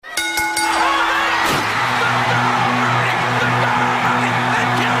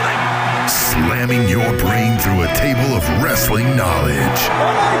Slamming your brain through a table of wrestling knowledge.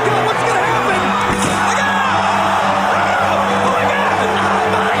 Oh my God, what's going to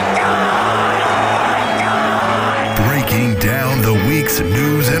happen? Breaking down the week's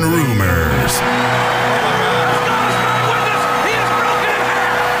news and rumors.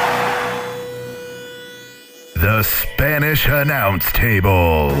 The Spanish Announce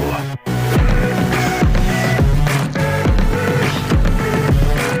Table.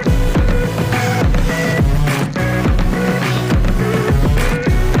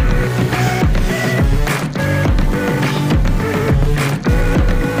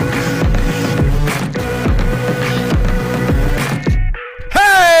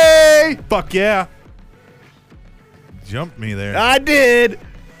 Fuck yeah. Jumped me there. I did.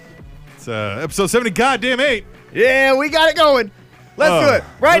 It's episode 70, goddamn 8. Yeah, we got it going. Let's do it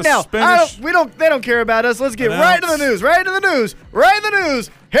right now. They don't care about us. Let's get right to the news. Right to the news. Right to the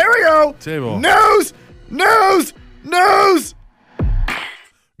news. Here we go. Table. News.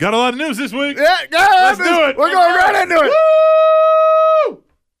 Got a lot of news this week. Yeah, let's do it. We're going right into it. Woo!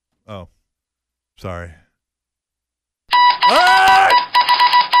 Oh, sorry. All right.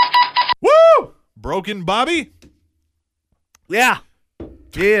 Woo! Broken Bobby. Yeah,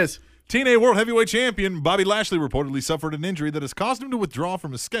 he is. TNA World Heavyweight Champion Bobby Lashley reportedly suffered an injury that has caused him to withdraw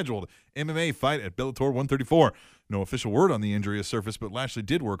from his scheduled MMA fight at Bellator 134. No official word on the injury has surfaced, but Lashley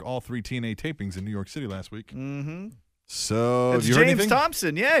did work all 3 TNA tapings in New York City last week. Mm-hmm. So, it's have you heard James anything?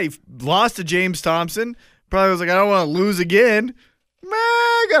 Thompson. Yeah, he lost to James Thompson. Probably was like, I don't want to lose again. Man,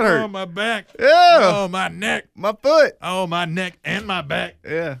 I got hurt. Oh, my back. Yeah. Oh, my neck. My foot. Oh, my neck and my back.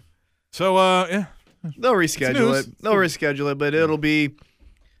 Yeah. So, yeah. They'll reschedule it. They'll reschedule it, but it'll be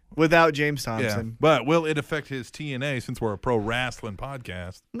without James Thompson. Yeah. But will it affect his TNA since we're a pro wrestling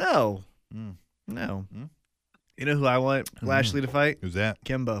podcast? No. No. You know who I want Lashley to fight? Who's that?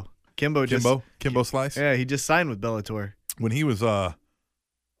 Kimbo Slice? Yeah, he just signed with Bellator. When he was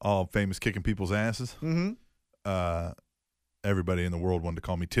all famous kicking people's asses, everybody in the world wanted to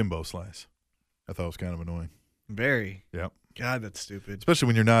call me Timbo Slice. I thought it was kind of annoying. Very. Yep. God, that's stupid. Especially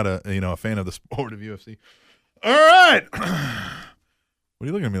when you're not a fan of the sport of UFC. All right. What are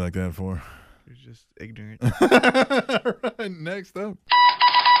you looking at me like that for? You're just ignorant. All right, next up.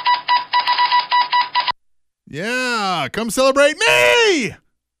 Yeah, come celebrate me.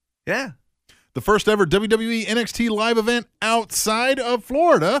 Yeah. The first ever WWE NXT live event outside of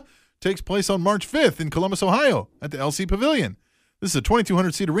Florida takes place on March 5th in Columbus, Ohio at the LC Pavilion. This is a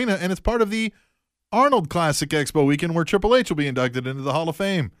 2,200-seat arena, and it's part of the Arnold Classic Expo weekend where Triple H will be inducted into the Hall of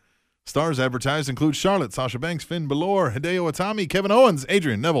Fame. Stars advertised include Charlotte, Sasha Banks, Finn Balor, Hideo Itami, Kevin Owens,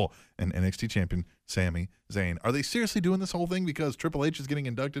 Adrian Neville, and NXT champion Sami Zayn. Are they seriously doing this whole thing because Triple H is getting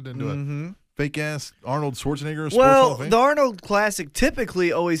inducted into a fake-ass Arnold Schwarzenegger Sports Hall of Fame? The Arnold Classic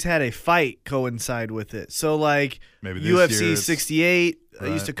typically always had a fight coincide with it. So, like, maybe this UFC year 68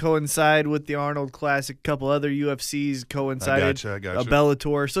 used to coincide with the Arnold Classic. A couple other UFCs coincided. I gotcha. A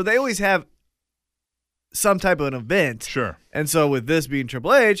Bellator. So they always have some type of an event. Sure. And so with this being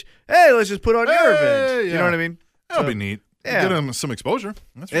Triple H, hey, let's just put on your event. You know what I mean? That'll be neat. Yeah. Get him some exposure.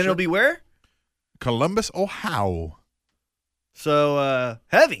 That's for And sure. it'll be where? Columbus, Ohio. So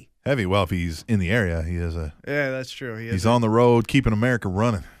heavy. Heavy. Well, if he's in the area, he is a. Yeah, that's true. He's on the road, keeping America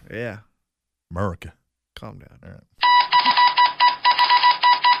running. Yeah. America. Calm down. All right.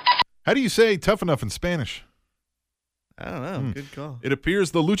 How do you say tough enough in Spanish? I don't know. Good call. It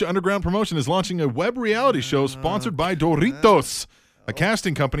appears the Lucha Underground promotion is launching a web reality show sponsored by Doritos. A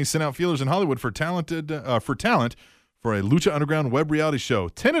casting company sent out feelers in Hollywood for talent for a Lucha Underground web reality show,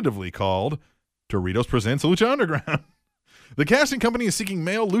 tentatively called Doritos Presents Lucha Underground. The casting company is seeking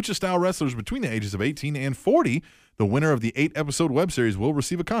male lucha-style wrestlers between the ages of 18 and 40. The winner of the 8-episode web series will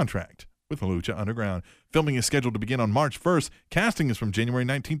receive a contract with Lucha Underground. Filming is scheduled to begin on March 1st. Casting is from January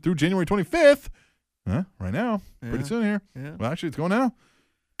 19th through January 25th. Right now. Pretty soon here. Yeah. Well, actually, it's going now.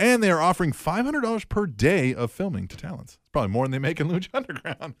 And they are offering $500 per day of filming to talents. It's probably more than they make in Lucha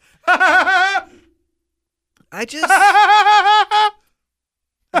Underground. I just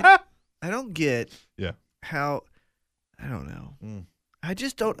I don't get how I don't know. I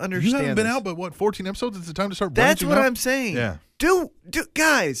just don't understand. You haven't been this. out, but what, 14 episodes? It's the time to start That's branching what up? I'm saying. Yeah. Do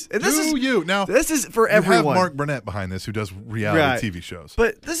guys, and this is you. Now, this is for you everyone. have Mark Burnett behind this who does reality TV shows.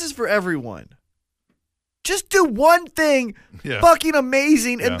 But this is for everyone. Just do one thing fucking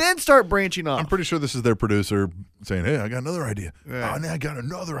amazing and then start branching off. I'm pretty sure this is their producer saying, hey, I got another idea. Right. Oh, now I got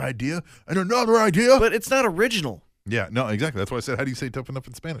another idea and another idea. But it's not original. Yeah, no, exactly. That's why I said, how do you say tough enough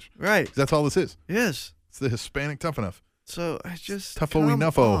in Spanish? Right. 'Cause that's all this is. Yes. It's the Hispanic tough enough. So I just Tougho come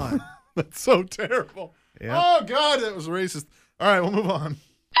enuffo. on. That's so terrible. Yeah. Oh, God, that was racist. All right, we'll move on.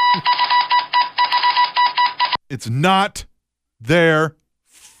 It's not their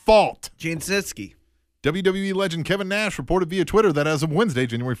fault. Gene Snitsky. WWE legend Kevin Nash reported via Twitter that as of Wednesday,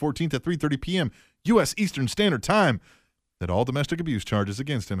 January 14th at 3:30 p.m. U.S. Eastern Standard Time, that all domestic abuse charges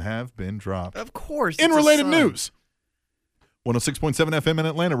against him have been dropped. Of course. In related news, 106.7 FM in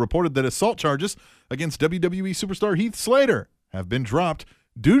Atlanta reported that assault charges against WWE superstar Heath Slater have been dropped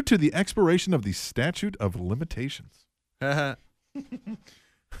due to the expiration of the statute of limitations. It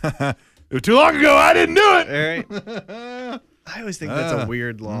was too long ago. I didn't do it. All right. I always think that's a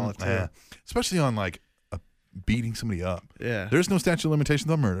weird law, too. Especially on, like, beating somebody up. Yeah. There's no statute of limitations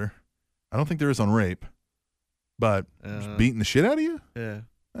on murder. I don't think there is on rape. But just beating the shit out of you? Yeah.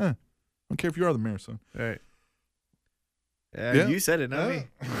 I don't care if you are the mayor, son. All right. Yeah, you said it, not me.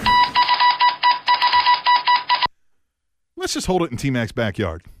 Let's just hold it in T-Mac's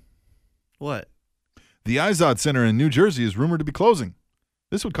backyard. What? The Izod Center in New Jersey is rumored to be closing.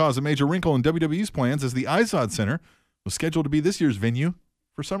 This would cause a major wrinkle in WWE's plans, as the Izod Center was scheduled to be this year's venue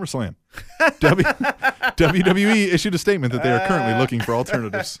for SummerSlam. WWE issued a statement that they are currently looking for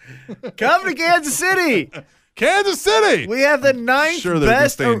alternatives. Come to Kansas City. Kansas City. We have the ninth sure they're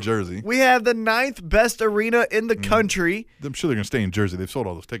best. Gonna stay in Jersey. We have the ninth best arena in the country. I'm sure they're going to stay in Jersey. They've sold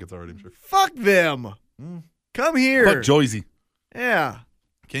all those tickets already. I'm sure. Fuck them. Come here. Fuck Jersey. Yeah.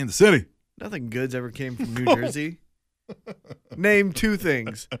 Kansas City. Nothing good's ever came from New Jersey. Name two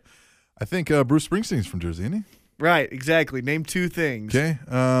things. I think Bruce Springsteen's from Jersey, isn't he? Right, exactly. Name two things. Okay.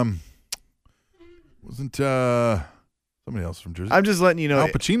 Wasn't somebody else from Jersey? I'm just letting you know. Al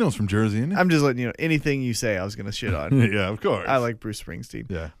Pacino's from Jersey, isn't he? I'm just letting you know. Anything you say, I was going to shit on. Yeah, of course. I like Bruce Springsteen.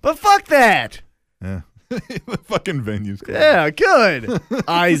 Yeah. But fuck that. Yeah. The fucking venue's closed. Yeah, good.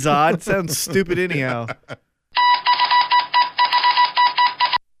 Izod. Sounds stupid anyhow.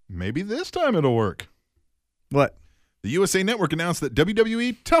 Maybe this time it'll work. What? The USA Network announced that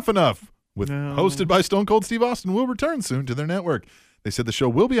WWE Tough Enough, hosted by Stone Cold Steve Austin, will return soon to their network. They said the show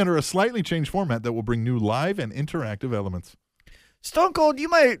will be under a slightly changed format that will bring new live and interactive elements. Stone Cold,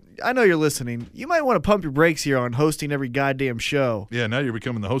 I know you're listening. You might want to pump your brakes here on hosting every goddamn show. Yeah, now you're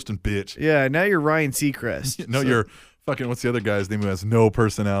becoming the hosting bitch. Yeah, now you're Ryan Seacrest. No, you're fucking, what's the other guy's name who has no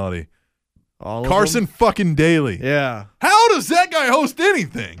personality? All of Carson them? fucking Daly. Yeah. How does that guy host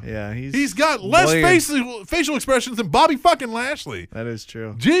anything? Yeah, he's got less facial expressions than Bobby fucking Lashley. That is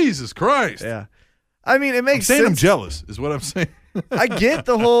true. Jesus Christ. Yeah. I mean, it makes sense. I'm sense. jealous, is what I'm saying. I get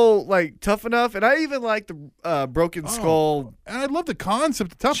the whole, like, Tough Enough, and I even like the Broken Skull. And I love the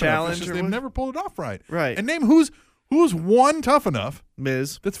concept of Tough Challenge. Enough. It's just they've never pulled it off right. Right. And name who's won Tough Enough.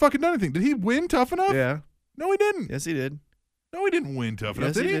 Miz. That's fucking done anything. Did he win Tough Enough? Yeah. No, he didn't. Yes, he did. No, he didn't win Tough Enough,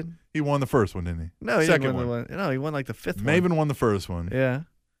 Yes, did he? did. He won the first one, didn't he? No, he Second didn't win one. No, he won like the fifth one. Maven won the first one. Yeah.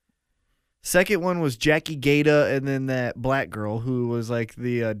 Second one was Jackie Gata, and then that black girl who was like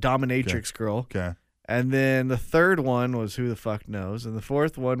the dominatrix girl. Okay. And then the third one was who the fuck knows. And the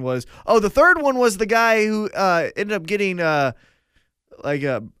fourth one was the third one was the guy who ended up getting like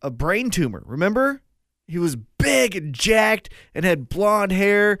a brain tumor. Remember? He was big and jacked and had blonde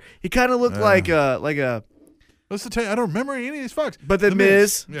hair. He kind of looked like a. Let's tell you, I don't remember any of these fucks. But then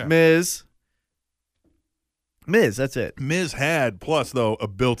Miz, that's it. Miz had, plus, though, a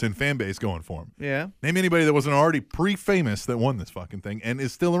built-in fan base going for him. Yeah. Name anybody that wasn't already pre-famous that won this fucking thing and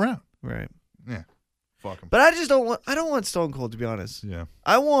is still around. Right. Yeah. Fuck him. But I just don't want Stone Cold, to be honest. Yeah.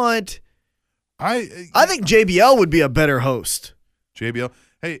 I think JBL would be a better host. JBL.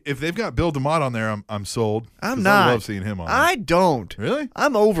 Hey, if they've got Bill DeMott on there, I'm sold. I'm not. I love seeing him on there. I don't. Really?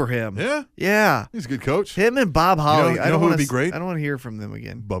 I'm over him. Yeah? Yeah. He's a good coach. Him and Bob Holly. You know who would be great? I don't want to hear from them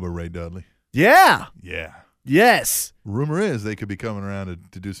again. Bubba Ray Dudley. Yeah. Yeah. Yes. Rumor is they could be coming around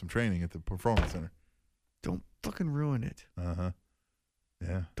to do some training at the Performance Center. Don't fucking ruin it. Uh-huh.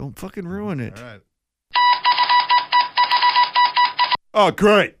 Yeah. Don't fucking ruin it. All right. Oh,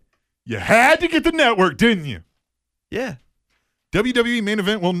 great. You had to get the network, didn't you? Yeah. WWE Main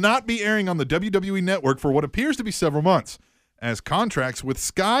Event will not be airing on the WWE Network for what appears to be several months, as contracts with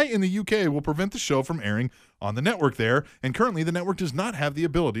Sky in the UK will prevent the show from airing on the network there, and currently the network does not have the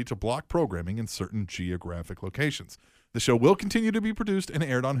ability to block programming in certain geographic locations. The show will continue to be produced and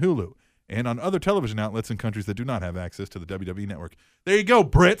aired on Hulu and on other television outlets in countries that do not have access to the WWE Network. There you go,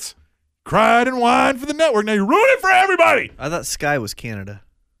 Brits. Cried and whined for the network. Now you ruin it for everybody. I thought Sky was Canada.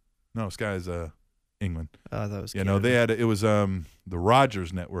 No, Sky's England. Oh, that was Canada. No, it was the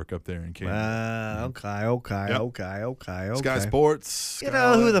Rogers Network up there in Canada. Okay. Sky Sports. You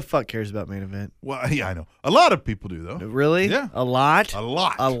know, who the fuck cares about Main Event? Well, yeah, I know. A lot of people do, though. Really? Yeah. A lot? A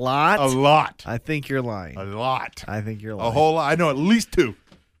lot. A lot? A lot. I think you're lying. A lot. I think you're lying. A whole lot. I know at least two.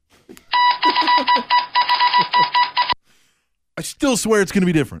 I still swear it's going to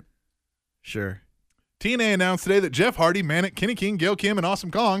be different. Sure. TNA announced today that Jeff Hardy, Manic, Kenny King, Gail Kim, and Awesome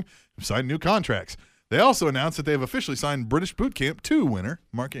Kong have signed new contracts. They also announced that they have officially signed British Boot Camp 2 winner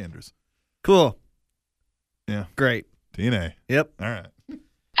Mark Andrews. Cool. Yeah. Great. TNA. Yep. All right.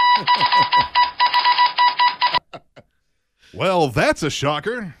 Well, that's a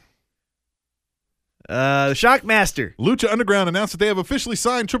shocker. The Shockmaster. Lucha Underground announced that they have officially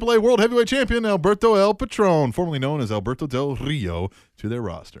signed AAA World Heavyweight Champion Alberto El Patron, formerly known as Alberto Del Rio, to their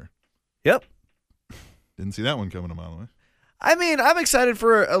roster. Yep. Didn't see that one coming a mile away. I mean, I'm excited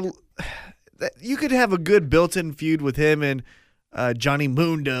for you could have a good built-in feud with him and Johnny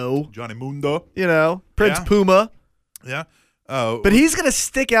Mundo. Johnny Mundo. You know, Prince Yeah. Puma. Yeah. But he's going to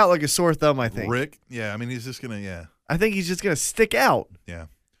stick out like a sore thumb, I think. Rick. Yeah, I mean, he's just going to, yeah. I think he's just going to stick out. Yeah.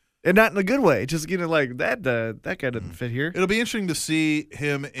 And not in a good way. Just getting like, that guy doesn't fit here. It'll be interesting to see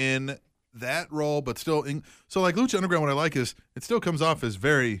him in that role, but still. So, like, Lucha Underground, what I like is it still comes off as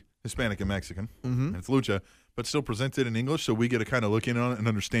very Hispanic and Mexican. Mm-hmm. And it's Lucha, but still presented in English, so we get to kind of look in on it and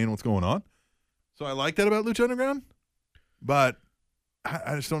understand what's going on. So I like that about Lucha Underground, but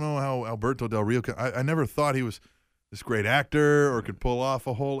I just don't know how Alberto Del Rio I never thought he was this great actor or could pull off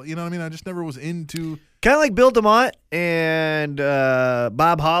a whole, you know what I mean? I just never was into. Kind of like Bill DeMott and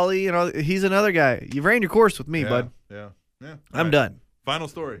Bob Holly. You know, he's another guy. You've ran your course with me, bud. Yeah. I'm done. Final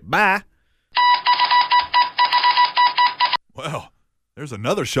story. Bye. Well, there's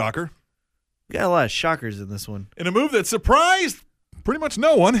another shocker. We got a lot of shockers in this one. In a move that surprised pretty much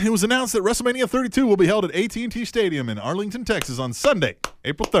no one, it was announced that WrestleMania 32 will be held at AT&T Stadium in Arlington, Texas on Sunday,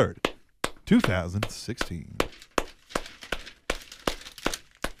 April 3rd, 2016.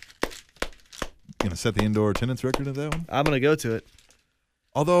 Going to set the indoor attendance record of that one? I'm going to go to it.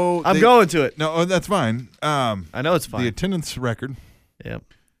 Although I'm going to it. No, that's fine. I know it's fine. The attendance record. Yep.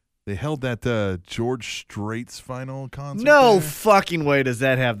 They held that George Strait's final concert. No there. fucking way does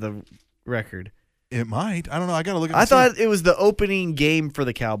that have the record. It might. I don't know. I got to look at I thought it was the opening game for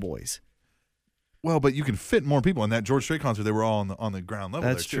the Cowboys. Well, but you can fit more people in that George Strait concert. They were all on the ground level.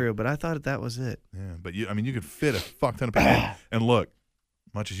 That's there, too. true, but I thought that was it. Yeah, but you could fit a fuck ton of people. And look,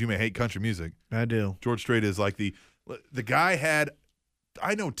 much as you may hate country music, I do. George Strait is like the guy had,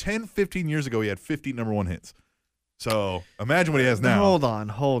 I know 10, 15 years ago, he had 50 number one hits. So imagine what he has now. Hold on.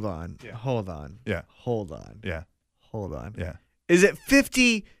 Yeah. Hold on. Yeah. Is it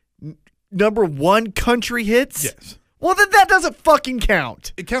 50 number one country hits? Yes. Well, then that doesn't fucking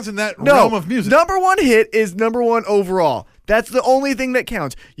count. It counts in that No, realm of music. Number one hit is number one overall. That's the only thing that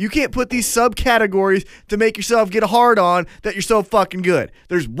counts. You can't put these subcategories to make yourself get a hard on that you're so fucking good.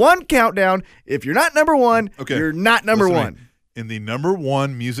 There's one countdown. If you're not number one, you're not number Listen to one. me. In the number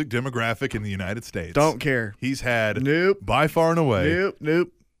one music demographic in the United States. Don't care. He's had, Nope. by far and away.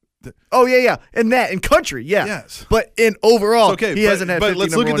 Nope. Oh, yeah. And that, in country, yeah. Yes. But in overall, It's okay, he hasn't had 50 But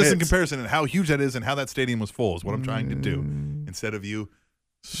let's number look at one this in hits. comparison and how huge that is and how that stadium was full is what I'm trying to do. Instead of you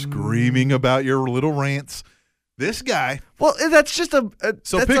screaming about your little rants, this guy. Well, that's just So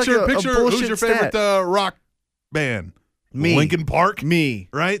that's picture like a who's bullshit your favorite stat. rock band? Me. Linkin Park? Me.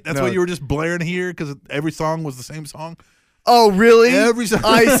 Right? That's No. what you were just blaring here because every song was the same song? Oh, really? Every song.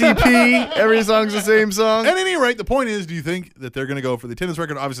 ICP. Every song's the same song. At any rate, the point is, do you think that they're going to go for the attendance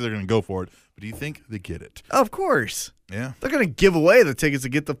record? Obviously, they're going to go for it. But do you think they get it? Of course. Yeah. They're going to give away the tickets to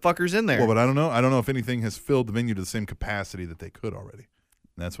get the fuckers in there. Well, but I don't know. I don't know if anything has filled the venue to the same capacity that they could already.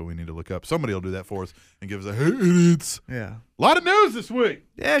 And that's what we need to look up. Somebody will do that for us and give us a, hey, idiots. Yeah. A lot of news this week.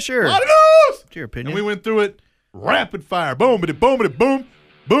 Yeah, sure. A lot of news. It's your opinion. And we went through it rapid fire. Boom, boom, boom,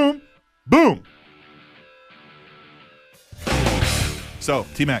 boom, boom. So,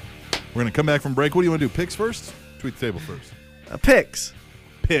 T-Mac, we're going to come back from break. What do you want to do? Picks first? Tweet the table first. Picks.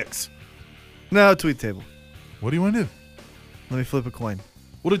 Picks. No, tweet table. What do you want to do? Let me flip a coin.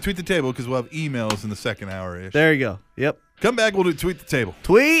 We'll do tweet the table because we'll have emails in the second hour-ish. There you go. Yep. Come back, we'll do tweet the table.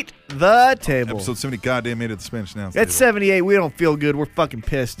 Tweet the table. Episode 70 goddamn made it to Spanish Announce It's Table. 78. We don't feel good. We're fucking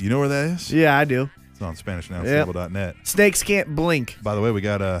pissed. You know where that is? Yeah, I do. It's on SpanishAnnounceTable.net. Snakes can't blink. By the way, we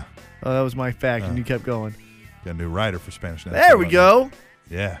got a Oh, that was my fact, and you kept going. new writer for Spanish Announce. There we go.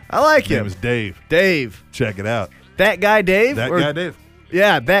 Yeah. I like His name him. is Dave. Dave. Check it out. That guy Dave? That Or- guy Dave.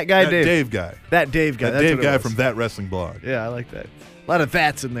 Yeah, that guy That Dave. Dave guy. That Dave guy. That That's Dave what it guy was. from That Wrestling Blog. Yeah, I like that. A lot of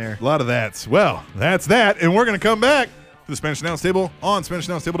that's in there. A lot of that's. Well, that's that. And we're going to come back to the Spanish Announce Table on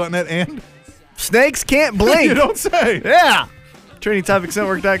SpanishAnnounceTable.net and Snakes can't blink. you don't say. Yeah.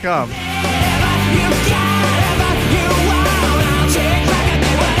 TrainingTopicsNetwork.com.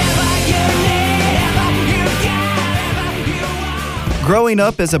 Growing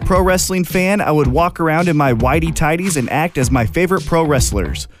up as a pro wrestling fan, I would walk around in my whitey-tighties and act as my favorite pro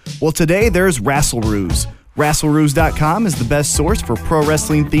wrestlers. Well, today there's Rasselroos. Rasselroos.com is the best source for pro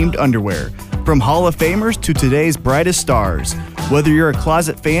wrestling-themed underwear. From Hall of Famers to today's brightest stars. Whether you're a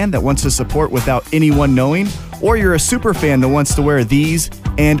closet fan that wants to support without anyone knowing, or you're a super fan that wants to wear these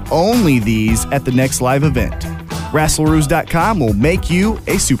and only these at the next live event, Rasselroos.com will make you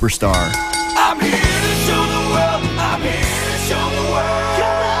a superstar. I'm here to show the world. I'm here to show the world.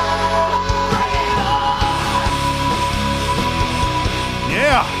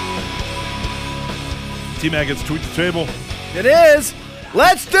 Yeah. T-Mac gets Tweet the Table. It is.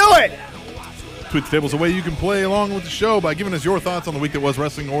 Let's do it. Tweet the Table is a way you can play along with the show by giving us your thoughts on the week that was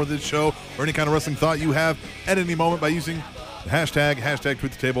wrestling or this show or any kind of wrestling thought you have at any moment by using the hashtag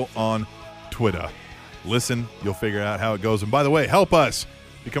Tweet the Table on Twitter. Listen, you'll figure out how it goes. And by the way, help us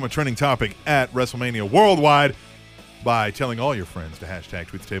become a trending topic at WrestleMania Worldwide by telling all your friends to hashtag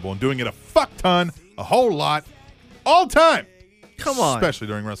Tweet the Table and doing it a fuck ton, a whole lot, all time. Come on. Especially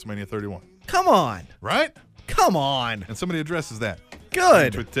during WrestleMania 31. Come on. Right? Come on. And somebody addresses that.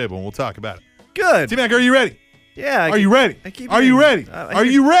 Good. Tweet the Table, and we'll talk about it. Good. T-Mac, are you ready? Yeah. Are you ready? Are you ready? Are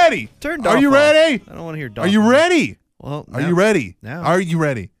you ready? Turn Are you Dolph off. ready? I don't want to hear Dolph. Are you ready? Well, Are you ready? Now. Are you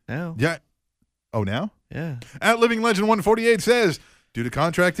ready? Now. Yeah. Oh, now? Yeah. At Living Legend 148 says, due to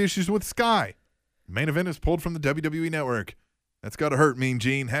contract issues with Sky, main event is pulled from the WWE Network. That's got to hurt, Mean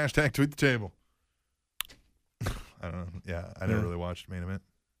Gene. Hashtag Tweet the Table. I don't know. Yeah, I never really watched main event.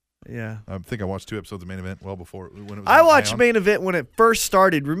 Yeah. I think I watched 2 episodes of main event well before when it was. I watched Ion. main event when it first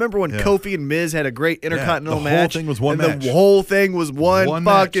started. Remember when Yeah. Kofi and Miz had a great intercontinental the match? whole thing was one and match. The whole thing was one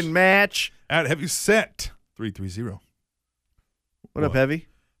fucking match. At Heavy Set 330. What up, Heavy?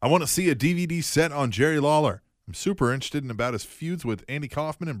 I want to see a DVD set on Jerry Lawler. I'm super interested in about his feuds with Andy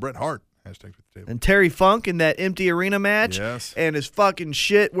Kaufman and Bret Hart. Hashtag Tweet the Table. And Terry Funk in that empty arena match. Yes. And his fucking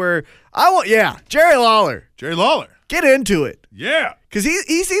shit where Jerry Lawler. Jerry Lawler. Get into it. Yeah. Because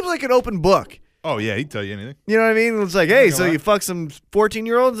he seems like an open book. Oh, yeah, he'd tell you anything. You know what I mean? It's like, hey, Not so gonna lie. you fuck some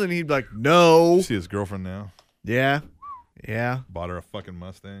 14-year-olds? And he'd be like, no. You see his girlfriend now. Yeah. Yeah. Bought her a fucking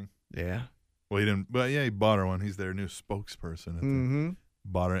Mustang. Yeah. Well, he didn't, but yeah, he bought her one. He's their new spokesperson. Mm-hmm.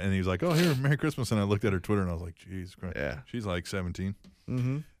 Bought her, and he was like, oh, here, Merry Christmas. And I looked at her Twitter, and I was like, Jesus Christ. Yeah. She's like 17.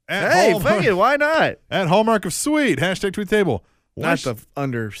 Mm-hmm. At Hey, Hallmark, fuck it. Why not? At Hallmark of Sweet. Hashtag Tweet the Table. Why Not sh- the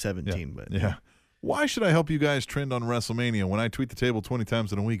under 17, but. Yeah. Why should I help you guys trend on WrestleMania when I tweet the table 20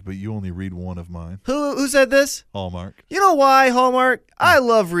 times in a week, but you only read one of mine? Who said this? Hallmark. You know why, Hallmark? I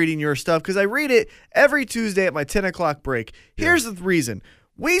love reading your stuff because I read it every Tuesday at my 10 o'clock break. Here's the reason.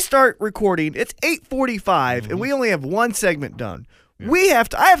 We start recording. It's 8:45, and we only have one segment done. I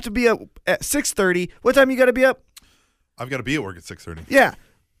have to be up at 6:30. What time you got to be up? I've got to be at work at 6:30. Yeah.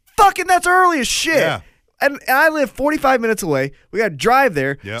 Fucking that's early as shit. Yeah. And I live 45 minutes away. We got to drive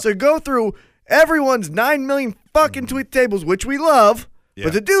there. Yeah. So go through everyone's 9 million fucking tweet tables, which we love. Yeah.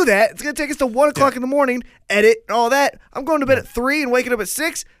 But to do that, it's going to take us to 1 o'clock in the morning, edit, and all that. I'm going to bed at 3 and waking up at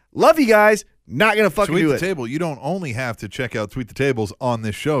 6. Love you guys. Not going to fucking Tweet do the it. Table. You don't only have to check out Tweet the Tables on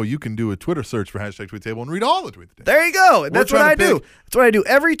this show. You can do a Twitter search for hashtag Tweet the Table and read all the Tweet the Table. There you go. And that's what trying I to do. pick- That's what I do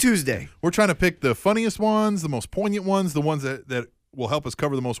every Tuesday. We're trying to pick the funniest ones, the most poignant ones, the ones that will help us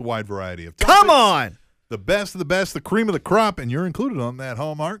cover the most wide variety of topics. Come on. The best of the best, the cream of the crop, and you're included on that,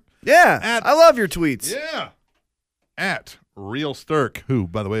 Hallmark. Yeah. I love your tweets. Yeah. At Real Sturk, who,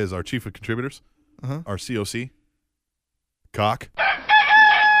 by the way, is our chief of contributors, our COC, Cock,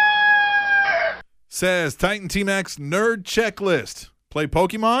 says Titan T-Max nerd checklist. Play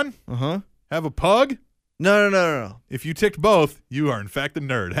Pokemon, have a pug. No. If you ticked both, you are in fact a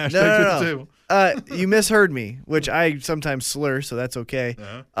nerd. Hashtag No. Tweet the Table. You misheard me, which I sometimes slur, so that's okay.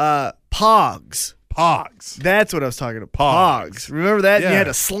 Uh-huh. Pogs. Pogs. That's what I was talking about. Pogs. Remember that? Yeah. You had a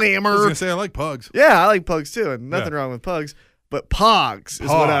I was slammer. going to say I like pugs. Yeah, I like pugs too, and nothing Yeah. wrong with pugs. But pogs is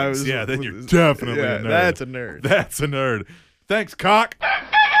what I Pogs. was. Yeah, then you're definitely a nerd. That's a nerd. That's a nerd. Thanks, Cock.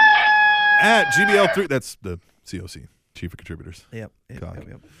 At GBL3, that's the COC, chief of contributors. Yep. Cock.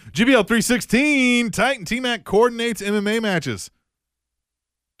 GBL316, Titan T-Mac coordinates MMA matches.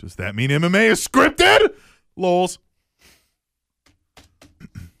 Does that mean MMA is scripted? Lols.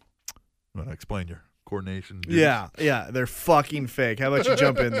 Want to explain your coordination? duties? Yeah, they're fucking fake. How about you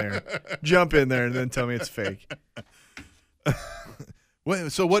jump in there? Jump in there and then tell me it's fake.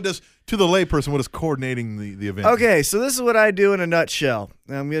 Wait, so what does, to the layperson, what is coordinating the event? Okay, so this is what I do in a nutshell.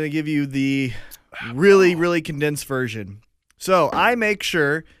 I'm going to give you the really, really condensed version. So I make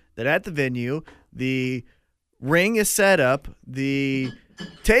sure that at the venue, the ring is set up, the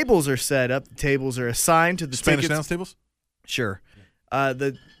tables are set up, the tables are assigned to the Spanish tickets. announce tables? Sure.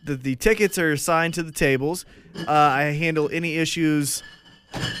 The tickets are assigned to the tables. I handle any issues.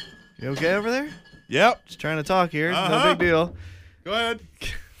 You okay over there? Yep. Just trying to talk here. No Uh-huh. big deal. Go ahead.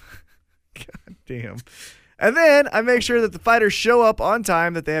 God damn. And then I make sure that the fighters show up on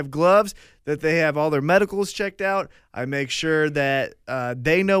time, that they have gloves, that they have all their medicals checked out. I make sure that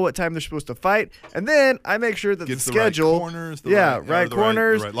they know what time they're supposed to fight. And then I make sure that Gets the schedule. right corners, right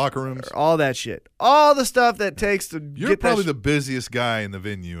corners. the right locker rooms. All that shit. All the stuff that takes to You're get probably that the busiest guy in the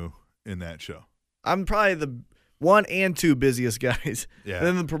venue in that show. I'm probably the 1 and 2 busiest guys. Yeah. And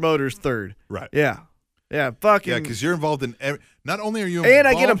then the promoter's third. Right. Yeah. Yeah, fucking. Yeah, because you're involved in not only are you and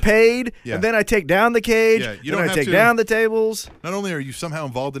involved, I get them paid, Yeah. and then I take down the cage, Yeah, you and don't I have take to- down the tables. not only are you somehow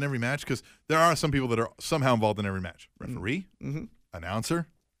involved in every match, because there are some people that are somehow involved in every match. Referee, announcer,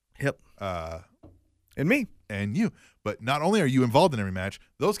 Yep. uh, And me. and you. But not only are you involved in every match,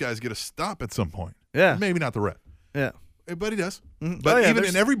 those guys get a stop at some point. Yeah. Maybe not the ref. Yeah. But he does. Mhm. But Oh, yeah, even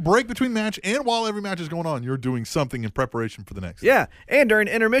there's- in every break between match and while every match is going on, you're doing something in preparation for the next. Yeah. And during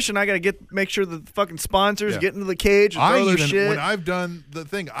intermission, I got to make sure that the fucking sponsors Yeah. get into the cage and throw their shit. When I've done the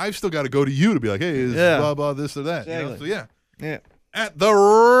thing, I've still got to go to you to be like, hey, is Yeah. blah, blah, this or that. You know? Exactly. So, yeah. Yeah. At the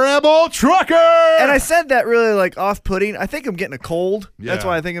Rebel Trucker. And I said that really like off-putting. I think I'm getting a cold. That's Yeah.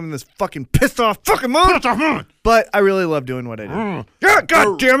 why I think I'm in this fucking pissed off fucking mood. But I really love doing what I do. Yeah,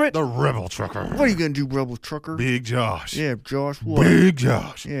 God damn it. The Rebel Trucker. What are you going to do, Rebel Trucker? Big Josh. Yeah, Josh. What? Big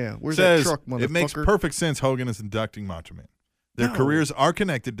Josh. Yeah, where's Says that truck, motherfucker? it makes perfect sense Hogan is inducting Macho Man. Their No. careers are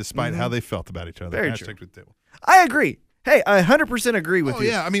connected despite how they felt about each other. Very Hashtag true. tweet the table. I agree. Hey, I 100% agree with Oh, you.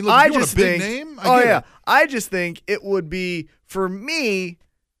 yeah. I mean, look, if you want a big name, I get it. I just think it would be, for me,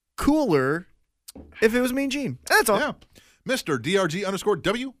 cooler if it was Mean Gene. That's all. Yeah. Mr.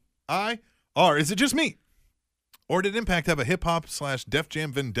 DRG_WIR. Is it just me? Or did Impact have a hip hop / Def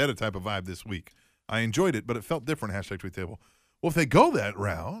Jam Vendetta type of vibe this week? I enjoyed it, but it felt different. Hashtag tweet table. Well, if they go that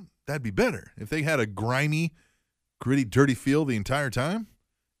route, that'd be better. If they had a grimy, gritty, dirty feel the entire time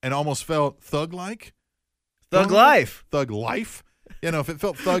and almost felt thug-like. Thug life. Thug life. You know, if it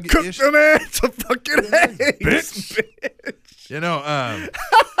felt thug-ish. Cook them ass to fucking eggs. Bitch. You know,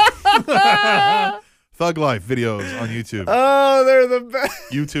 Thug Life videos on YouTube. Oh, they're the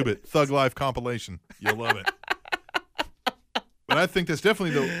best. YouTube it. Thug Life compilation. You'll love it. But I think that's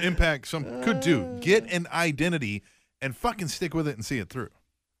definitely the impact some could do. Get an identity and fucking stick with it and see it through.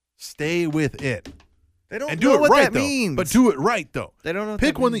 Stay with it. They don't And know do it what right, that though. means. But do it right, though. They don't know what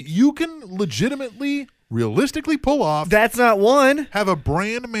Pick that one means. that you can legitimately, realistically pull off. That's not one. Have a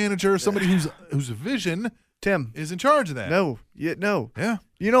brand manager, somebody whose vision Tim. is in charge of that. No. Yeah.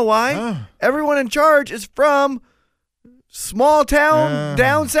 You know why? Huh. Everyone in charge is from small town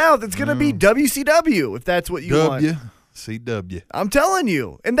down south. It's going to be WCW if that's what you want. WCW. I'm telling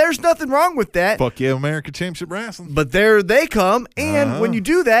you. And there's nothing wrong with that. Fuck yeah, American Championship Wrestling. But there they come. And Uh-huh. when you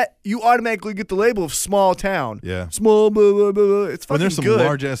do that, you automatically get the label of small town. Yeah. Small, blah, blah, blah, blah. It's fucking When there's some good.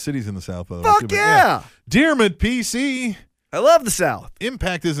 large ass cities in the South, though. Fuck too, but yeah. Dearmid PC. I love the South.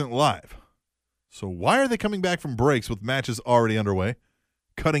 Impact isn't live. So why are they coming back from breaks with matches already underway?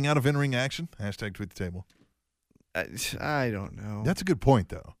 Cutting out of in-ring action? Hashtag tweet the table. I don't know. That's a good point,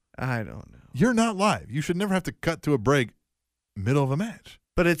 though. I don't know. You're not live. You should never have to cut to a break middle of a match.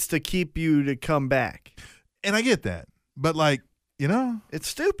 But it's to keep you to come back. And I get that. But, like, you know, It's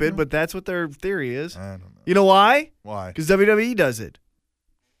stupid, but that's what their theory is. I don't know. You know why? Why? Because WWE does it.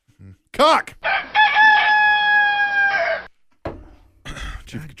 Cock!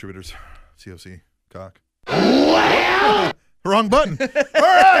 Chief contributors, COC, cock. Wrong button. All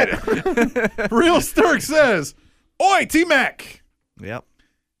right. Real Sturk says, Oi, T-Mac. Yep.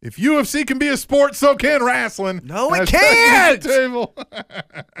 If UFC can be a sport, so can wrestling. No, it Hashtag can't! Table.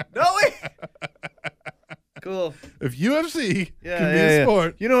 No way. Cool. If UFC Yeah, can be yeah, a yeah.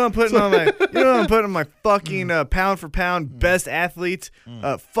 sport. You know what I'm putting on my? You know what I'm putting on my fucking pound for pound best athletes?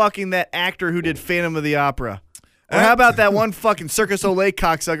 Fucking that actor who did Phantom of the Opera. Or how about that one fucking Circus Olay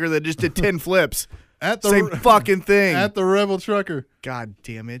cocksucker that just did 10 flips? At the Same fucking thing. At the Rebel Trucker. God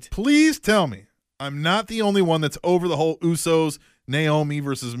damn it. Please tell me I'm not the only one that's over the whole Usos, Naomi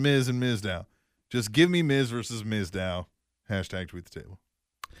versus Miz and Mizdow. Just give me Miz versus Mizdow. Hashtag tweet the table.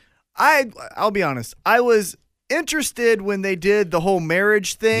 I'll be honest. I was interested when they did the whole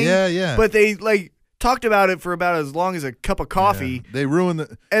marriage thing. Yeah, yeah. But they like talked about it for about as long as a cup of coffee, Yeah. They ruined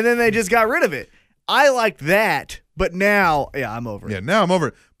the. and then they just got rid of it. I liked that, but now, yeah, I'm over Yeah, it. now I'm over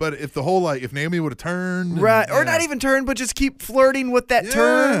it. But if the whole, like, if Naomi would have turned. and- Right, or yeah. not even turn, but just keep flirting with that Yeah.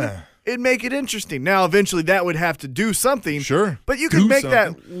 turn. It'd make it interesting. Now, eventually, that would have to do something. Sure. but you Do could make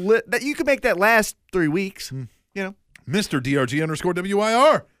something. that you could make that last 3 weeks. You know, Mr.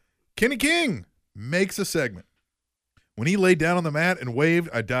 DRG_WIR. Kenny King makes a segment. When he laid down on the mat and waved,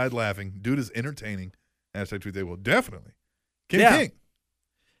 I died laughing. Dude is entertaining. Hashtag tweet they will. Definitely. Kenny Yeah. King.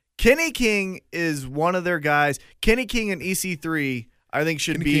 Kenny King is one of their guys. Kenny King and EC3, I think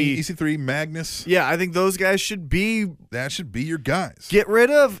should Kenny be. King, EC3, Magnus. Yeah, I think those guys should be That should be your guys. get rid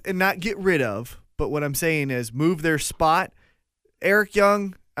of and not get rid of. But what I'm saying is move their spot. Eric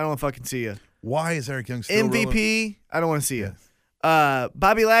Young, I don't want to fucking see you. Why is Eric Young still relevant? MVP, I don't want to see you.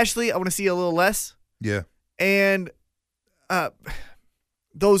 Bobby Lashley, I want to see you a little less. Yeah. And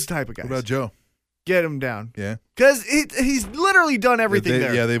those type of guys. What about Joe? Get him down. Yeah. Because he's literally done everything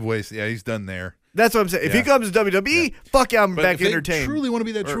there. Yeah, they've wasted. Yeah, he's done there. That's what I'm saying. If he Yeah. comes to WWE, fuck yeah, I'm But back if they entertained. truly want to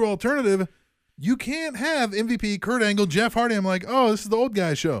be that true alternative, you can't have MVP, Kurt Angle, Jeff Hardy. I'm like, oh, this is the old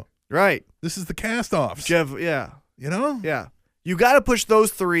guy show. Right. This is the cast-offs. Jeff, yeah. You know? Yeah. You got to push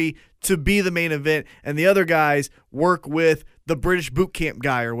those three to be the main event, and the other guys work with the British boot camp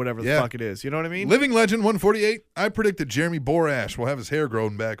guy or whatever the Yeah. fuck it is. You know what I mean? Living Legend 148. I predict that Jeremy Borash will have his hair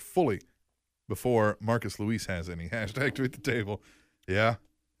grown back fully before Marcus Luis has any. Hashtag tweet the table. Yeah,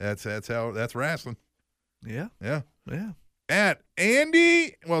 that's wrestling. Yeah. Yeah. Yeah. At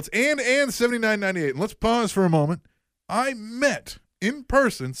Andy, well, it's and 7998. And let's pause for a moment. I met in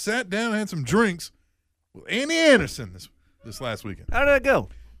person, sat down, had some drinks with Andy Anderson this last weekend. How did that go?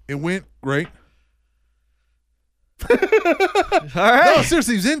 It went great. All right. No,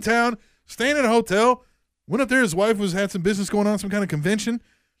 seriously, he was in town, staying at a hotel. Went up there. His wife had some business going on, some kind of convention.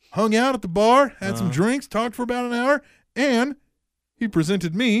 Hung out at the bar, had some drinks, talked for about an hour, and he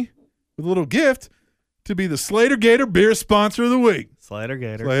presented me with a little gift to be the Slater Gator beer sponsor of the week. Slider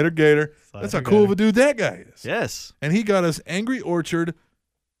Gator. Slater Gator. That's how cool of a dude that guy is. Yes. And he got us Angry Orchard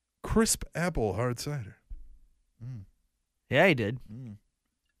crisp apple hard cider. Yeah, he did.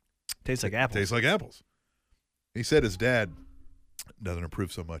 Tastes like apples. Tastes like apples. He said his dad doesn't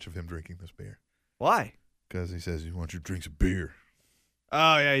approve so much of him drinking this beer Why? because he says you want you to drink some beer.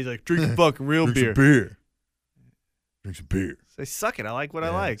 Oh, yeah. He's like, drink some fucking real Drink beer. some beer. Drink some beer. Say, suck it. I like what I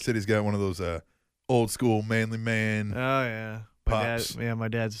Yeah, like. Said he's got one of those old school manly man. Oh, yeah. My dad, Pops. my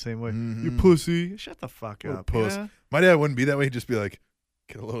dad's the same way. Mhm. You pussy. Shut the fuck Little up. puss. Yeah? My dad wouldn't be that way. He'd just be like,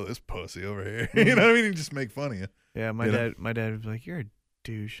 get a load of this pussy over here. You know what I mean? He'd just make fun of you. Yeah, my You know? dad would be like, you're a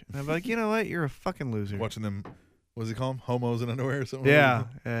douche. And I'd be like, you know what? You're a fucking loser. Watching them, what does he call them? Homos in underwear or something? Yeah.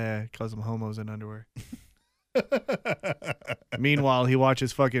 Yeah. Calls them homos in underwear. Meanwhile, he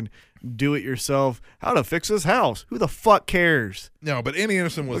watches fucking do it yourself. How to fix his house. Who the fuck cares? No, but Andy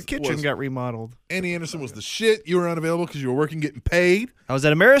Anderson The was kitchen was- got remodeled. Andy Anderson was the shit. You were unavailable because you were working, getting paid. I was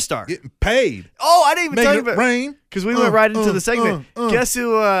at Ameristar. Getting paid. Oh, I didn't even tell Making you it about rain. because we went right into the segment. Guess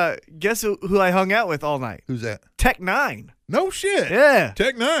Guess who I hung out with all night? Who's that? Tech Nine. No shit. Yeah.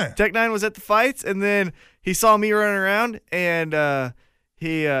 Tech Nine. Tech Nine was at the fights, and then he saw me running around, and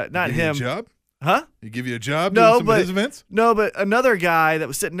he not Give you him, a job? huh? He give you a job No, doing some but- of his events? No, but another guy that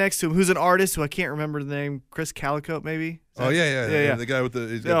was sitting next to him, who's an artist who I can't remember the name, Chris Calico, maybe. Oh, yeah. The guy with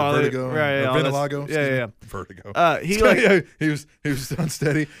he's got the vertigo. right, or yeah, all that's- Vitiligo. yeah, yeah, Vertigo. He like, Yeah, he was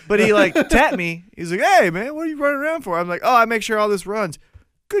unsteady. but he like tapped me. He's like, "Hey man, what are you running around for?" I'm like, "Oh, I make sure all this runs."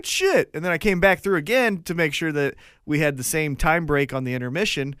 Good shit. And then I came back through again to make sure that we had the same time break on the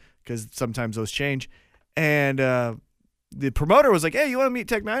intermission because sometimes those change. And the promoter was like, "Hey, you want to meet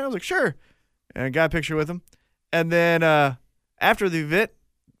Tech Nine?" I was like, "Sure." And I got a picture with him. And then after the event,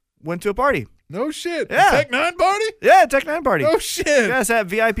 went to a party. No shit. Yeah. Tech Nine party? Yeah, Tech Nine party. Oh shit. Yeah, I sat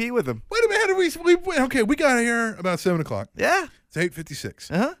VIP with him. Wait a minute. How did we got here about 7:00. Yeah. It's 8:56.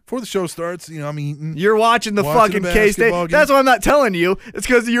 Uh-huh. Before the show starts, I'm eating. You're watching the Watching fucking the K-State. basketball game. That's why I'm not telling you. It's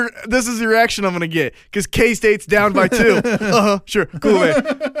because this is the reaction I'm going to get. Because K-State's down by 2. Sure. Cool, man.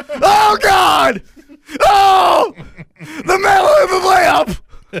 Oh, God! Oh! The middle of the layup!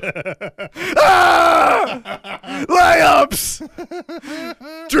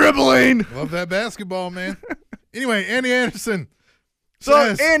 Layups! Dribbling! Love that basketball, man. Anyway, Andy Anderson. So,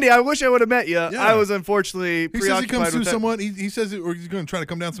 says- Andy, I wish I would have met you. Yeah. I was unfortunately he says he preoccupied comes through with that. somewhat. He says it, or he's going to try to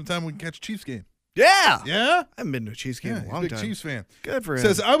come down sometime. We can catch a Chiefs game. Yeah! Yeah? I haven't been to a Chiefs game Yeah, in he's a a long big time. Chiefs fan. Good for him.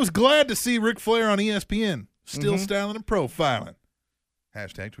 Says, I was glad to see Ric Flair on ESPN. Still styling and profiling.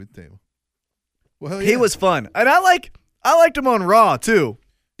 Hashtag tweet the table. Well, hell yeah. He was fun. And I liked him on Raw, too.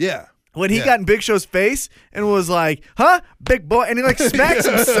 Yeah. When he Yeah. got in Big Show's face and was like, "Huh, big boy," and he like smacks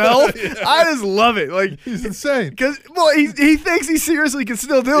himself. I just love it, like He's insane. because he thinks he seriously can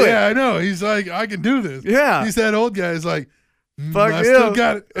still do Yeah, it. I know. He's like, I can do this. Yeah. He's that old guy. He's like, Fuck I still him.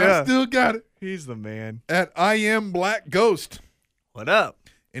 got it. Yeah. I still got it. He's the man. At I Am Black Ghost. What up?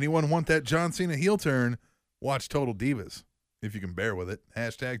 Anyone want that John Cena heel turn? Watch Total Divas. If you can bear with it.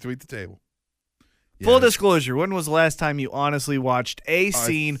 Hashtag tweet the table. Full Yeah, disclosure: when was the last time you honestly watched a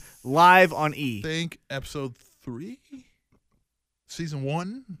scene live on E? I think episode 3? Season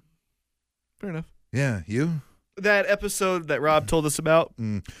 1? Fair enough. Yeah, you? That episode that Rob told us about.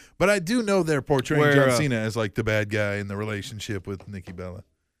 But I do know they're portraying Where, John Cena as like the bad guy in the relationship with Nikki Bella.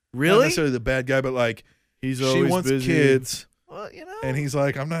 Not Really? necessarily the bad guy, but like He's she always wants busy. kids, Well, you know. and he's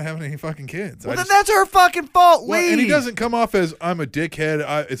like, I'm not having any fucking kids. Well, I then just- that's her fucking fault. Well, and he Leave. doesn't come off as I'm a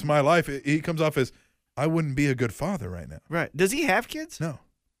dickhead. It's my life. He comes off as I wouldn't be a good father right now. Right. Does he have kids? No,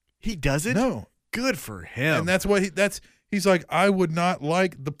 He doesn't? no, Good for him. and that's what he's like. I would not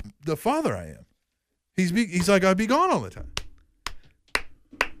like the father I am. He's like I'd be gone all the time.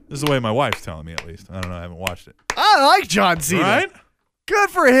 This is the way my wife's telling me, at least. I don't know. I haven't watched it. I like John Cena. Right? Good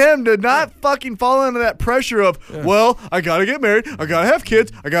for him to not fucking fall into that pressure of, well, I gotta get married, I gotta have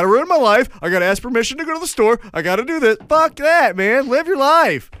kids, I gotta ruin my life, I gotta ask permission to go to the store, I gotta do this. Fuck that, man. Live your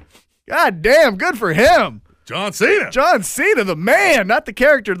life. God damn, good for him. John Cena. John Cena, the man, not the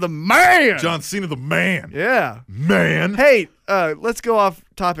character, the man. John Cena, the man. Yeah. Man. Hey, let's go off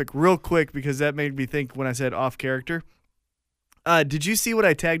topic real quick because that made me think when I said off character. Did you see what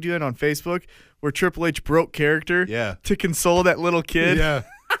I tagged you in on Facebook where Triple H broke character Yeah. to console that little kid? Yeah.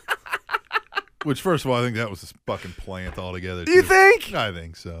 Which, first of all, I think that was a fucking plant altogether. Do you too. think? I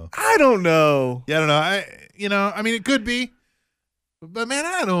think so. I don't know. Yeah, I don't know. I mean, it could be. But, man,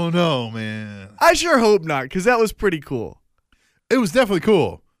 I don't know, man. I sure hope not, because that was pretty cool. It was definitely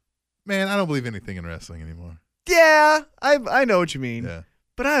cool. Man, I don't believe anything in wrestling anymore. Yeah, I know what you mean. Yeah.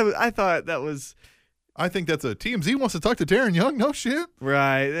 But I thought that was I think that's a TMZ wants to talk to Darren Young. No shit.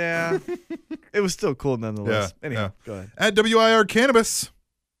 right. Yeah. It was still cool nonetheless. Yeah, Anyhow, yeah. go ahead. At WIR Cannabis.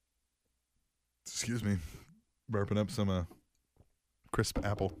 Excuse me. Burping up some crisp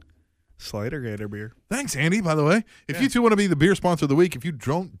apple. Slider Gator beer. Thanks, Andy, by the way. If you two want to be the beer sponsor of the week, if you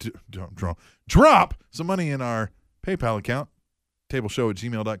drop some money in our PayPal account,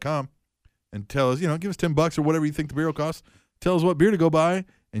 tableshow@gmail.com, and tell us, give us $10 or whatever you think the beer will cost. Tell us what beer to go buy,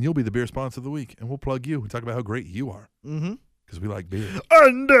 and you'll be the beer sponsor of the week. And we'll plug you and talk about how great you are. Mm-hmm. Because we like beer.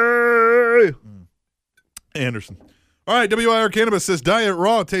 Andy! Anderson. All right, WIR Cannabis says Diet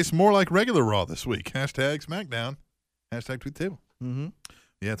Raw tastes more like regular Raw this week. Hashtag SmackDown. Hashtag Tweet the Table. Mm-hmm.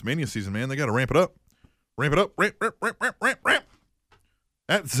 Yeah, it's Mania season, man. They got to ramp it up. Ramp it up. Ramp.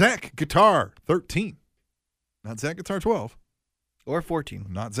 At Zach Guitar 13. Not Zach Guitar 12. Or 14.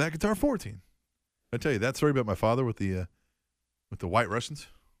 Not Zach Guitar 14. I tell you that story about my father with the White Russians.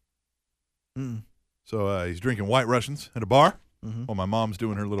 Mm. So he's drinking White Russians at a bar Mhm. while my mom's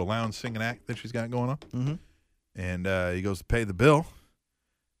doing her little lounge singing act that she's got going on. Mm-hmm. And he goes to pay the bill.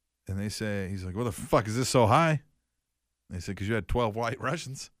 And he's like, what the fuck is this so high? And they said, because you had 12 White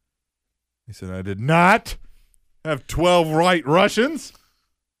Russians. He said, I did not have 12 White Russians.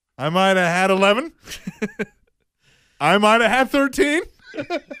 I might have had 11. I might have had 13.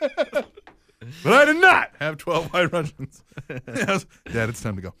 But I did not have 12 White Russians. Yes. Dad, it's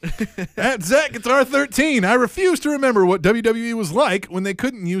time to go. At Zach Guitar 13, I refuse to remember what WWE was like when they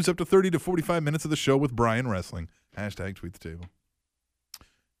couldn't use up to 30 to 45 minutes of the show with Brian wrestling. Hashtag Tweet the Table.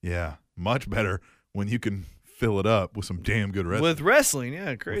 Yeah, much better when you can fill it up with some damn good wrestling. With wrestling,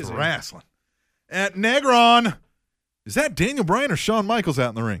 yeah, crazy. With wrestling. At Negron, is that Daniel Bryan or Shawn Michaels out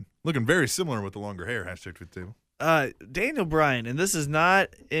in the ring? Looking very similar with the longer hair. Hashtag Tweet the Table. Daniel Bryan, and this is not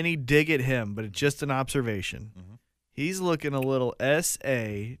any dig at him, but it's just an observation. Mm-hmm. He's looking a little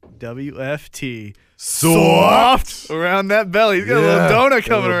SAWFT Soft. around that belly. He's got a little donut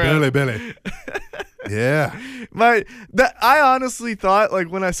coming around. Belly. Yeah. I honestly thought, like,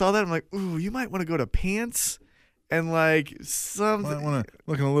 when I saw that, I'm like, ooh, you might want to go to pants and like something. Might want to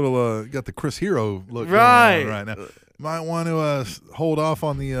looking a little. Got the Chris Hero look Right. going on right now. Might want to hold off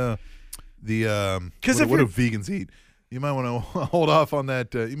on the. Because if what do you're- vegans eat? You might want to hold off on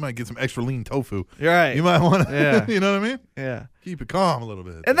that. You might get some extra lean tofu. You're right. You might want to. Yeah. You know what I mean? Yeah. Keep it calm a little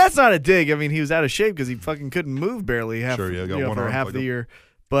bit. And that's not a dig. I mean, he was out of shape because he fucking couldn't move barely Sure, yeah, got one for arm, half like the a- year.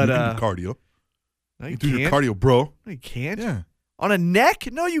 But you can do cardio. no, You you do your can't. cardio, bro. No, you can't. Yeah. On a neck?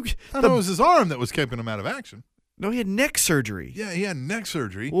 No, you. I know it was his arm that was keeping him out of action. No, he had neck surgery. Yeah, he had neck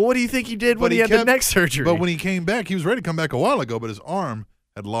surgery. Well, what do you think he did But when he he had the kept- neck surgery? But when he came back, he was ready to come back a while ago, but his arm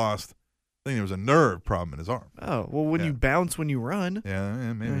had lost. I think there was a nerve problem in his arm. oh, well, when Yeah. you bounce when you run.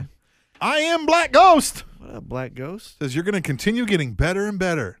 Yeah, maybe. Yeah. I am Black Ghost. What up, Black Ghost? Says you're going to continue getting better and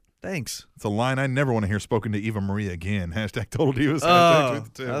better. Thanks. It's a line I never want to hear spoken to Eva Marie again. Hashtag Total Divas. Oh, Hashtag I Tweet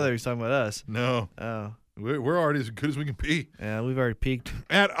the thought Table. you were talking about us. No, Oh, we're already as good as we can be. yeah, we've already peaked.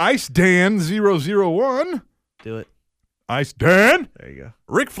 At Ice Dan 001. Do it. Ice Dan. There you go.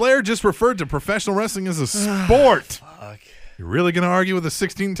 Ric Flair just referred to professional wrestling as a sport. Fuck. You're really going to argue with a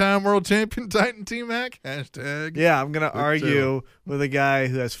 16-time world champion Titan T-Mac? Hashtag. Yeah, I'm going to argue with a guy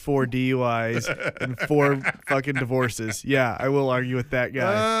who has 4 DUIs and 4 fucking divorces. Yeah, I will argue with that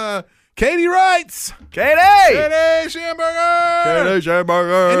guy. Katie writes. Katie! Katie Schamberger.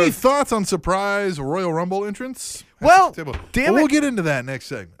 Schamberger. Any thoughts on surprise Royal Rumble entrance? Well, Well, damn we'll it. get into that next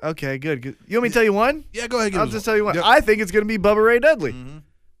segment. Okay, good. You want me to tell you one? Yeah, go ahead. I'll just tell you one. Yep. I think it's going to be Bubba Ray Dudley.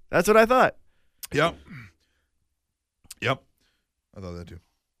 That's what I thought. Yep. I thought that too.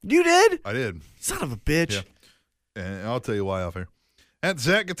 You did? I did. Son of a bitch. Yeah. And I'll tell you why off here. At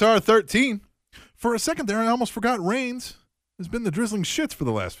Zach Guitar 13. For a second there, I almost forgot Reigns has been the drizzling shits for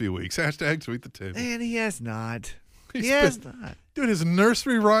the last few weeks. Hashtag tweet the table. And he has not. He's He has been- not. Dude, his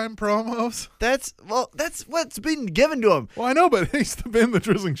nursery rhyme promos. That's what's been given to him. Well, I know, but he's been the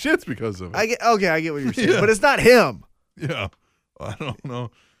drizzling shits because of it. I get what you're saying, Yeah. but it's not him. Yeah. I don't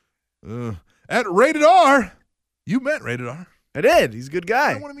know. At Rated R. You met Rated R. I did. He's a good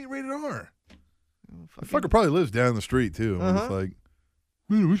I guy. want to meet Rated R. The fucker probably lives down the street, too. I'm just Uh-huh. like,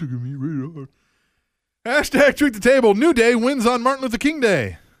 man, I wish I could meet Rated R. Hashtag tweet the table. New Day wins on Martin Luther King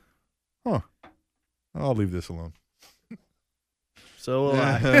Day. Huh. I'll leave this alone. So will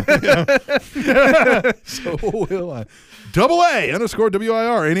I. So will I. Double A _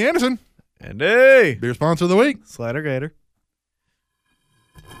 WIR. Andy Anderson. And hey, Beer sponsor of the week. Slider Gator.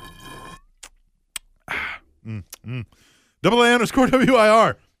 Double A _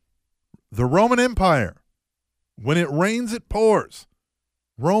 WIR. The Roman Empire. When it rains, it pours.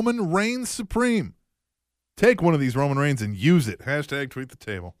 Roman reigns supreme. Take one of these Roman reigns and use it. Hashtag tweet the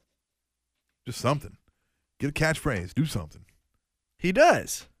table. Just something. Get a catchphrase. Do something. He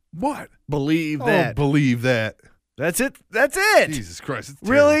does. What? Believe Oh, that. believe that. That's it. That's it. Jesus Christ. It's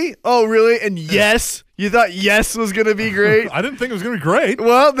Really? Oh, really? And yes? You thought yes was going to be great? terrible. I didn't think it was going to be great.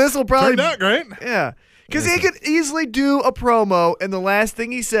 Well, this will probably Turned out great. Yeah. Because he could easily do a promo, and the last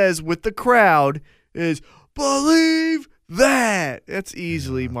thing he says with the crowd is, believe that. That's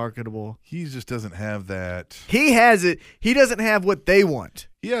easily marketable. He just doesn't have that. He has it. He doesn't have what they want.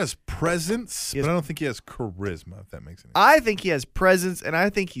 He has presence, Yes. but I don't think he has charisma, if that makes any sense. I think he has presence, and I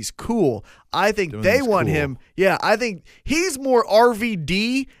think he's cool. I think Doing they this want cool. him. Yeah, I think he's more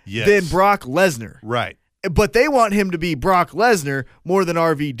RVD Yes. than Brock Lesnar. Right. But they want him to be Brock Lesnar more than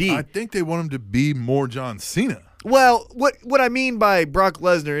RVD. I think they want him to be more John Cena. Well, what I mean by Brock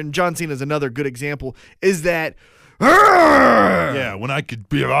Lesnar, and John Cena is another good example, is that Yeah, when I could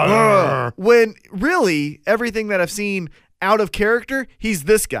be. when really everything that I've seen out of character, he's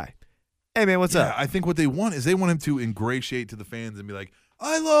this guy. Hey man, what's Yeah, up? I think what they want is they want him to ingratiate to the fans and be like,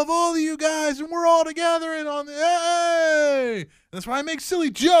 I love all of you guys, and we're all together and on the hey. And that's why I make silly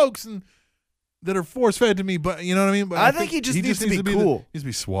jokes and that are force fed to me. But you know what I mean? But I think he just needs to be cool. He needs to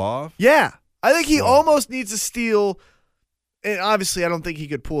be suave. Yeah, I think he So- almost needs to steal, and obviously I don't think he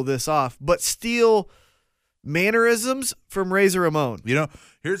could pull this off, but steal mannerisms from Razor Ramon. You know,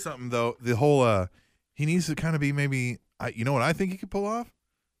 here's something though. The whole he needs to kind of be maybe. You know what I think he could pull off?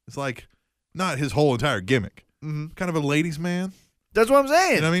 It's like not his whole entire gimmick. Mhm. Kind of a ladies' man. That's what I'm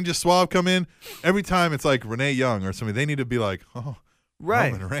saying. You know what I mean? Just suave come in. Every time it's like Renee Young or somebody, they need to be like, oh,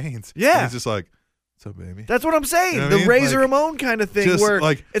 Right. Roman Reigns. Yeah. And he's just like, what's up, baby? That's what I'm saying. You know what The I mean? Razor Like, Ramon kind of thing just where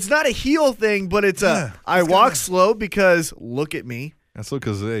like- it's not a heel thing, but it's Yeah, I it's walk kinda- slow because look at me. That's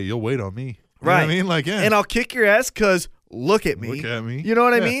because, hey, you'll wait on me. You Right. know what I mean? Like, yeah. And I'll kick your ass because look at me. Look at me. You know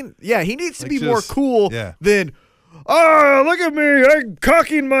what I Yeah. mean? Yeah, he needs to Like be more just- cool yeah. than, oh, look at me. I'm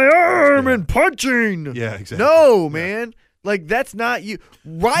cocking my arm and punching. Yeah, exactly. No, Yeah. man. Like, that's not you.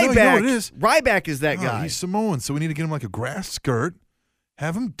 you know Ryback, what it is? Ryback is that No, guy. he's Samoan, so we need to get him like a grass skirt,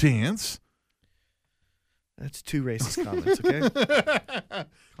 have him dance. That's two racist comments, okay?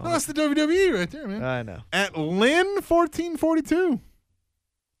 No, that's the WWE right there, man. I know. At Lynn1442.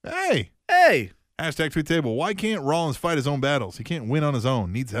 Hey. Hey. Hashtag tweet table. Why can't Rollins fight his own battles? He can't win on his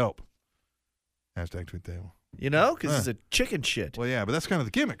own. Needs help. Hashtag tweet table. You know, because he's Huh. a chicken shit. Well, yeah, but that's kind of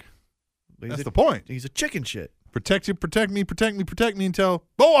the gimmick. He's That's a, the point. He's a chicken shit. Protect you, protect me, protect me, protect me until,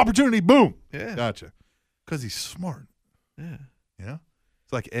 oh, opportunity, boom. Yeah. Gotcha. Because he's smart. Yeah. You know?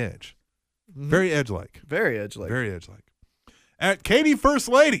 It's like Edge. Mhm. Very Edge-like. Very edge-like. Very Edge-like. At Katie First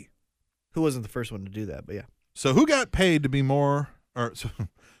Lady. Who wasn't the first one to do that, but yeah. So who got paid to be more, or so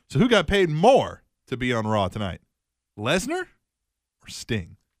who got paid more to be on Raw tonight? Lesnar or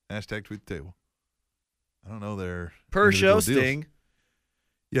Sting? Hashtag tweet the table. I don't know their Per show, individual deals. Sting.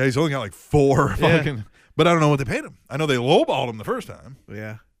 Yeah, he's only got like 4 Yeah. fucking, but I don't know what they paid him. I know they lowballed him the first time,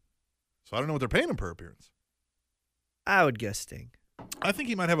 Yeah. so I don't know what they're paying him per appearance. I would guess Sting. I think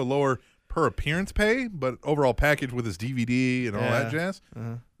he might have a lower per appearance pay, but overall package with his DVD and all Yeah. that jazz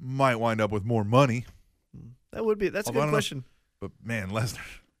Uh-huh. might wind up with more money. That's a Although I good don't know- question. But man, Lesnar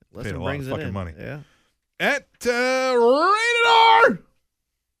paid a Lesnar lot brings of it fucking in. money. Yeah. At Rated R.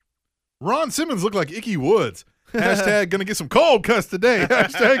 Ron Simmons looked like Icky Woods. Hashtag gonna get some cold cuts today.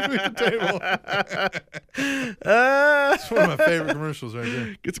 Hashtag tweet the table. It's one of my favorite commercials right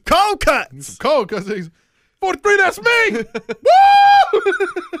there. Get some cold cuts. Get some cold cuts. 43, that's me. Woo!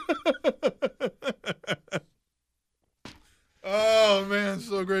 Oh man,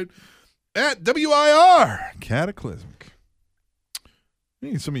 so great. At WIR Cataclysmic. I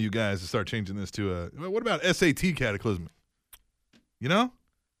need some of you guys to start changing this to what about SAT Cataclysmic? You know?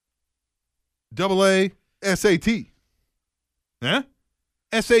 AA SAT. Huh?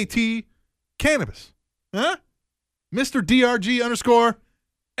 SAT Cannabis. Huh? Mr. DRG underscore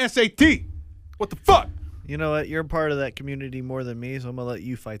SAT. What the fuck? You know what? You're a part of that community more than me, so I'm going to let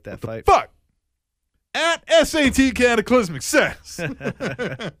you fight that fight. Fuck. At SAT Cataclysmic says,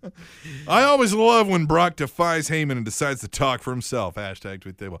 I always love when Brock defies Heyman and decides to talk for himself. Hashtag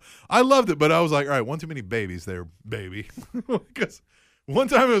tweet table. I loved it, but I was like, all right, one too many babies there, baby. Because one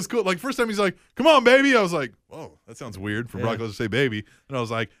time it was cool. Like, first time he's like, come on, baby. I was like, oh, that sounds weird for Brock to say baby. And I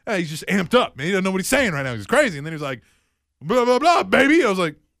was like, hey, he's just amped up, man. He doesn't know what he's saying right now. He's crazy. And then he was like, blah, blah, blah, baby. I was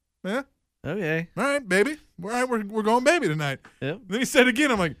like, yeah. Okay. All right, baby. All right, we're going baby tonight. Yep. Then he said it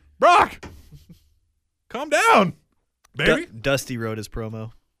again. I'm like, Brock, calm down, baby. Dusty wrote his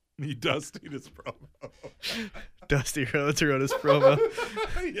promo. He does need his promo. Dusty Rhodes wrote his promo.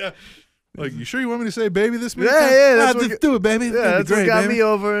 Yeah. Like, you sure you want me to say baby this many Yeah, times? yeah, that's what just do it, baby. Yeah, That'd be that's what great, got baby. me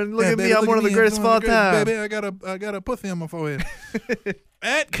over. And look at me, baby, I'm look one at of the me, greatest I'm of all one of the greatest, time. Baby, I got a pussy on my forehead.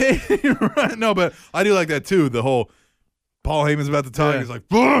 At Katie, right? No, but I do like that too. The whole Paul Heyman's about to talk. Yeah. He's like,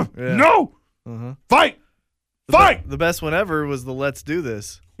 Yeah. no, fight. The best one ever was the Let's Do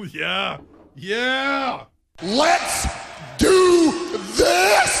This. Yeah. Yeah. Let's do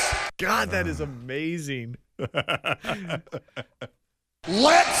this! God, that is amazing.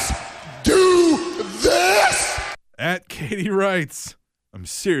 Let's do this! At Katie writes, I'm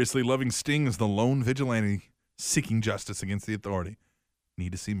seriously loving Sting as the lone vigilante seeking justice against the authority.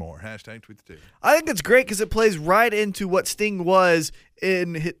 Need to see more. Hashtag tweet the table. I think it's great because it plays right into what Sting was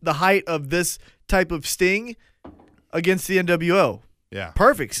in the height of this type of Sting against the NWO. Yeah.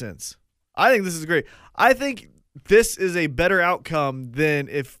 Perfect sense. I think this is great. I think this is a better outcome than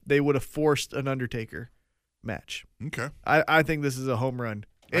if they would have forced an Undertaker match. Okay. I think this is a home run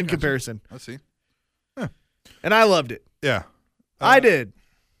in comparison. Let's see. And I loved it. Yeah. I did.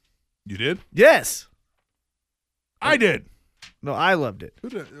 You did? Yes. I did. No, I loved it.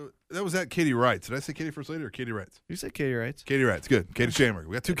 That was at Katie Wrights. Did I say Katie first lady or Katie Wrights? You said Katie Wrights. Katie Wrights. Good. Katie Shammer.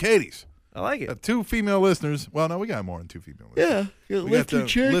 We got two Katies. I like it. Got two female listeners. Well, no, we got more than two female listeners. Yeah. We got the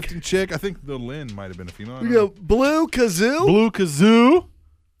Lifting Chick. I think the Lynn might have been a female. I We don't know. got Blue Kazoo. Blue Kazoo.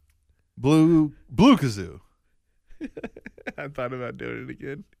 Blue Kazoo. I thought about doing it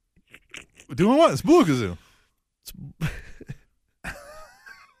again. Doing what? It's Blue Kazoo.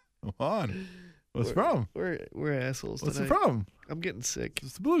 Come on. What's the problem? We're assholes What's tonight. the problem? I'm getting sick.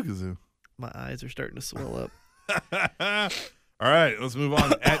 It's the Blue Kazoo. My eyes are starting to swell up. All right, let's move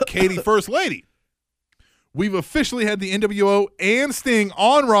on. At Katie First Lady. We've officially had the NWO and Sting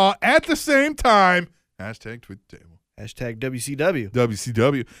on Raw at the same time. Hashtag tweet the table. Hashtag WCW.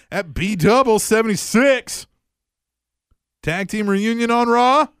 WCW. At B-Double76. Tag team reunion on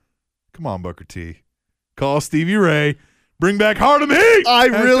Raw. Come on, Booker T. Call Stevie Ray. Bring back Harlem Heat.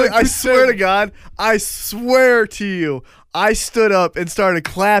 I swear to God, I swear to you, I stood up and started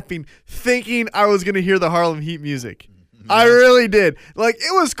clapping, thinking I was going to hear the Harlem Heat music. I really did. Like,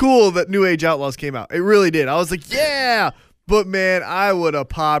 it was cool that New Age Outlaws came out. It really did. I was like, yeah. But, man, I would have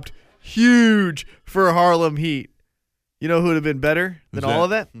popped huge for Harlem Heat. You know who would have been better than all of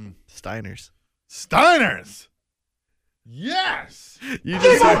that? Steiners. Steiners. Yes. You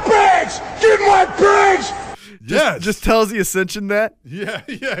Get my bags! Get my bags! Yes. just tells the Ascension that. Yeah.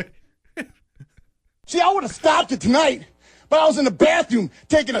 See, I would have stopped it tonight, but I was in the bathroom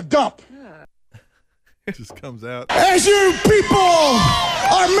taking a dump. It just comes out. As you people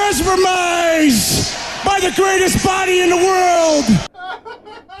are mesmerized by the greatest body in the world.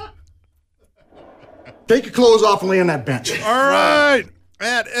 Take your clothes off and lay on that bench. All right.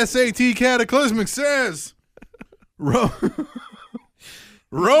 At SAT Cataclysmic says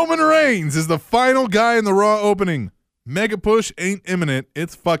Roman Reigns is the final guy in the Raw opening. Mega push ain't imminent.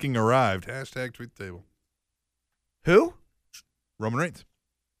 It's fucking arrived. Hashtag tweet the table. Who? Roman Reigns.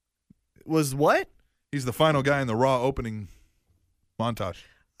 Was what? He's the final guy in the Raw opening montage.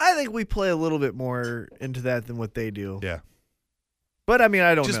 I think we play a little bit more into that than what they do. Yeah. But, I mean,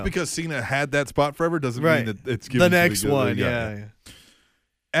 I don't know. Just because Cena had that spot forever doesn't Right. mean that it's given the to next one, guy. yeah.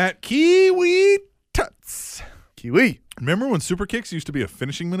 At Kiwi Tuts. Kiwi. Remember when super kicks used to be a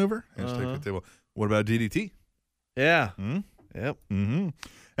finishing maneuver? Hashtag tweet the table. What about DDT? Yeah. Hmm? Yep. Mm-hmm.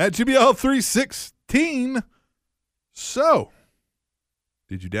 At GBL316, So,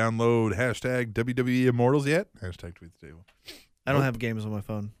 did you download hashtag WWE Immortals yet? Hashtag tweet the table. I don't Nope. have games on my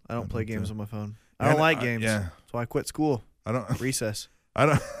phone. I don't play games on my phone. I Yeah, don't like I- games. yeah. That's why I quit school. I don't. Recess. I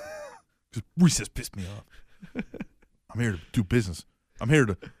don't. Just recess pissed me off. I'm here to do business. I'm here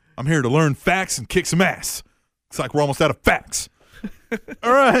to learn facts and kick some ass. Looks like we're almost out of facts.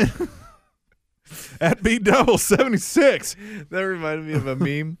 All right. At B-Double76. That reminded me of a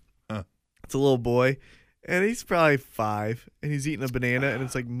meme. It's a little boy, and he's probably 5, and he's eating a banana, and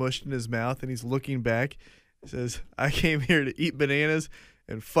it's like mushed in his mouth, and he's looking back. He says, I came here to eat bananas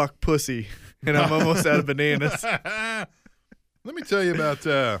and fuck pussy, and I'm almost out of bananas. Let me tell you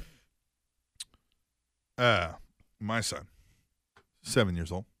about my son, 7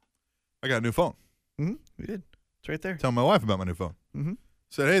 years old. I got a new phone. Mm-hmm. We did. It's right there. Tell my wife about my new phone. Mm-hmm.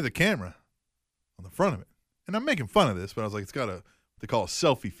 Said, hey, the camera on the front of it. And I'm making fun of this, but I was like, it's got what they call a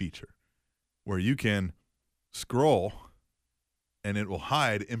selfie feature where you can scroll and it will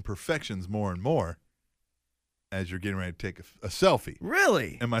hide imperfections more and more as you're getting ready to take a selfie.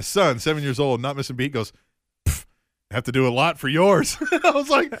 Really? And my son, 7 years old, not missing a beat, goes, "Pff, I have to do a lot for yours." I was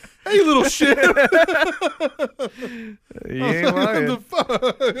like, hey, little shit. You ain't lying.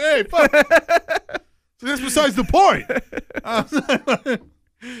 Hey, fuck. So that's besides the point.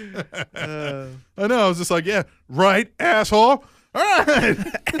 I know. I was just like, yeah, right, asshole. All right.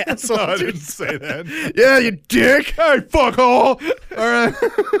 Asshole. No, I didn't say that. Yeah, you dick. Hey, fuckhole. All right.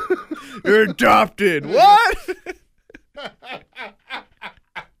 You're adopted. What?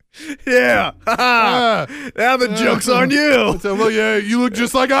 Yeah. Now the joke's on you. So, well, yeah, you look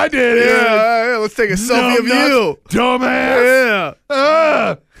just like I did. Yeah. Let's take a selfie of you. Dumbass.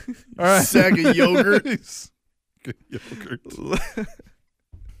 Yeah. All right. Sack of yogurt. Yogurt.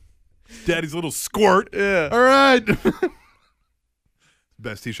 Daddy's little squirt. Yeah. All right.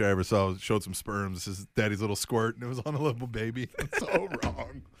 Best t-shirt I ever saw showed some sperms. This is Daddy's little squirt, and it was on a little baby. So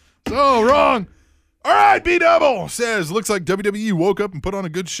wrong. So wrong. All right, B-Double says, looks like WWE woke up and put on a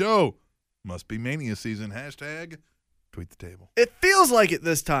good show. Must be Mania season. Hashtag tweet the table. It feels like it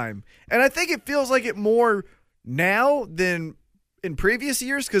this time. And I think it feels like it more now than in previous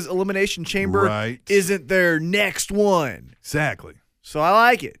years because Elimination Chamber Right. isn't their next one. Exactly. So I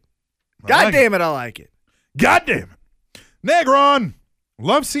like it. God damn it, I like it. God damn it. Negron,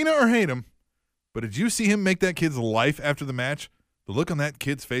 love Cena or hate him, but did you see him make that kid's life after the match? The look on that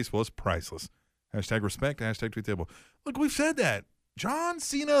kid's face was priceless. Hashtag respect, hashtag tweet table. Look, we've said that. John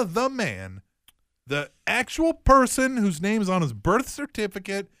Cena, the man, the actual person whose name is on his birth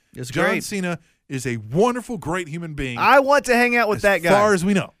certificate, It's John great. Cena is a wonderful, great human being. I want to hang out with that guy. As far as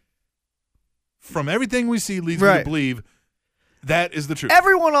we know. From everything we see leads me Right. to believe that is the truth.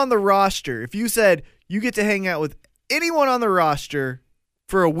 Everyone on the roster, if you said you get to hang out with anyone on the roster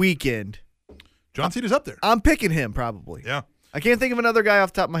for a weekend, John Cena's up there. I'm picking him probably. Yeah. I can't think of another guy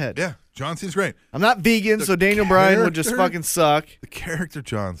off the top of my head. Yeah. John Cena's great. I'm not vegan, The so Daniel Bryan would just character- fucking suck. The character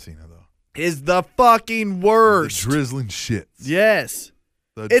John Cena, though. Is the fucking worst. The drizzling shits. Yes.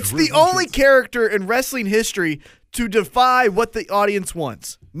 The It's the drizzling only shits. character in wrestling history to defy what the audience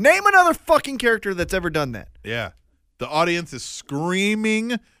wants. Name another fucking character that's ever done that. Yeah. The audience is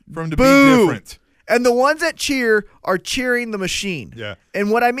screaming for him to Boo. be different. And the ones that cheer are cheering the machine. Yeah.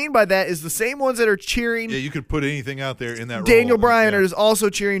 And what I mean by that is the same ones that are cheering Yeah, you could put anything out there in that Daniel role. Bryan yeah. is also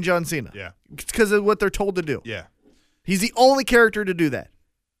cheering John Cena. Yeah. It's because of what they're told to do. Yeah. He's the only character to do that.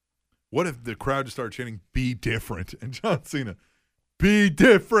 What if the crowd just started chanting, be different? And John Cena, be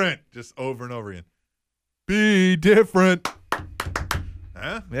different. Just over and over again. Be different.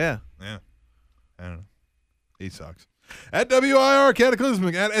 Huh? Yeah. Yeah. I don't know. He sucks. At WIR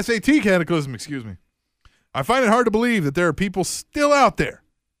Cataclysmic, at SAT Cataclysmic, excuse me. I find it hard to believe that there are people still out there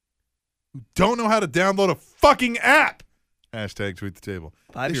who don't know how to download a fucking app. Hashtag tweet the table.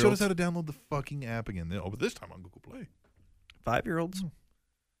 They showed us 5-year-olds. how to download the fucking app again. Oh, but this time on Google Play. 5-year-olds.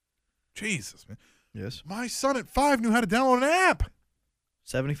 Jesus, man. Yes. My son at 5 knew how to download an app.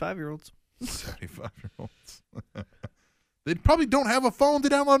 75-year-olds. 75-year-olds. They probably don't have a phone to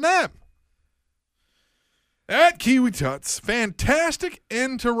download an app. At Kiwi Tuts, fantastic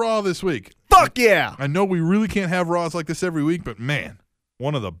end to Raw this week. Fuck yeah. I know we really can't have Raws like this every week, but man,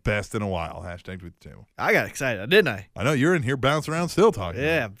 one of the best in a while. Hashtag tweet the table. I got excited, didn't I? I know you're in here bouncing around still talking.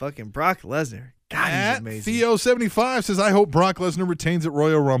 Yeah, fucking Brock Lesnar. God, he's At amazing. Theo75 says, I hope Brock Lesnar retains at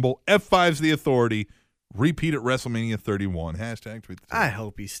Royal Rumble. F5's the authority. Repeat at WrestleMania 31. Hashtag tweet the table. I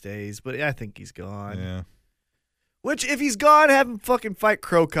hope he stays, but I think he's gone. Yeah. Which, if he's gone, have him fucking fight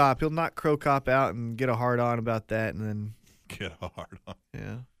Crow Cop. He'll knock Crow Cop out and get a hard on about that, and then, Get a hard on.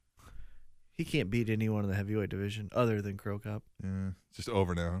 yeah. He can't beat anyone in the heavyweight division other than Crow Cop. Yeah. It's just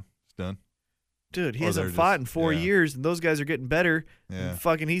over now. It's done. Dude, he Or hasn't they're fought just- in 4 yeah. years, and those guys are getting better. Yeah. And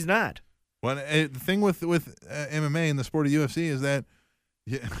fucking, he's not. Well, the thing with MMA and the sport of UFC is that,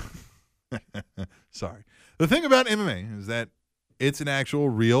 yeah, sorry. The thing about MMA is that it's an actual,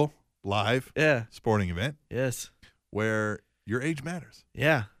 real, live Yeah. sporting event Yes. where your age matters.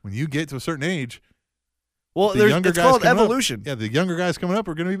 Yeah. When you get to a certain age, Well, the younger it's guys called coming up- evolution. yeah, the younger guys coming up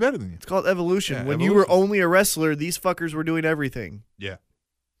are going to be better than you. It's called evolution. Yeah, When you were evolution. only a wrestler, these fuckers were doing everything. Yeah.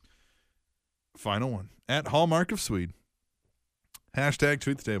 Final one. At Hallmark of Swede. Hashtag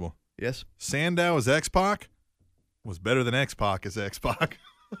tweet the table. Yes. Sandow as X-Pac was better than X-Pac as X-Pac.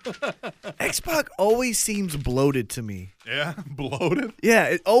 X-Pac always seems bloated to me. Yeah, bloated. Yeah,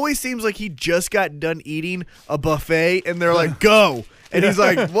 it always seems like he just got done eating a buffet and they're like, go. And he's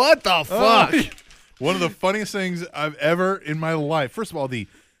like, what the fuck? One of the funniest things I've ever in my life. First of all, the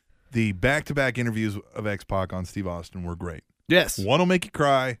back-to-back interviews of X-Pac on Steve Austin were great. Yes. One will make you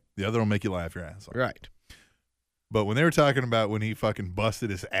cry. The other will make you laugh your ass off. Right. But when they were talking about when he fucking busted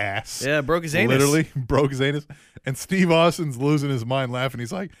his ass. Yeah, broke his anus. Literally broke his anus. And Steve Austin's losing his mind laughing.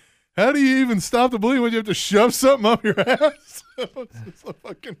 He's like, how do you even stop the bleeding when you have to shove something up your ass? It's just a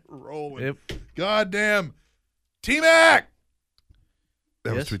fucking rolling. Yep. Goddamn. T-Mac!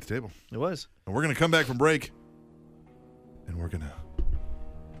 That was Yes. Tweet the Table. It was. And we're going to come back from break. And we're going to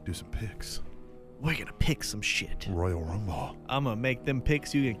do some picks. We're going to pick some shit. Royal Rumble. I'm going to make them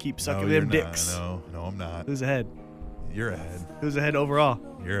picks. You can keep sucking No, them you're not. dicks. No, I'm not. Who's ahead? You're ahead. Who's ahead overall?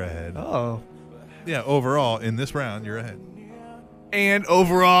 You're ahead. Oh. Yeah, overall, in this round, you're ahead. And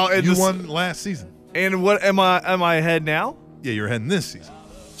overall, in You this, won last season. And what am I ahead now? Yeah, you're ahead in this season.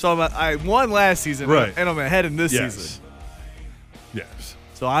 So I won last season, Right. and I'm ahead in this Yes. season. Yes.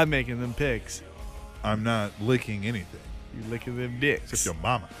 So I'm making them picks. I'm not licking anything You licking them dicks. except your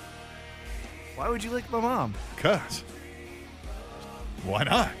mama. Why would you lick my mom? Cuz. Why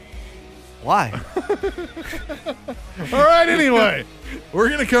not? Why? All right, anyway. We're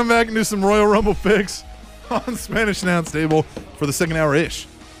going to come back and do some Royal Rumble picks on Spanish Announce Table for the second hour-ish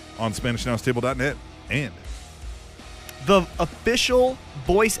on SpanishAnnounceTable.net and The official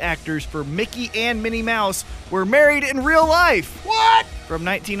voice actors for Mickey and Minnie Mouse were married in real life. What? From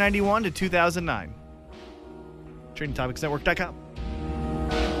 1991 to 2009. TrainingTopicsNetwork.com.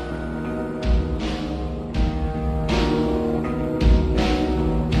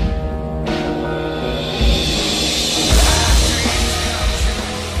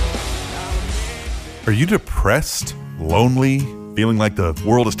 Are you depressed, lonely, feeling like the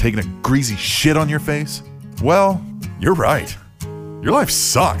world is taking a greasy shit on your face? Well, you're right. Your life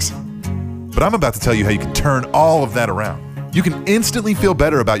sucks. But I'm about to tell you how you can turn all of that around. You can instantly feel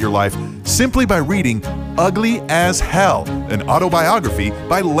better about your life simply by reading Ugly as Hell, an autobiography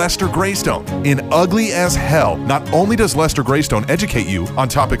by Lester Greystone. In Ugly as Hell, not only does Lester Greystone educate you on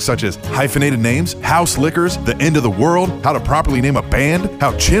topics such as hyphenated names, house liquors, the end of the world, how to properly name a band,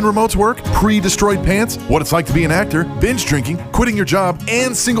 how chin remotes work, pre-destroyed pants, what it's like to be an actor, binge drinking, quitting your job,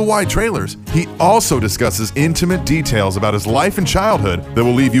 and single-wide trailers, he also discusses intimate details about his life and childhood that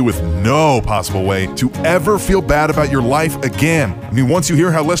will leave you with no possible way to ever feel bad about your life again. I mean, once you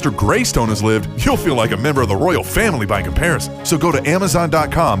hear how Lester Greystone has lived, you'll feel like a member of the royal family by comparison. So go to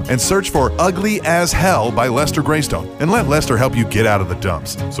Amazon.com and search for Ugly as Hell by Lester Greystone and let Lester help you get out of the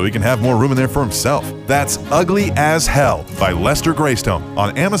dumps so he can have more room in there for himself. That's Ugly as Hell by Lester Greystone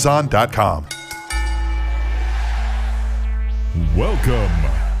on Amazon.com. Welcome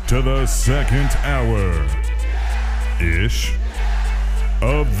to the second hour-ish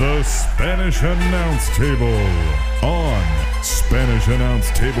of the Spanish Announce Table on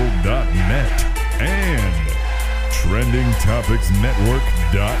SpanishAnnounceTable.net and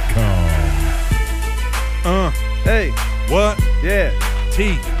TrendingTopicsNetwork.com. Hey. What? Yeah.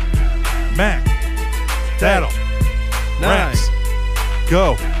 T. Mac. Tattle. Nine. Raps.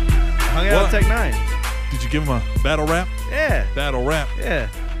 Go. Hung out What? at Tech 9. Did you give him a battle rap? Yeah. Battle rap. Yeah.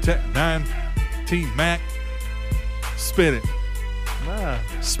 Tech 9. T. Mac. Spit it. Nah.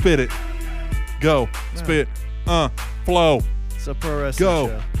 Spit it. Go. Spit. Flow. It's a pro wrestling Go.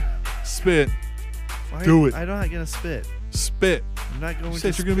 show. Spit. Why Do it. I'm not going to spit. Spit. I'm not going You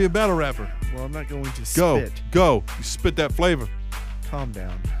to said you're going to be a battle rapper. Well, I'm not going to Go. spit. Go. You spit that flavor. Calm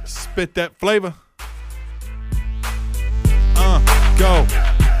down. Spit that flavor. Go.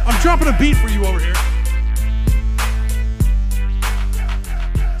 I'm dropping a beat for you over here.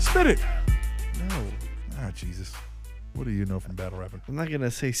 Spit it. No. Oh, Jesus. What do you know from battle rapping? I'm not going to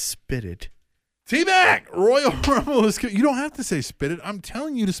say spit it. T-Mac, Royal Rumble is good. You don't have to say spit it. I'm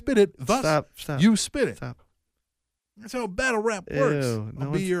telling you to spit it. Thus, Stop. you spit it. Stop. That's how battle rap works. Ew, I'll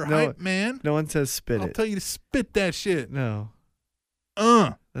be your hype man. No one says spit I'll it. tell you to spit that shit. No.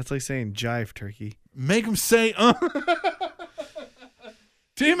 That's That's like saying jive turkey. Make them say,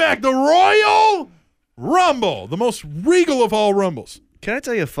 T-Mac, the Royal Rumble, the most regal of all Rumbles. Can I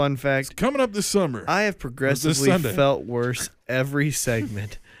tell you a fun fact? Coming up this summer. I have progressively Sunday. felt worse every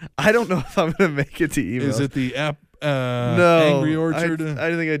segment. I don't know if I'm going to make it to email. Is it the no, Angry Orchard?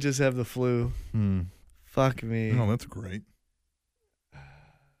 I think I just have the flu. Fuck me. Oh, that's great.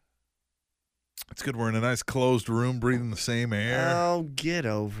 It's good we're in a nice closed room breathing the same air. Oh, get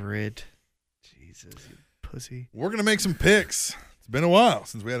over it. Jesus, you pussy. We're going to make some picks. It's been a while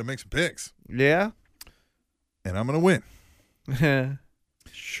since we had to make some picks. Yeah? And I'm going to win.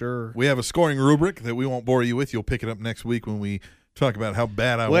 Sure. We have a scoring rubric that we won't bore you with. You'll pick it up next week when we talk about how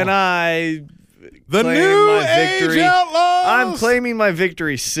bad I When won. I The claim New my Age victory, Outlaws! I'm claiming my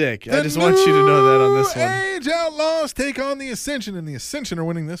victory sick. I The just want you to know that on this New one. Age Outlaws take on the Ascension, and the Ascension are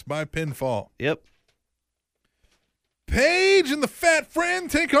winning this by pinfall. Yep. Paige and the Fat Friend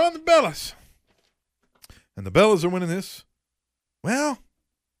take on the Bellas. And the Bellas are winning this. Well,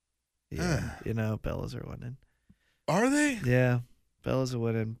 Yeah. Bellas are winning. are they? Yeah. Bellas are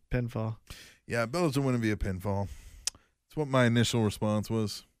winning. Pinfall. Yeah, Bellas are winning via pinfall. That's what my initial response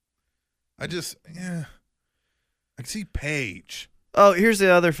was. I can see Paige. Oh, here's the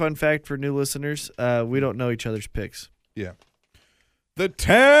other fun fact for new listeners. We don't know each other's picks. Yeah. The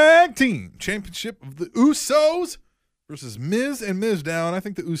Tag Team Championship of the Usos versus Miz and Mizdow. I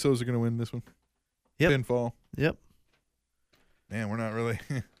think the Usos are going to win this one. Yep. Pinfall. Yep. Man, we're not really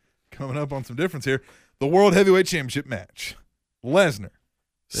coming up on some difference here. The World Heavyweight Championship match. Lesnar.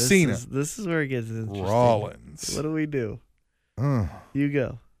 Cena. This is where it gets interesting. Rollins. What do we do? Uh, You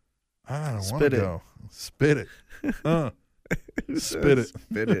go. I don't want to Spit it. go. Spit it. Spit it.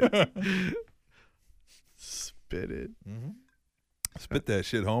 Spit it. Spit it. Mhm. Spit that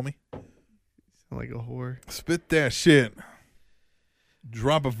shit, homie. Sound like a whore. Spit that shit.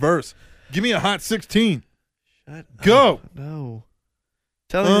 Drop a verse. Give me a hot 16. Shut Go. up. No.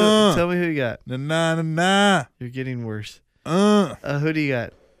 Tell me who you got. Na na na na. You're getting worse. Who do you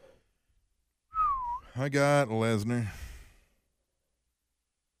got? I got Lesnar.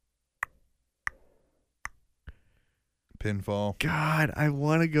 Pinfall. God, I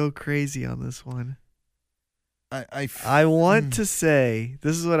want to go crazy on this one. I want to say,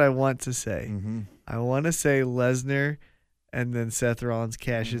 this is what I want to say. Mm-hmm. I want to say Lesnar and then Seth Rollins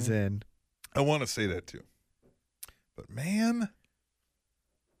cashes in. I want to say that too. But man,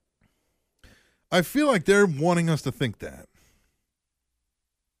 I feel like they're wanting us to think that.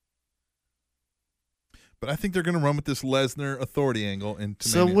 But I think they're going to run with this Lesnar authority angle into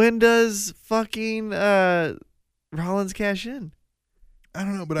So Mania. when does fucking Rollins cash in? I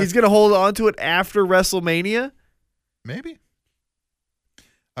don't know, but He's going to hold on to it after WrestleMania? maybe.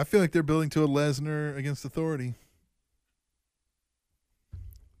 I feel like they're building to a Lesnar against authority.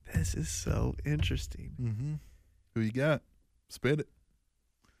 This is so interesting. Mm-hmm. Who you got? Spit it.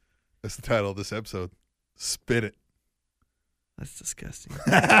 That's the title of this episode. Spit it. That's disgusting.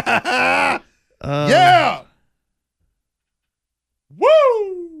 Yeah.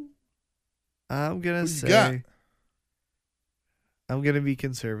 Woo. I'm going Who to you got? say, I'm going to be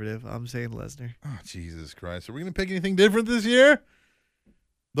conservative. I'm saying Lesnar. Oh, Jesus Christ. Are we going to pick anything different this year?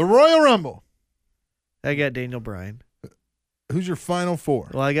 The Royal Rumble. I got Daniel Bryan. Who's your final four?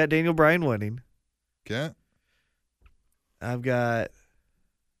 Well, I got Daniel Bryan winning. Okay. I've got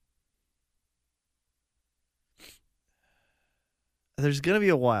there's going to be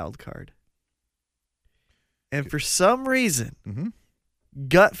a wild card. And for some reason, Mm-hmm.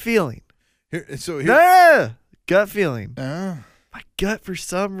 gut feeling. Here. Gut feeling. My gut for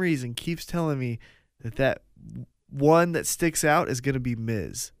some reason keeps telling me that one that sticks out is going to be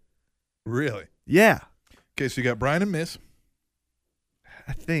Miz. Really? Yeah, Okay, so you got Bryan and Miz.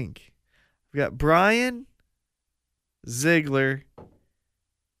 I think. We got Bryan, Ziggler,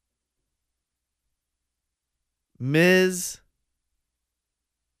 Miz,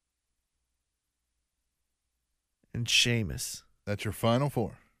 and Sheamus. That's your final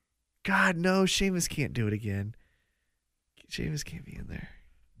four. God, no, Sheamus can't do it again. Sheamus can't be in there.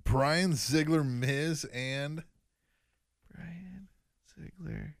 Bryan, Ziggler, Miz, and Bryan,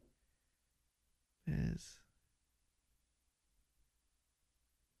 Ziggler, Miz.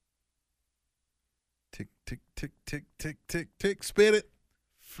 tick, tick, tick, tick, tick, tick, tick. Spit it.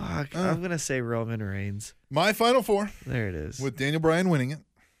 Fuck, I'm going to say Roman Reigns. My final four, There it is. with Daniel Bryan winning it,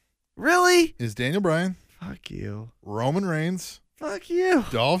 Really? is Daniel Bryan, Fuck you. Roman Reigns, Fuck you.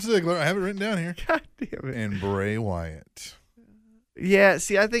 Dolph Ziggler, I have it written down here, God damn it. and Bray Wyatt. Yeah,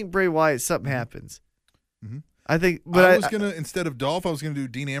 see, I think Bray Wyatt, something happens. Mhm. I think, but I was going to, instead of Dolph, I was going to do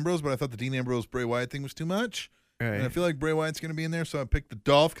Dean Ambrose, but I thought the Dean Ambrose Bray Wyatt thing was too much. And I Right. feel like Bray Wyatt's going to be in there, so I picked the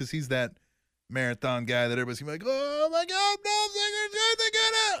Dolph because he's that marathon guy that everybody's going to be like, oh my God, Dolph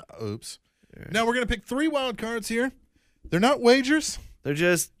Ziggler, Oops. Now we're going to pick 3 wild cards here. They're not wagers, They're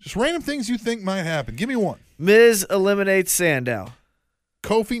just just random things you think might happen. Give me one. Miz eliminates Sandow.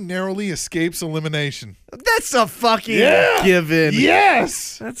 Kofi narrowly escapes elimination. That's a fucking Yeah. given.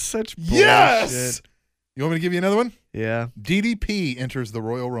 Yes. That's such bullshit. Yes. You want me to give you another one? Yeah. DDP enters the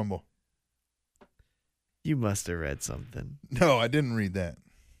Royal Rumble. You must have read something. No, I didn't read that.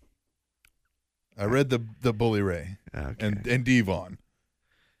 I read the Bully Ray Okay. and Devon.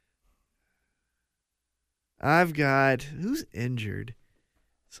 I've got who's injured?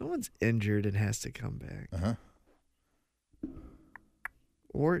 Someone's injured and has to come back. Uh-huh.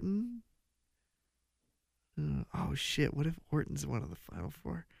 Orton? Oh shit, what if Orton's one of the final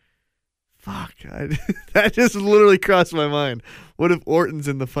 4? Fuck. That just literally crossed my mind. What if Orton's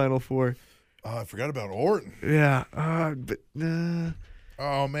in the final 4? Oh, I forgot about Orton. Yeah.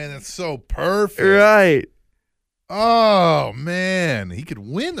 Oh, man, that's so perfect. Right. Oh, man. He could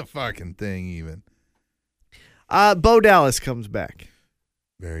win the fucking thing even. Bo Dallas comes back.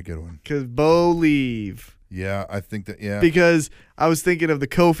 Very good one. Because Bo leave. Yeah, I think that, yeah. Because I was thinking of the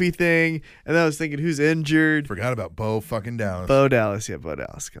Kofi thing, and then I was thinking who's injured. Forgot about Bo fucking Dallas. Bo Dallas. Yeah, Bo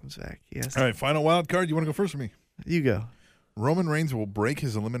Dallas comes back. Yes. All right, final wild card. You want to go first for me? You go. Roman Reigns will break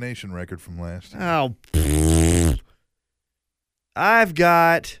his elimination record from last year. Oh. I've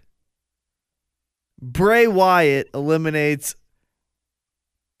got Bray Wyatt eliminates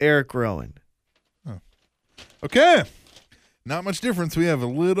Eric Rowan. Okay. Not much difference. We have a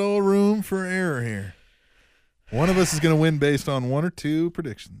little room for error here. One of us is going to win based on 1 or 2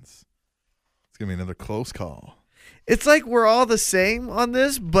 predictions. It's going to be another close call. It's like we're all the same on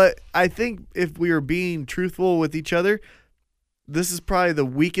this, but I think if we were being truthful with each other, this is probably the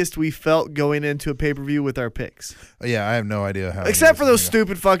weakest we felt going into a pay-per-view with our picks. Yeah, I have no idea how. Except for those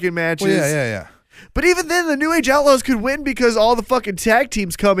stupid fucking matches. Well, yeah. But even then, the New Age Outlaws could win because all the fucking tag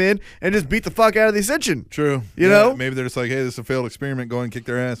teams come in and just beat the fuck out of the Ascension. True. You know? Maybe they're just like, hey, this is a failed experiment. Go and kick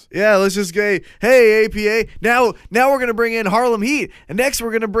their ass. Yeah, let's just go, hey, APA. Now we're going to bring in Harlem Heat. And next we're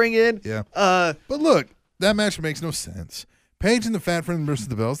going to bring in... Yeah. But look, that match makes no sense. Paige and the Fat Friend versus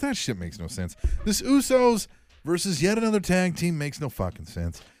the Bells, that shit makes no sense. This Usos versus yet another tag team makes no fucking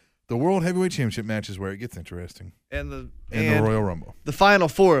sense. The World Heavyweight Championship match is where it gets interesting. And the Royal Rumble. The final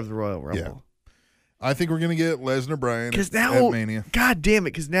 4 of the Royal Rumble. Yeah. I think we're going to get Lesnar Bryan Because at now, Mania. God damn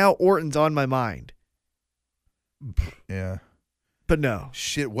it, because now Orton's on my mind. Yeah. But no.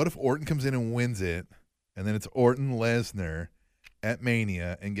 Shit, what if Orton comes in and wins it, and then it's Orton Lesnar at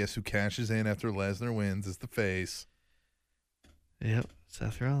Mania, and guess who cashes in after Lesnar wins as the face? Yep,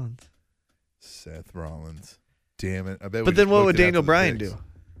 Seth Rollins. Seth Rollins. Damn it. I bet. But then what would Daniel Bryan do?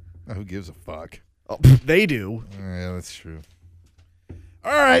 Oh, who gives a fuck? Oh, they do. Yeah, that's true.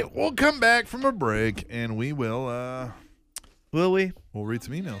 All right, we'll come back from a break, and we will. Will we? We'll read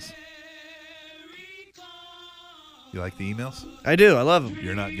some emails. You like the emails? I do. I love them.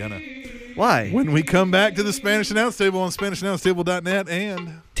 You're not gonna. Why? When we come back to the Spanish Announce Table on SpanishAnnounceTable.net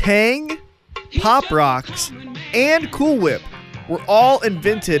and Tang, Pop Rocks, and Cool Whip were all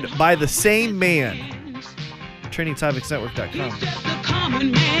invented by the same man. TrainingTopicsNetwork.com. Just a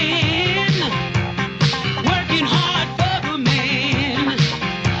common man, working hard for the man.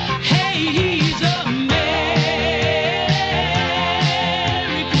 Hey, he's American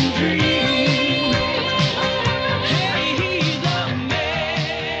dream. Hey, he's American.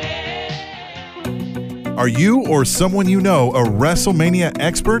 Are you or someone you know a WrestleMania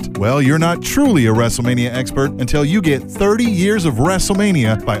expert? Well, you're not truly a WrestleMania expert until you get 30 Years of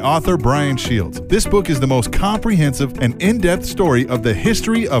WrestleMania by author Brian Shields. This book is the most comprehensive and in-depth story of the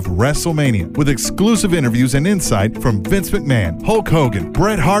history of WrestleMania, with exclusive interviews and insight from Vince McMahon, Hulk Hogan,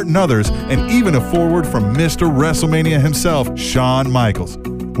 Bret Hart, and others, and even a foreword from Mr. WrestleMania himself, Shawn Michaels.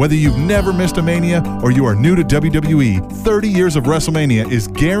 Whether you've never missed a Mania or you are new to WWE, 30 Years of WrestleMania is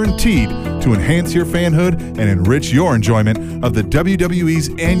guaranteed to enhance your fanhood and enrich your enjoyment of the WWE's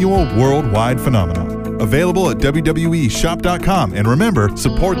annual worldwide phenomenon. Available at WWEshop.com. And remember,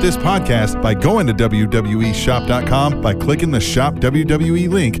 support this podcast by going to WWEshop.com by clicking the Shop WWE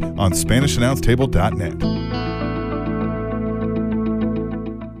link on SpanishAnnounceTable.net.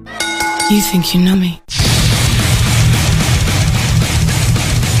 You think you know me?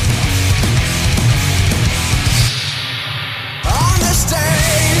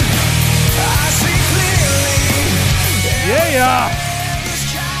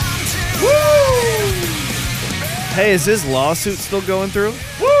 Hey, is his lawsuit still going through?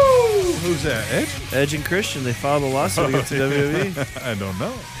 Woo! Who's that? Edge? Edge and Christian, they filed a lawsuit against the WWE. I don't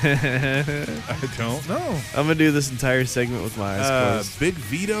know. I don't know. I'm going to do this entire segment with my eyes closed. Big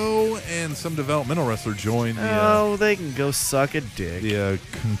Vito and some developmental wrestler joined Oh, they can go suck a dick. the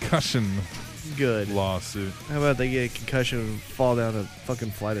concussion Good. lawsuit How about they get a concussion and fall down a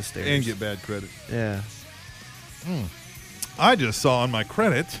fucking flight of stairs? and get bad credit. Yeah. I just saw on my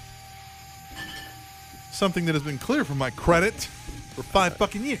credit something that has been clear from my credit for 5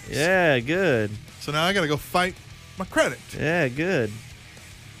 fucking years. Yeah, good. So now I got to go fight my credit. Yeah, good.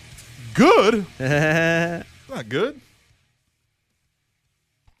 Good? Yes, Not good.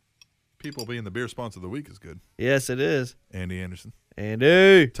 People being the beer sponsor of the week is good. it is. Andy Anderson.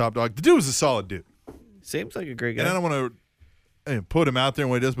 Andy. Top dog. The dude is a solid dude. Seems like a great guy. And I don't want to put him out there and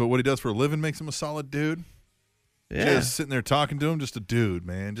what he does, but what he does for a living makes him a solid dude. Yeah. Just sitting there talking to him, just a dude,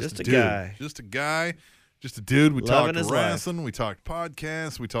 man. Just a a dude. guy. Just a guy. Just a dude. We Loving talked his wrestling. We talked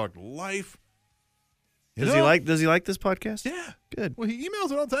podcasts. We talked life. You Does know? he like this podcast? Yeah. Good. Well, he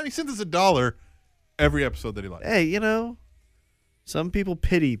emails it all the time. He sends us $1 every episode that he likes. Hey, some people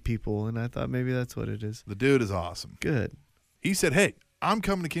pity people, and I thought maybe that's what it is. The dude is awesome. Good. He said, "Hey, I'm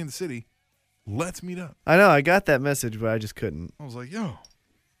coming to Kansas City. Let's meet up." I know, I got that message, but I just couldn't. I was like, "Yo,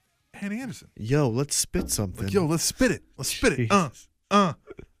 Andy Anderson. Yo, let's spit something. Like, yo, let's spit it. Let's spit it. Jesus.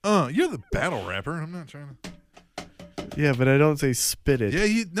 You're the battle rapper. I'm not trying to." Yeah, but I don't say spit it.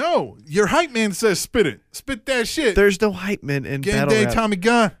 Yeah, no. Your hype man says spit it. Spit that shit. There's no hype men in Game battle day, rap. Tommy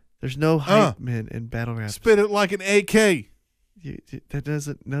Gunn. There's no hype men in battle rap. Spit it like an AK.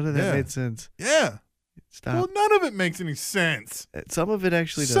 None of that Yeah. made sense. Yeah. Stop. Well, none of it makes any sense. Some of it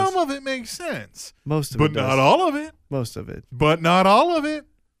actually does. Some of it makes sense. Most of But it does. not all of it. Most of it. But not all of it.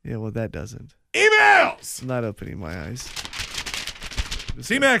 Yeah, well, that doesn't. Emails! I'm not opening my eyes.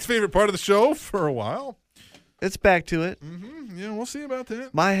 C-Mac's favorite part of the show for a while. It's back to it. Yeah, we'll see about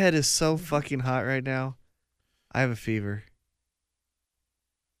that. My head is so fucking hot right now. I have a fever.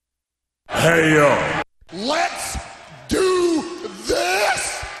 Let's do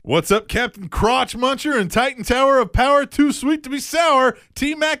this! What's up, Captain Crotch Muncher and Titan Tower of Power Too Sweet to Be Sour,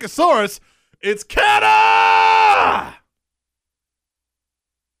 T Macosaurus? It's Kata!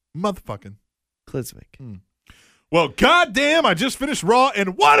 Motherfucking. Klitzvik. Well, goddamn, I just finished Raw,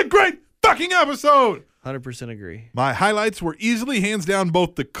 and what a great fucking episode! 100% agree. My highlights were easily hands down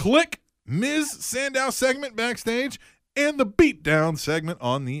both the Click Ms. Sandow segment backstage and the Beatdown segment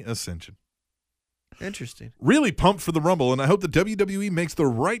on the Ascension. Interesting. Really pumped for the Rumble, and I hope the WWE makes the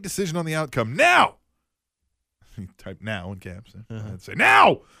right decision on the outcome now. Type now in caps. I'd say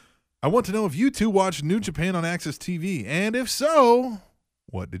now. I want to know if you two watched New Japan on Access TV, and if so,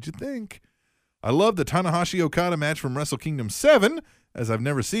 what did you think? I love the Tanahashi Okada match from Wrestle Kingdom 7, as I've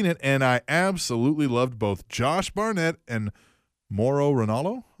never seen it, and I absolutely loved both Josh Barnett and Mauro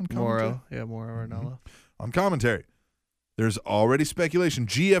Ranallo on commentary. Mauro Ranallo. On commentary. There's already speculation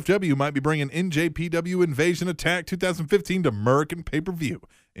GFW might be bringing NJPW Invasion Attack 2015 to American pay-per-view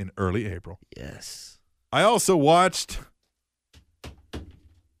in early April. Yes. I also watched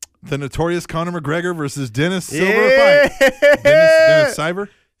the notorious Conor McGregor versus Dennis Silver fight. Dennis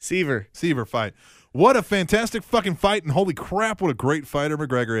Seaver fight. What a fantastic fucking fight, and holy crap, what a great fighter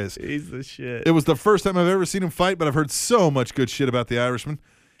McGregor is. He's the shit. It was the first time I've ever seen him fight, but I've heard so much good shit about the Irishman.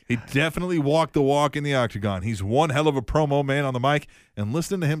 He definitely walked the walk in the octagon. He's one hell of a promo man on the mic, and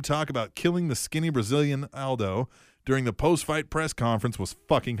listening to him talk about killing the skinny Brazilian Aldo during the post-fight press conference was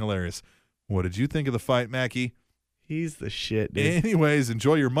fucking hilarious. What did you think of the fight, Mackie? He's the shit, dude. Anyways,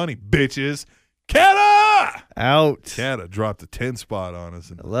 enjoy your money, bitches. Kata! Out. Kata dropped a 10 spot on us.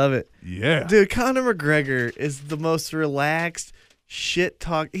 And I love it. yeah. Dude, Conor McGregor is the most relaxed shit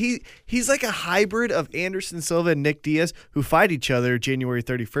talk. He's like a hybrid of Anderson Silva and Nick Diaz, who fight each other January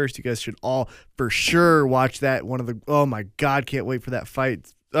 31st. You guys should all for sure watch that. Oh my God, can't wait for that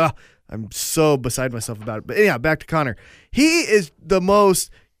fight. I'm so beside myself about it. But anyhow, back to Conor. He is the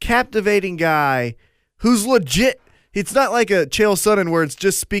most captivating guy who's legit. It's not like a Chael Sonnen where it's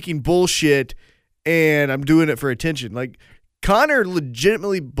just speaking bullshit and I'm doing it for attention. Like, Conor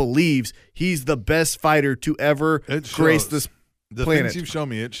legitimately believes he's the best fighter to ever grace this the planet. things you've shown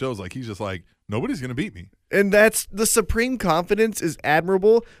me, it shows like he's just like, nobody's going to beat me. And that's the supreme confidence is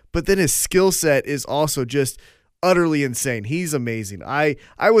admirable, but then his skill set is also just utterly insane. He's amazing. I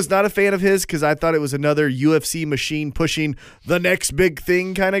was not a fan of his because I thought it was another UFC machine pushing the next big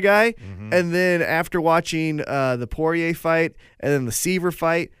thing kind of guy. And then after watching the Poirier fight and then the Seaver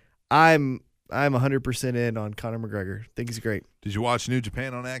fight, I'm 100% in on Conor McGregor. Think he's great. Did you watch New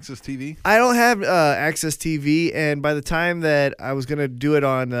Japan on Access TV? I don't have Access TV, and by the time that I was going to do it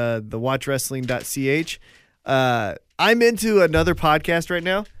on the watchwrestling.ch, I'm into another podcast right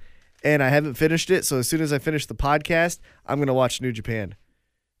now, and I haven't finished it. So as soon as I finish the podcast, I'm going to watch New Japan.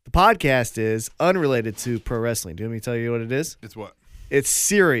 The podcast is unrelated to pro wrestling. Do you want me to tell you what it is? It's what? It's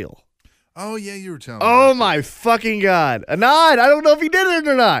Serial. Oh, yeah, you were telling me. Oh about my fucking God. Anand, I don't know if he did it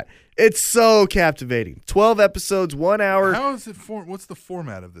or not. It's so captivating. 12 episodes, 1 that. hour. How is it what's the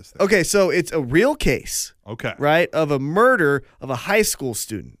format of this thing? Okay, so it's a real case, Okay. right, of a murder of a high school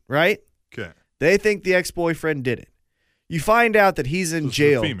student, right? Okay. They think the ex-boyfriend did it. You find out that he's in This is a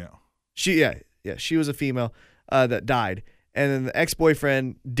jail. female. She was a female that died. And then the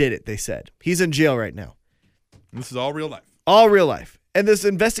ex-boyfriend did it, they said. He's in jail right now. This is all real life. All real life. And this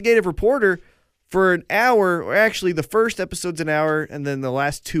investigative reporter, for an hour, or actually the first episode's an hour, and then the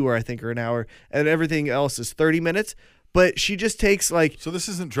last two are, I think, are an hour, and everything else is 30 minutes. But she just takes like, So this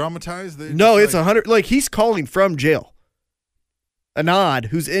isn't dramatized? no, it's 100. Like, he's calling from jail. Anand,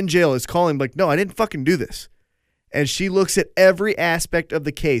 who's in jail, is calling like, no, I didn't fucking do this. And she looks at every aspect of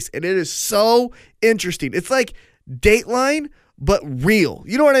the case, and it is so interesting. It's like Dateline, but real.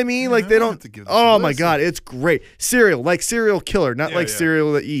 You know what I mean? Yeah, like, they I'm gonna don't. have to give this a Oh my listen. God, it's great. Serial, like serial killer, not Yeah, like yeah.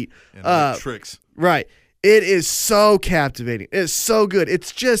 cereal that you eat. And no tricks. Right. It is so captivating. It's so good.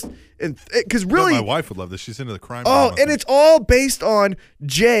 It's just because really, My wife would love this. She's into the crime. oh, drama and thing. it's all based on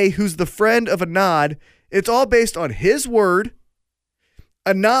Jay, who's the friend of Anand. It's all based on his word.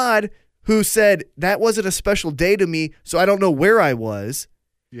 Anand, who said that wasn't a special day to me, so I don't know where I was.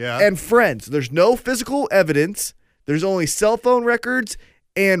 Yeah. And friends. There's no physical evidence. There's only cell phone records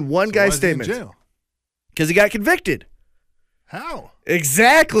and one So why guy's is he in statement. jail? Because he got convicted. How?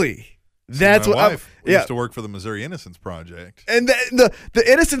 Exactly. That's my what. wife Yeah. used to work for the Missouri Innocence Project. And the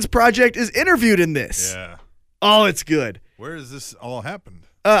Innocence Project is interviewed in this. Yeah. Oh, it's good. Where has this all happened?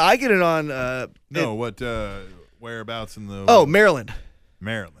 I get it on. No, what whereabouts in the Maryland.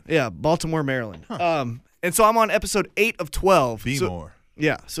 Maryland. Yeah, Baltimore, Maryland. And so I'm on episode 8 of 12. Be So- more.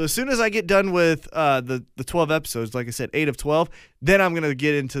 Yeah. So as soon as I get done with the 12 episodes, like I said, 8 of 12, then I'm gonna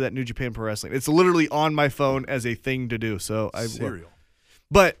get into that New Japan Pro Wrestling. It's literally on my phone as a thing to do. So I will. Cereal.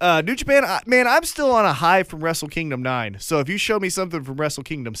 But New Japan, man, I'm still on a high from Wrestle Kingdom 9. So if you show me something from Wrestle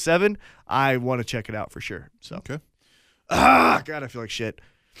Kingdom 7, I want to check it out for sure. So Okay. God, I feel like shit.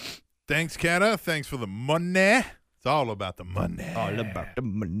 Thanks, Kata. Thanks for the money. It's all about the money. All about the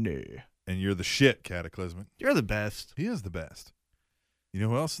money. And you're the shit, Cataclysmic. You're the best. He is the best. You know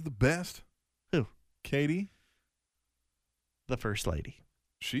who else is the best? Who? Katie. The First Lady.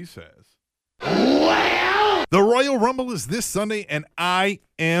 She says, the Royal Rumble is this Sunday, and I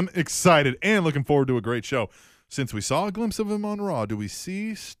am excited and looking forward to a great show. Since we saw a glimpse of him on Raw, do we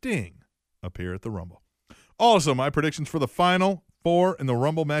see Sting appear at the Rumble? Also, my predictions for the Final Four in the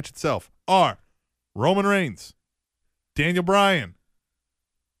Rumble match itself are Roman Reigns, Daniel Bryan,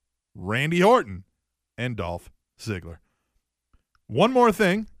 Randy Orton, and Dolph Ziggler. One more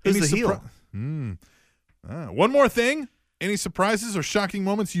thing. Who's Any the heel? One more thing. Any surprises or shocking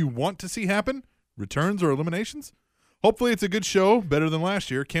moments you want to see happen? Returns or eliminations? Hopefully it's a good show, better than last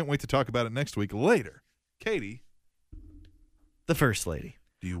year. Can't wait to talk about it next week. Later. Katie, The First Lady.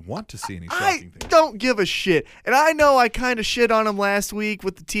 do you want to see any I shocking things? don't give a shit. And I know I kind of shit on him last week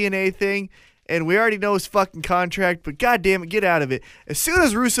with the TNA thing, and we already know his fucking contract, but goddamn it, get out of it. As soon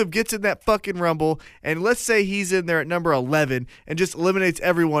as Rusev gets in that fucking Rumble, and let's say he's in there at number 11 and just eliminates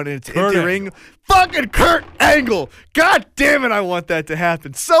everyone and it's Kurt empty ring, Angle. fucking Kurt Angle. God damn it, I want that to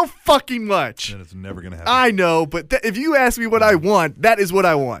happen so fucking much. Then it's never going to happen. I know, but if you ask me what I want, that is what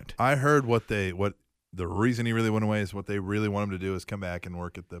I want. I heard what the reason he really went away is what they really want him to do is come back and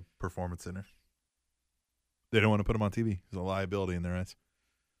work at the Performance Center. They don't want to put him on TV. He's a liability in their eyes.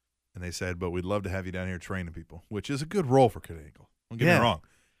 And they said, but we'd love to have you down here training people, which is a good role for Kurt Angle. Don't get Yeah. me wrong.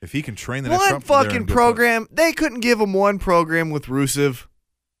 If he can train the next One Trump, they're in fucking good place. program. They couldn't give him one program with Rusev.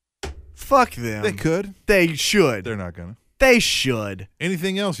 Fuck them. They could. They should. They're not going to. They should.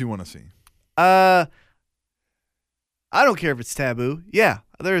 Anything else you want to see? I don't care if it's taboo. Yeah,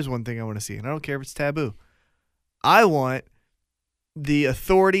 there is one thing I want to see, and I don't care if it's taboo. I want the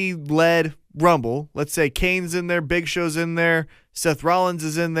authority-led Rumble. Let's say Kane's in there, Big Show's in there, Seth Rollins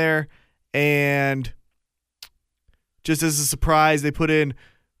is in there, and just as a surprise, they put in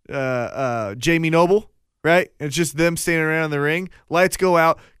Jamie Noble, right? And it's just them standing around in the ring. Lights go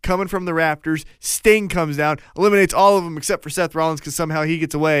out, coming from the Raptors. Sting comes down, eliminates all of them except for Seth Rollins because somehow he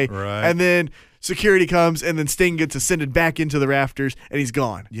gets away. Right. And then security comes, and then Sting gets ascended back into the Rafters, and he's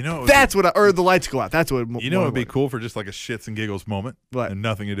gone. You know, it would That's what or the lights go out. That's what you know, it'd be cool for just like a shits and giggles moment, What? and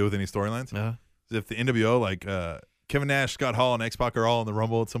nothing to do with any storylines. Uh-huh. If the NWO, like Kevin Nash, Scott Hall, and X-Pac are all in the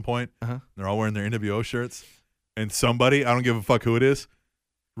Rumble at some point, Uh-huh. they're all wearing their NWO shirts, and somebody, I don't give a fuck who it is,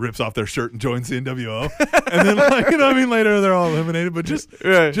 rips off their shirt and joins the NWO. And then, like, you know what I mean? Later, they're all eliminated. But just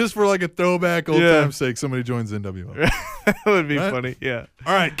for like a throwback old time's sake, somebody joins the NWO. That would be Right? funny. Yeah.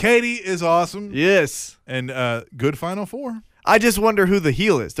 All right. Katie is awesome. Yes. And good Final Four. I just wonder who the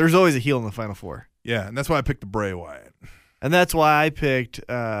heel is. There's always a heel in the Final Four. Yeah. And that's why I picked the Bray Wyatt. And that's why I picked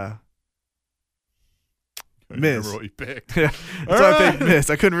I Miz. remember what you picked. That's why I picked Miz.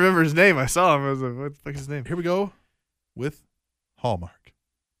 I couldn't remember his name. I saw him. I was like, what the fuck is his name? Here we go with Hallmark.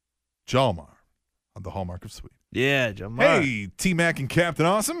 Jalmar on the Hallmark of Sweet. Yeah, Jamar. Hey, T-Mac and Captain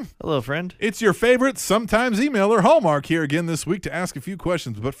Awesome. Hello, friend. It's your favorite, sometimes emailer, Hallmark, here again this week to ask a few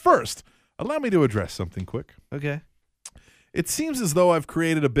questions. But first, allow me to address something quick. Okay. It seems as though I've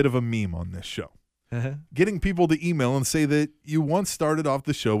created a bit of a meme on this show. Getting people to email and say that you once started off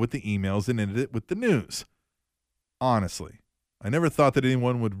the show with the emails and ended it with the news. Honestly, I never thought that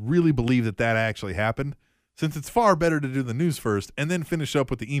anyone would really believe that that actually happened, since it's far better to do the news first and then finish up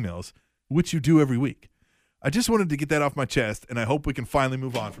with the emails, which you do every week. I just wanted to get that off my chest, and I hope we can finally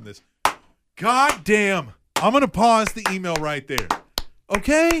move on from this. God damn. I'm going to pause the email right there.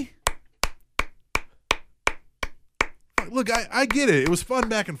 Okay? Look, I get it. It was fun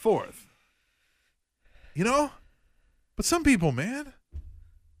back and forth. You know? But some people, man,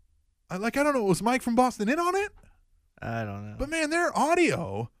 I don't know, was Mike from Boston in on it? I don't know. But, man, their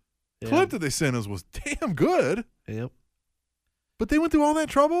audio clip that they sent us was damn good. Yep. But they went through all that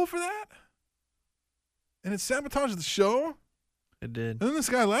trouble for that? And it sabotaged the show? It did. And then this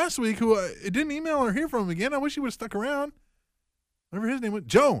guy last week who it didn't email or hear from him again. I wish he would have stuck around. Whatever his name was.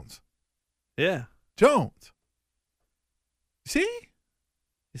 Jones. Yeah. Jones. See?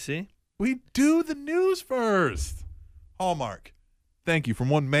 You see? We do the news first. Hallmark. Thank you from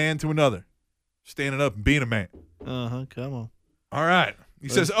one man to another. Standing up and being a man. Uh-huh. Come on. All right. He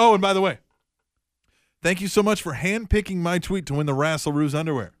says, oh, and by the way, thank you so much for handpicking my tweet to win the Rasselroos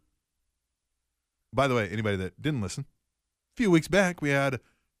underwear. By the way, anybody that didn't listen, a few weeks back we had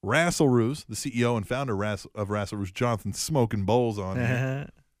Rasselroos, the CEO and founder of Rasselroos, Jonathan Smoking Bowles, on here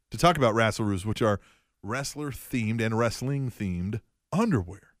to talk about Rasselroos, which are wrestler-themed and wrestling-themed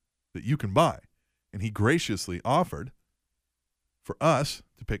underwear that you can buy. And he graciously offered for us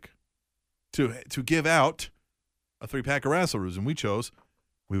to pick, to give out a 3-pack of Rasselroos, and we chose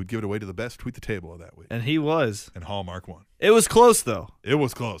we would give it away to the best tweet the table of that week. And he was. And Hallmark won. It was close, though. It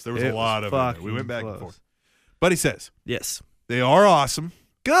was close. There was a lot of it. We went back and forth. But he says, yes, they are awesome.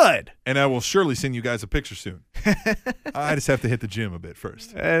 Good. And I will surely send you guys a picture soon. I just have to hit the gym a bit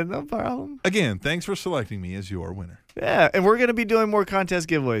first. No problem. Again, thanks for selecting me as your winner. Yeah, and we're going to be doing more contest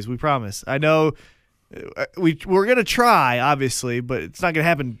giveaways, we promise. I know we're going to try, obviously, but it's not going to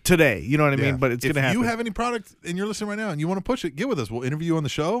happen today. You know what I mean? But it's going to happen. If you have any product and you're listening right now and you want to push it, get with us. We'll interview you on the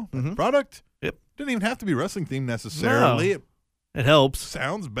show. Product. Yep. Didn't even have to be wrestling themed necessarily. No. It helps.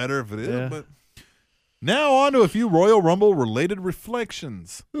 Sounds better if it is. Yeah. But now on to a few Royal Rumble related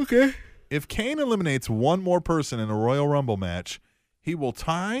reflections. Okay. If Kane eliminates one more person in a Royal Rumble match, he will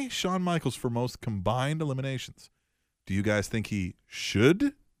tie Shawn Michaels for most combined eliminations. Do you guys think he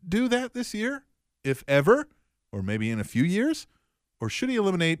should do that this year, if ever, or maybe in a few years? Or should he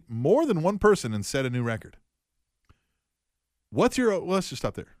eliminate more than one person and set a new record? Let's just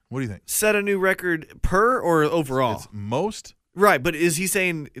stop there. What do you think? Set a new record per or overall? It's most. Right, but is he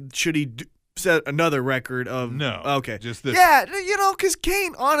saying should he set another record of? No. Okay. Just this. Yeah, because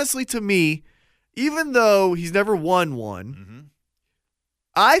Kane, honestly, to me, even though he's never won one,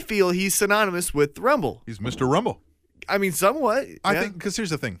 I feel he's synonymous with the Rumble. He's Mr. Rumble. I mean, somewhat. I yeah. think, because here's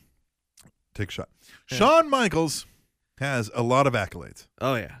the thing. Take a shot. Yeah. Shawn Michaels has a lot of accolades.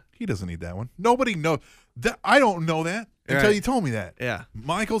 Oh, yeah. He doesn't need that one. Nobody knows that. I don't know that until Right. you told me that. Yeah.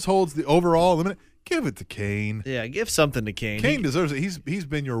 Michaels holds the overall eliminate. Give it to Kane. Yeah, give something to Kane. Kane deserves it. He's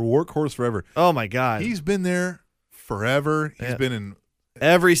been your workhorse forever. Oh, my God. He's been there forever. He's been in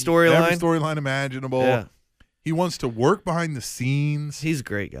every storyline. Every storyline imaginable. Yeah. He wants to work behind the scenes. He's a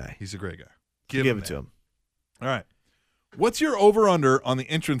great guy. He's a great guy. Give it to him. All right. What's your over-under on the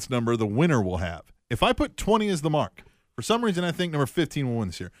entrance number the winner will have? If I put 20 as the mark, for some reason I think number 15 will win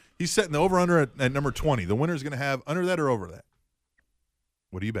this year. He's setting the over-under at number 20. The winner's going to have under that or over that?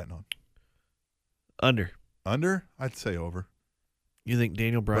 What are you betting on? Under. Under? I'd say over. You think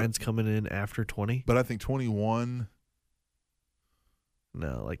Daniel Bryan's coming in after 20? But I think 21.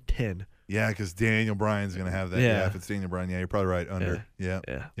 No, like 10. Yeah, because Daniel Bryan's going to have that. Yeah. If it's Daniel Bryan, yeah, you're probably right. Under. Yeah.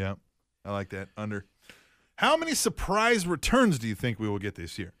 I like that. Under. How many surprise returns do you think we will get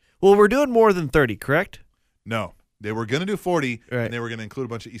this year? Well, we're doing more than 30, correct? No. They were going to do 40, Right. and they were going to include a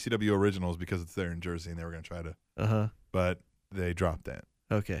bunch of ECW originals because it's there in Jersey, and they were going to try to. But they dropped that.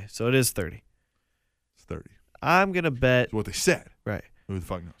 Okay, so it is 30. It's 30. I'm going to bet. That's what they said. Right. Who the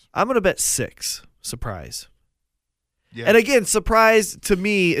fuck knows? I'm gonna bet 6. Surprise. Yeah. And again, surprise to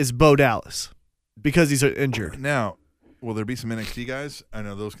me is Bo Dallas because he's injured. Now, will there be some NXT guys? I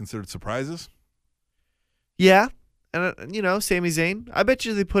know those considered surprises. Yeah, and Sami Zayn. I bet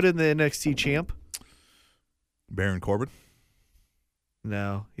you they put in the NXT champ. Baron Corbin.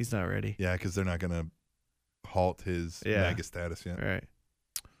 No, he's not ready. Yeah, because they're not going to halt his Yeah. mega status yet. All right.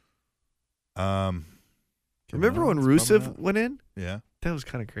 Kevin Remember when Owens probably Rusev not. went in? Yeah, That was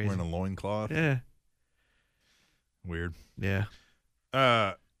kind of crazy. wearing a loincloth. Yeah. Weird. Yeah.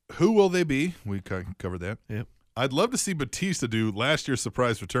 Who will they be? We covered that. Yep. I'd love to see Batista do last year's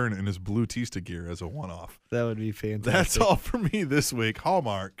surprise return in his blue Tista gear as a one-off. That would be fantastic. That's all for me this week.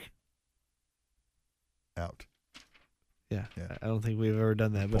 Hallmark. Out. Yeah. Yeah. I don't think we've ever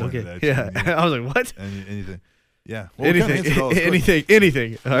done that, but Pointed okay. at you, Yeah. I was like, what? Anything. Yeah. Well, we kinda answered all those Anything.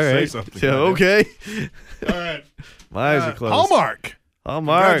 Anything. All Say right. something, Yeah, goddamn. okay. questions. All right. My eyes are closed. Hallmark.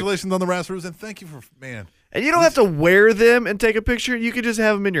 Hallmark. Congratulations on the Rasmus, and thank you for, man. And you don't have to wear them and take a picture. You could just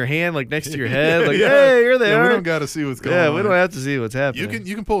have them in your hand, like next to your head. Like, Yeah. hey, here they Yeah, are. we don't got to see what's going on. Yeah, we don't have to see what's happening.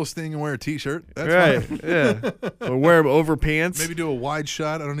 You can pull a sting and wear a T-shirt. That's right. fine. Yeah. Or wear them over pants. Maybe do a wide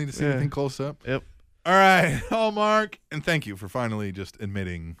shot. I don't need to see Yeah. anything close up. Yep. All right, Hallmark, and thank you for finally just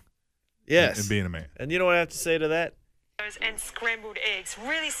admitting Yes. and being a man. And you know what I have to say to that? And scrambled eggs.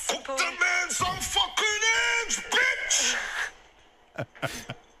 Really simple. The man some fucking eggs, bitch!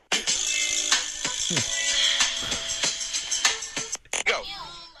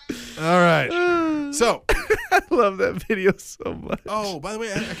 All right. So, I love that video so much. oh, by the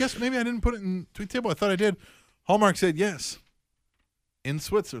way, I guess maybe I didn't put it in Tweet Table. I thought I did. Hallmark said yes. In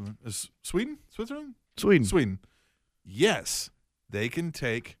Switzerland. Sweden? Switzerland? Sweden. Yes, they can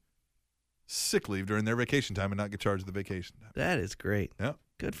take sick leave during their vacation time and not get charged the vacation time. That is great. Yep.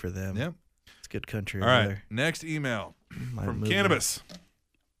 Good for them. Yep. It's a good country All over right. there. Next email Might from move Cannabis.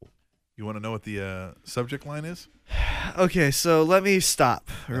 You want to know what the subject line is? Okay, so let me stop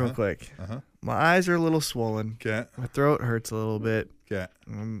real Uh-huh. quick. Uh-huh. My eyes are a little swollen. Okay. My throat hurts a little bit. Okay.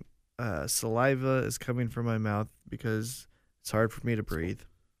 Saliva is coming from my mouth because it's hard for me to breathe.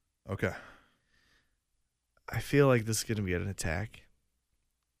 Okay. I feel like this is going to be an attack.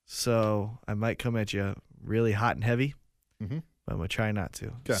 So I might come at you really hot and heavy, Mm-hmm. but I'm going to try not to.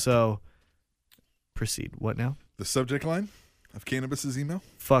 Okay. So proceed. What now? The subject line of Cannabis's email?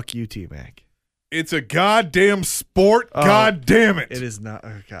 Fuck you, T-Mac. It's a goddamn sport. Oh, God damn it. It is not.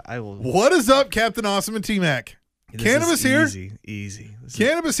 Oh God, I will. What is up, Captain Awesome and T-Mac? This Cannabis is here? Easy. This is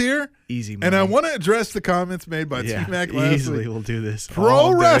Cannabis here. easy. And I money. want to address the comments made by Yeah, T-Mac last easily week. we'll do this. Pro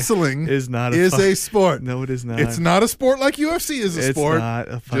all day. wrestling is not is a sport. No, it is not. It's not a sport like UFC is a It's sport. not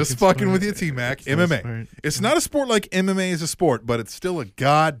a Just fucking fucking sport. with you, T-Mac. It's not a MMA. sport. It's not a sport like MMA is a sport, but it's still a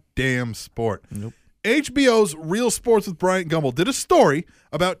goddamn sport. Nope. HBO's Real Sports with Bryant Gumbel did a story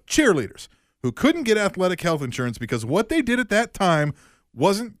about cheerleaders who couldn't get athletic health insurance because what they did at that time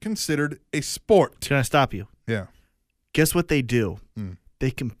wasn't considered a sport. Can I stop you? Yeah. Guess what they do? Hmm.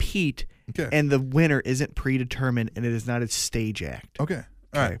 They compete, Okay. and the winner isn't predetermined, and it is not a stage act. Okay.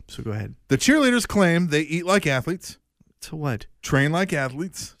 All right. So go ahead. The cheerleaders claim they eat like athletes, So what? train like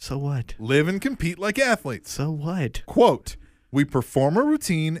athletes, So what? live and compete like athletes. So what? Quote, we perform a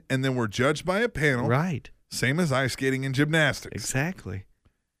routine and then we're judged by a panel, Right. same as ice skating and gymnastics. Exactly.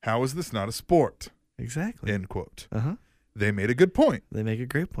 How is this not a sport? Exactly. End quote. Uh-huh. They made a good point. They make a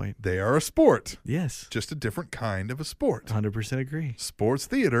great point. They are a sport, Yes. just a different kind of a sport. 100% agree. Sports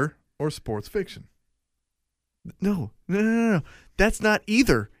theater or sports fiction. No. That's not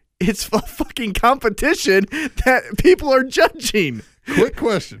either. It's a fucking competition that people are judging. Quick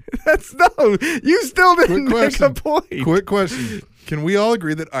question. That's no. You still didn't Quick make question. a point. Quick question. Can we all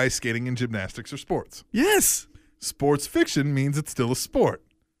agree that ice skating and gymnastics are sports? Yes. Sports fiction means it's still a sport.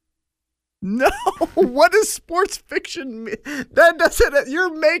 No. What does sports fiction mean? That doesn't.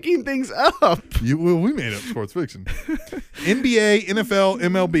 You're making things up. We made up sports fiction. NBA, NFL,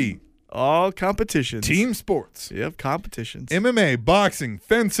 MLB. All competitions. Team sports. Yep. Competitions. MMA, boxing,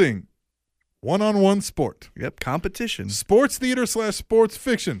 fencing. One-on-one sport. Yep. Competitions. Sports theater / sports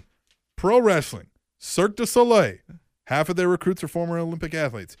fiction. Pro wrestling. Cirque du Soleil. Half of their recruits are former Olympic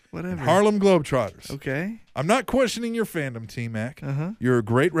athletes. Whatever. And Harlem Globetrotters. Okay. I'm not questioning your fandom, T-Mac. Uh-huh. You're a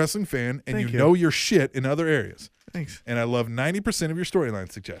great wrestling fan, and Thank you you. know your shit in other areas. Thanks. And I love 90% of your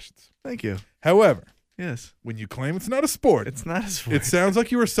storyline suggestions. Thank you. However, Yes. When you claim it's not a sport, It's not as sport. it sounds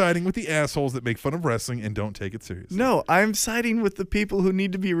like you are siding with the assholes that make fun of wrestling and don't take it seriously. No, I'm siding with the people who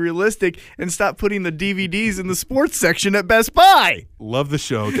need to be realistic and stop putting the DVDs in the sports section at Best Buy. Love the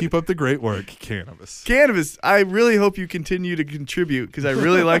show. Keep up the great work, Cannabis. Cannabis, I really hope you continue to contribute because I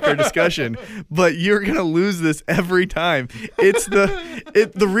really like our discussion, but you're going to lose this every time. It's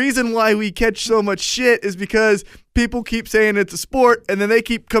the reason why we catch so much shit is because people keep saying it's a sport and then they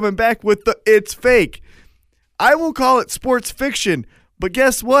keep coming back with the it's fake. I will call it sports fiction, but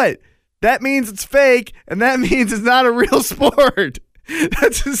guess what? That means it's fake and that means it's not a real sport.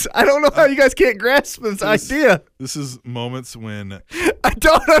 That's just, I don't know how you guys can't grasp this idea. This is moments when I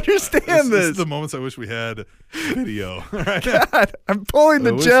don't understand this is the moments I wish we had video. All right. God, I'm pulling the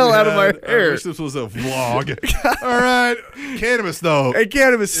I wish gel we out of my had- I hair. wish this was a vlog. All right. Cannabis, though. Hey,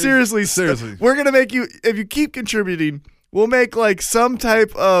 Cannabis, seriously, seriously. we're going to make you, if you keep contributing, we'll make like some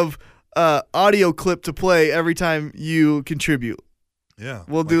type of audio clip to play every time you contribute. Yeah.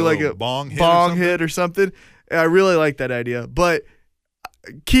 We'll do like little a bong hit or something. I really like that idea, but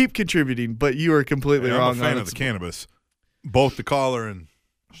keep contributing, but you are completely I'm wrong a fan on of the cannabis. Both the caller and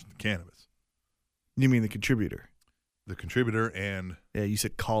the cannabis. You mean the contributor? The contributor and... Yeah, you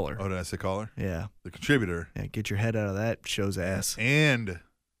said caller. Oh, did I say caller? Yeah. The contributor Yeah, get your head out of that show's ass. and the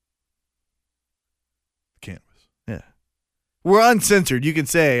cannabis. Yeah. We're uncensored. You can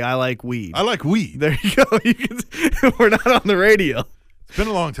say, I like weed. I like weed. There you go. We're not on the radio. It's been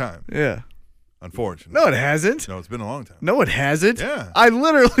a long time, Yeah. unfortunately. No, it hasn't. No, it's been a long time. No, it hasn't. Yeah. I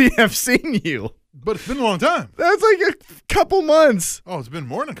literally have seen you. But it's been a long time. That's like a couple months. Oh, it's been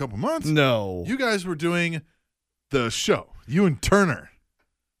more than a couple months. No. You guys were doing the show. You and Turner.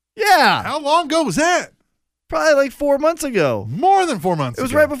 Yeah. How long ago was that? Probably like 4 months ago. More than 4 months It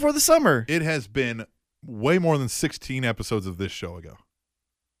was ago. right before the summer. It has been way more than 16 episodes of this show ago.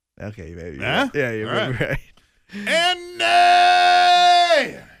 Okay, baby. Yeah? Yeah, you're All right. right. And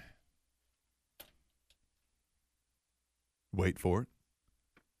nay! Wait for it.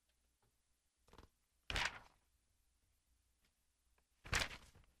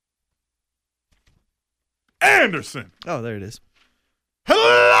 Anderson. Oh, there it is.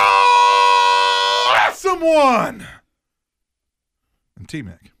 Hello, someone. And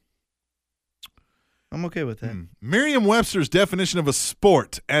T-Mac. I'm okay with that. Merriam-Webster's definition of a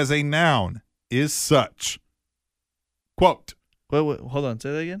sport as a noun is such. Quote, Wait, hold on.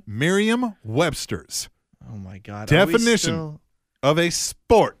 Say that again. Merriam-Webster's Oh, my God. definition of a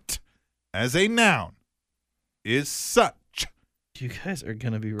sport as a noun is such. You guys are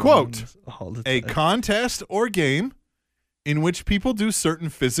going to be wrong Quote, this all the A time. contest or game in which people do certain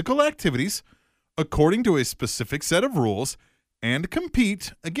physical activities according to a specific set of rules and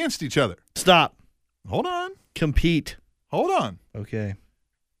compete against each other. Stop. Hold on. Compete. Hold on. Okay.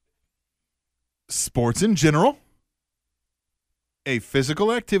 Sports in general, a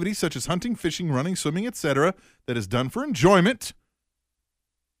physical activity such as hunting, fishing, running, swimming, etc., that is done for enjoyment.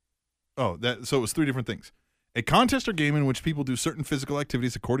 So it was three different things. A contest or game in which people do certain physical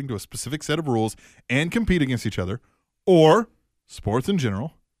activities according to a specific set of rules and compete against each other, or sports in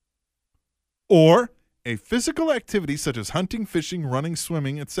general, or a physical activity such as hunting, fishing, running,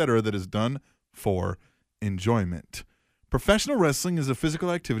 swimming, etc., that is done for enjoyment. Professional wrestling is a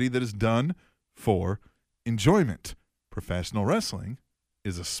physical activity that is done for enjoyment. Professional wrestling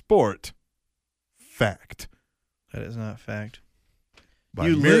is a sport. Fact. That is not fact. By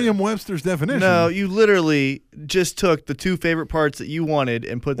You Merriam-Webster's definition. No, you literally just took the two favorite parts that you wanted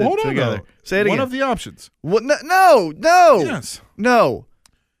and put them Hold on, together. though. Say it One again. of the options. What? No. Yes. No.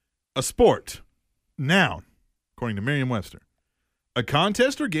 A sport. Noun, according to Merriam-Webster. A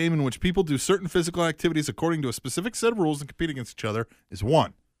contest or game in which people do certain physical activities according to a specific set of rules and compete against each other is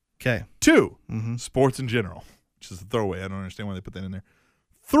one. Okay. 2, Mm-hmm. sports in general, which is a throwaway. I don't understand why they put that in there.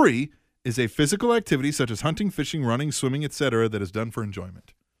 3 is a physical activity such as hunting, fishing, running, swimming, etc. that is done for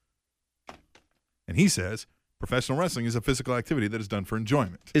enjoyment. And he says professional wrestling is a physical activity that is done for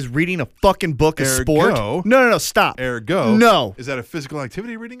enjoyment. Is reading a fucking book a Ergo- sport? No. Stop. Ergo, No. is that a physical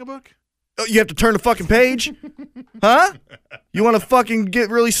activity, reading a book? Oh, you have to turn the fucking page? Huh? You want to fucking get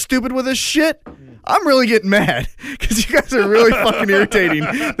really stupid with this shit? I'm really getting mad because you guys are really fucking irritating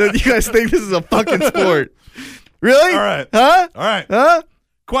that you guys think this is a fucking sport. Really? All right. Huh? All right. Huh?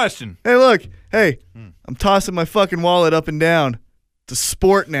 Question. Hey, look. Hey, I'm tossing my fucking wallet up and down. It's a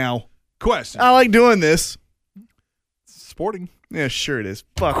sport now. Question. I like doing this. Sporting. Yeah, sure it is.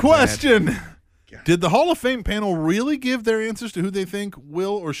 Fuck. Question. Did the Hall of Fame panel really give their answers to who they think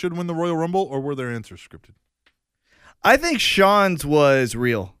will or should win the Royal Rumble, or were their answers scripted? I think Sean's was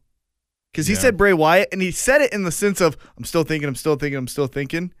real. Because he Yeah. said Bray Wyatt, and he said it in the sense of, I'm still thinking.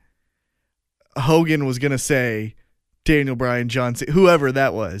 Hogan was going to say Daniel Bryan, John Cena, whoever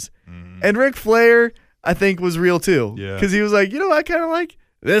that was. And Ric Flair, I think, was real too. Yeah. Because he was like, I kind of like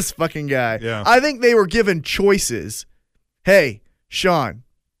this fucking guy. Yeah. I think they were given choices. Hey, Sean,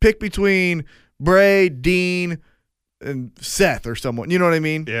 pick between Bray, Dean, and Seth or someone. You know what I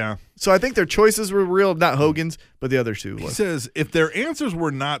mean? Yeah. So I think their choices were real, not Hogan's, but the other two He was. says, if their answers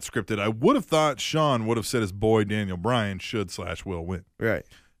were not scripted, I would have thought Sean would have said his boy Daniel Bryan should/will win. Right.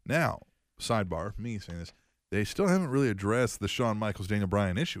 Now, sidebar, me saying this, they still haven't really addressed the Shawn Michaels Daniel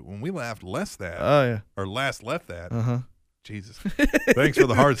Bryan issue. When we laughed last that, Oh, yeah. or last left that, Uh-huh. Jesus. Thanks for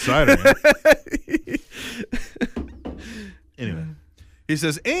the hard cider, man. Anyway, he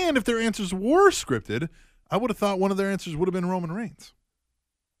says, and if their answers were scripted, I would have thought one of their answers would have been Roman Reigns.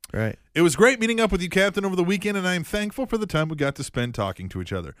 Right. It was great meeting up with you, Captain, over the weekend, and I am thankful for the time we got to spend talking to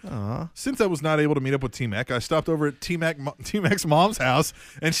each other. Since I was not able to meet up with T-Mac, I stopped over at T-Mac's mom's house,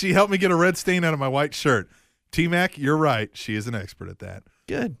 and she helped me get a red stain out of my white shirt. T-Mac, you're right. She is an expert at that.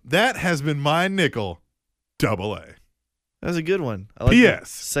 Good. That has been my nickel, double A. That was a good one. I like P.S.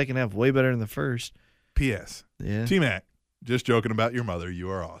 the second half way better than the first. P.S. Yeah. T-Mac, just joking about your mother. You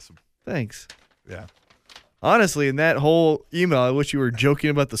are awesome. Thanks. Yeah. Honestly, in that whole email, I wish you were joking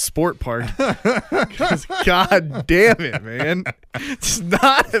about the sport part. 'Cause God damn it, man. It's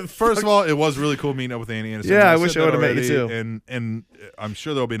not. First of all, it was really cool meeting up with Annie Anderson. Yeah, I said wish I that would've met you already, too. And I'm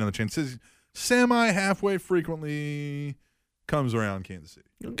sure there'll be another chance. Says semi-halfway frequently comes around Kansas City.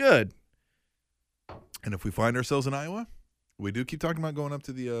 Good. And if we find ourselves in Iowa, we do keep talking about going up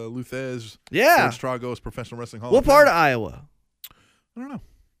to the Luthez, Yeah. George Tragos Professional Wrestling Hall. What part of Iowa? I don't know.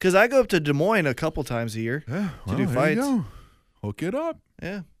 Because I go up to Des Moines a couple times a year. Yeah, To do there fights. you go. Hook it up.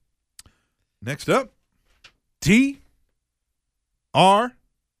 Yeah. Next up, TRG.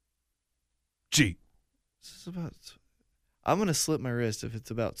 This is about. I'm going to slip my wrist if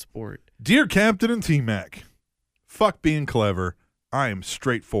it's about sport. Dear Captain and T-Mac, fuck being clever. I am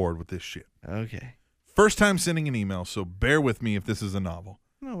straightforward with this shit. Okay. First time sending an email, so bear with me if this is a novel.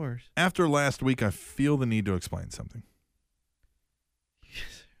 No worries. After last week, I feel the need to explain something.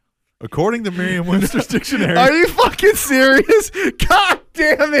 According to Merriam-Webster's dictionary, Are you fucking serious? God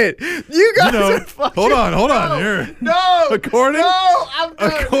damn it. You guys are fucking. hold on here. No. According, No. I'm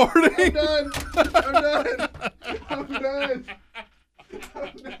done. according, I'm done.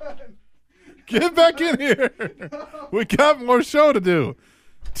 get back in here. We got more show to do.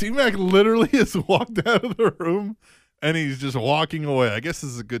 T-Mac literally has walked out of the room, and he's just walking away. I guess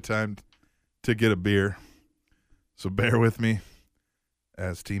this is a good time to get a beer. So bear with me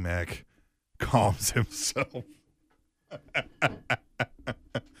as T-Mac calms himself.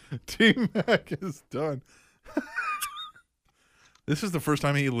 T-Mac is done. This is the first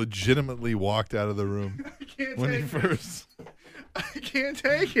time he legitimately walked out of the room when he first. I can't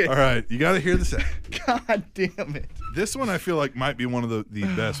take it. All right, you got to hear this. God damn it. This one I feel like might be one of the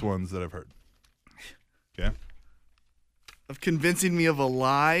best ones that I've heard. Okay. Of convincing me of a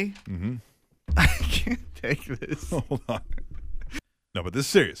lie. Mm-hmm. I can't take this. Hold on. No, but this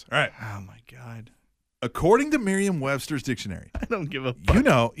is serious. All right. Oh my God. According to Merriam-Webster's dictionary, I don't give a fuck.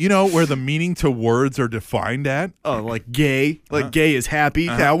 you know where the meaning to words are defined at? Oh, like gay? Like gay is happy?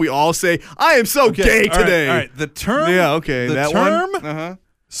 How we all say, I am so gay all right, today. All right. The term, Yeah, okay. the that term one? Uh-huh.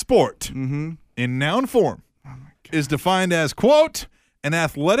 sport in noun form is defined as, quote, an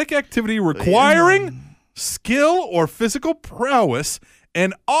athletic activity requiring skill or physical prowess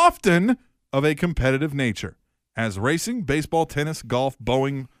and often of a competitive nature, as racing, baseball, tennis, golf,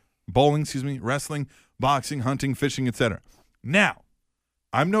 bowling, wrestling, boxing, hunting, fishing, etc. Now,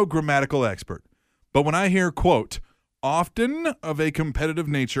 I'm no grammatical expert, but when I hear, quote, often of a competitive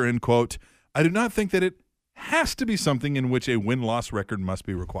nature, end quote, I do not think that it has to be something in which a win-loss record must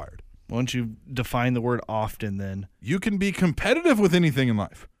be required. Why don't you define the word often then? You can be competitive with anything in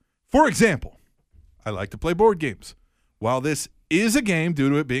life. For example, I like to play board games. While this is a game due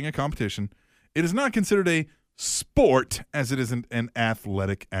to it being a competition, it is not considered a sport as it isn't an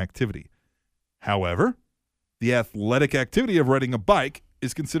athletic activity. However, the athletic activity of riding a bike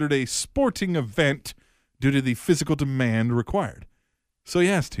is considered a sporting event due to the physical demand required. So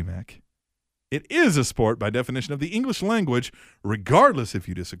yes, T-Mac, it is a sport by definition of the English language, regardless if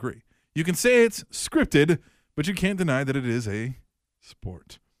you disagree. You can say it's scripted, but you can't deny that it is a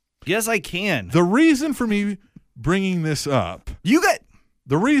sport. Yes, I can. The reason for me bringing this up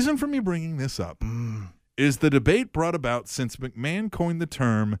is the debate brought about since McMahon coined the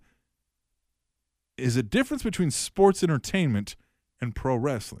term is a difference between sports entertainment and pro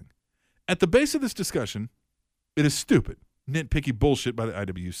wrestling. At the base of this discussion, it is stupid, nitpicky bullshit by the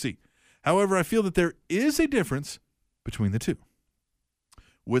IWC. However, I feel that there is a difference between the two.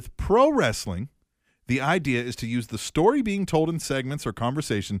 With pro wrestling, the idea is to use the story being told in segments or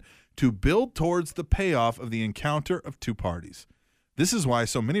conversation to build towards the payoff of the encounter of two parties. This is why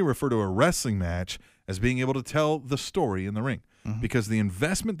so many refer to a wrestling match as being able to tell the story in the ring, because the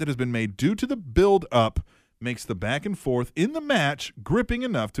investment that has been made due to the build-up makes the back and forth in the match gripping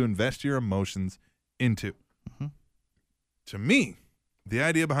enough to invest your emotions into. To me, the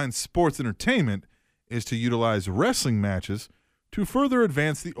idea behind sports entertainment is to utilize wrestling matches to further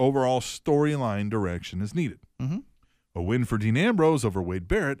advance the overall storyline direction as needed. A win for Dean Ambrose over Wade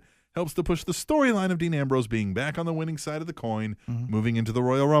Barrett helps to push the storyline of Dean Ambrose being back on the winning side of the coin, moving into the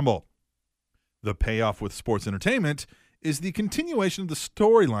Royal Rumble. The payoff with sports entertainment is the continuation of the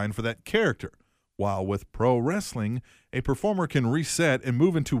storyline for that character, while with pro wrestling, a performer can reset and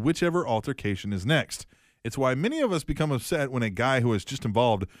move into whichever altercation is next. It's why many of us become upset when a guy who is just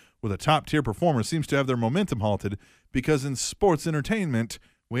involved with a top-tier performer seems to have their momentum halted, because in sports entertainment,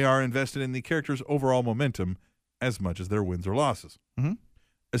 we are invested in the character's overall momentum as much as their wins or losses.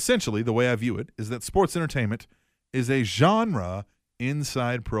 Essentially, the way I view it is that sports entertainment is a genre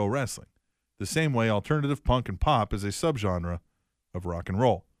inside pro wrestling, the same way alternative punk and pop is a subgenre of rock and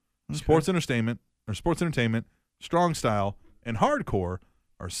roll. Sports entertainment, strong style, and hardcore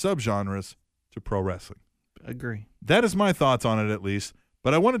are subgenres to pro wrestling. Agree. That is my thoughts on it, at least,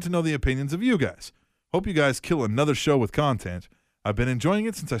 but I wanted to know the opinions of you guys. Hope you guys kill another show with content. I've been enjoying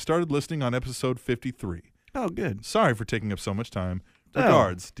it since I started listening on episode 53. Oh, good. Sorry for taking up so much time. Oh.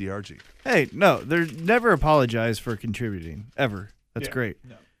 Regards, DRG. Hey, no, they're never apologize for contributing, ever. That's Yeah, great.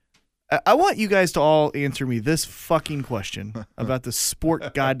 no. I want you guys to all answer me this fucking question about the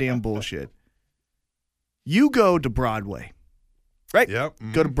sport goddamn bullshit. You go to Broadway, right? Yep.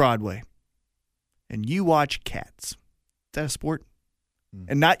 Go to Broadway, and you watch Cats. Is that a sport?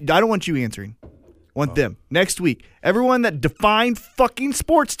 And I don't want you answering. I want them. Next week, everyone that defined fucking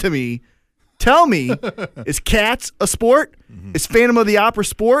sports to me, tell me, is Cats a sport? Is Phantom of the Opera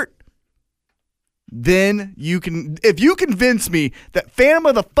sport? Then you can, if you convince me that Phantom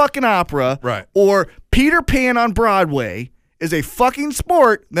of the fucking Opera Right. or Peter Pan on Broadway is a fucking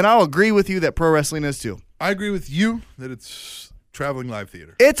sport, then I'll agree with you that pro wrestling is too. I agree with you that it's traveling live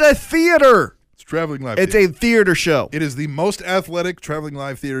theater. It's a theater. It's traveling live It's theater. a theater show. It is the most athletic traveling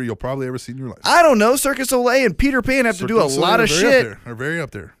live theater you'll probably ever see in your life. I don't know. Circus Soleil and Peter Pan have to do a Cirque du lot of Soleil are very shit. up there. Are very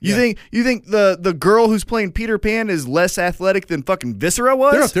up there. You Yeah. think the girl who's playing Peter Pan is less athletic than fucking Viscera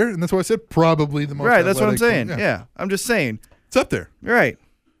was? They're up there, and that's why I said probably the most Right, that's what I'm athletic. saying. Yeah, I'm just saying. It's up there. Right.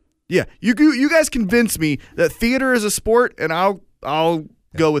 Yeah, you guys convince me that theater is a sport, and I'll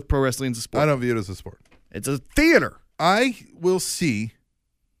go with pro wrestling as a sport. I don't view it as a sport. It's a theater. I will see.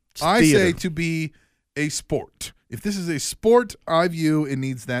 It's I theater. say to be a sport. If this is a sport, I view it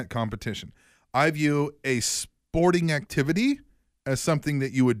needs that competition. I view a sporting activity as something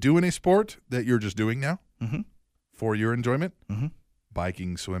that you would do in a sport that you're just doing now for your enjoyment.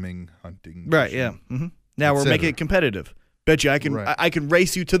 Biking, swimming, hunting. Right. fishing. Yeah. Now we're cetera. making it competitive. Bet you I can Right. I can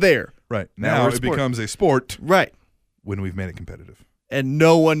race you to there. Right. Now Now we're a it sport. becomes a sport Right. when we've made it competitive. And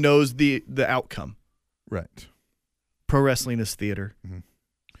no one knows the outcome. Right. Pro wrestling is theater.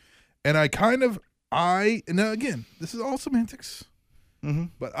 And now again, this is all semantics,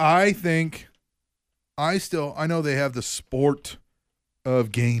 but I think I know they have the sport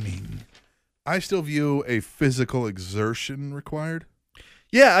of gaming. I still view a physical exertion required.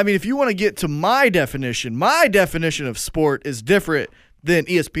 Yeah, I mean, if you want to get to my definition of sport is different than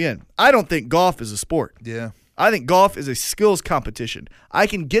ESPN. I don't think golf is a sport. Yeah. I think golf is a skills competition. I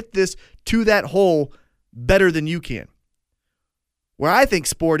can get this to that hole better than you can. Where I think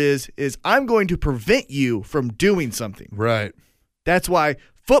sport is I'm going to prevent you from doing something. Right. That's why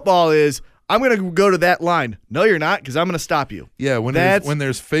football is I'm going to go to that line. No, you're not, because I'm going to stop you. Yeah, when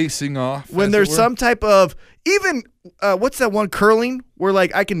there's facing off. When as there's it were. some type of, even, what's that one, curling, where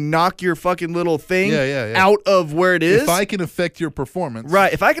like I can knock your fucking little thing out of where it is. If I can affect your performance.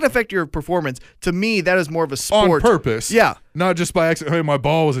 Right. If I can affect your performance, to me, that is more of a sport. On purpose. Yeah. Not just by accident. Hey, my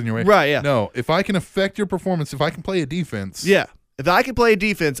ball was in your way. Right, yeah. No, if I can affect your performance, if I can play a defense. Yeah. If I can play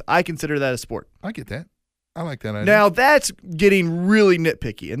defense, I consider that a sport. I get that. I like that idea. Now that's getting really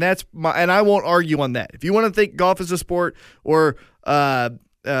nitpicky, and and I won't argue on that. If you want to think golf is a sport or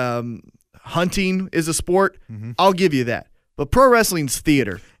hunting is a sport, I'll give you that. But pro wrestling's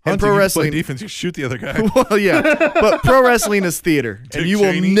theater, and Hunting, pro you wrestling play defense, you shoot the other guy. Well, yeah, but pro wrestling is theater, and Dick you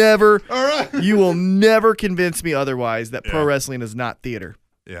Cheney. will never, All right. you will never convince me otherwise that pro Yeah. wrestling is not theater.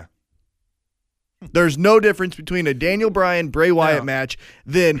 Yeah. There's no difference between a Daniel Bryan Bray Wyatt No. match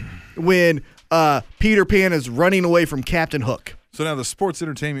than when Peter Pan is running away from Captain Hook. So now the sports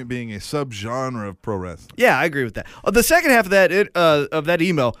entertainment being a subgenre of pro wrestling. Yeah, I agree with that. The second half of that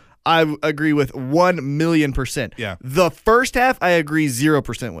email, I agree with 1,000,000%. Yeah. The first half, I agree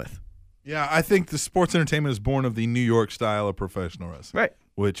 0% with. Yeah, I think the sports entertainment is born of the New York style of professional wrestling, Right.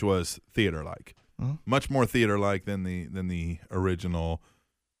 which was theater-like, much more theater-like than the original,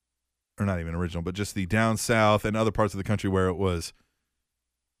 or not even original, but just the down south and other parts of the country where it was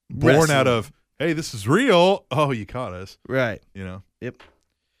born Wrestling. out of, hey, this is real. Oh, you caught us. Right. You know. Yep.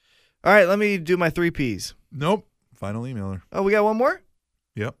 All right, let me do my 3 Ps. Nope. Final emailer. Oh, we got one more?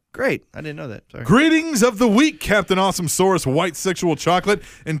 Yep. Great. I didn't know that. Sorry. Greetings of the week, Captain Awesome Saurus, White Sexual Chocolate,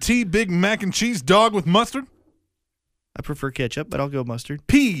 and T Big Mac and Cheese Dog with Mustard. I prefer ketchup, but I'll go mustard.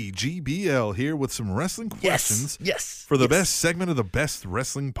 PGBL here with some wrestling questions Yes. for the best segment of the best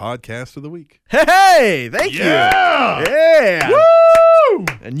wrestling podcast of the week. Hey, thank Yeah. you. Yeah. Woo!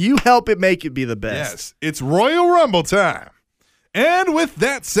 And you help it make it be the best. Yes, it's Royal Rumble time. And with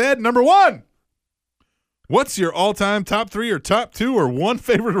that said, number 1, what's your all-time top 3 or top 2 or 1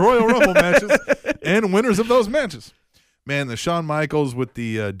 favorite Royal Rumble matches and winners of those matches? Man, the Shawn Michaels with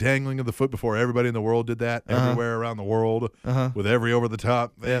the dangling of the foot before everybody in the world did that everywhere around the world with every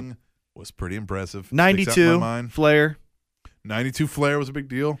over-the-top thing was pretty impressive. Sticks out in my 92, mind. Flair. 92 Flair was a big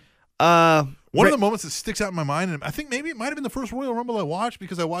deal. One of the moments that sticks out in my mind, and I think maybe it might have been the first Royal Rumble I watched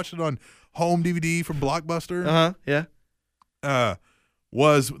because I watched it on home DVD from Blockbuster. Yeah.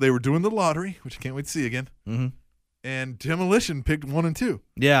 Was they were doing the lottery, which I can't wait to see again. Mm-hmm. And Demolition picked 1 and 2.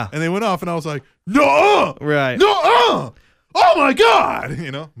 Yeah. And they went off, and I was like, no, Right. no, oh my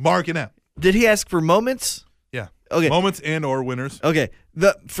God, marking out. Did he ask for moments? Yeah. Okay. Moments and or winners. Okay.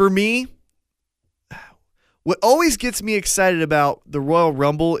 For me, what always gets me excited about the Royal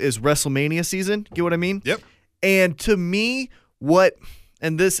Rumble is WrestleMania season. Get what I mean? Yep. And to me,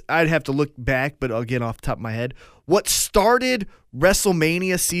 and this I'd have to look back, but again, off the top of my head, what started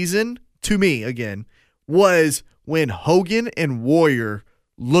WrestleMania season to me again was when Hogan and Warrior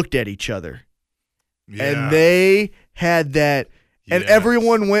looked at each other. Yeah. And they had that, and Yes.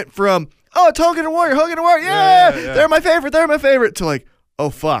 everyone went from, oh, it's Hogan and Warrior, yeah, Yeah. they're my favorite, to like, oh,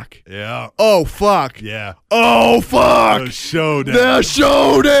 fuck. Yeah. Oh, fuck. Yeah. Oh, fuck. The showdown. The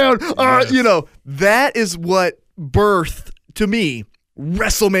showdown. Yes. That is what birthed, to me,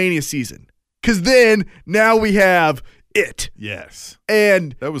 WrestleMania season. Because then, now we have it. Yes.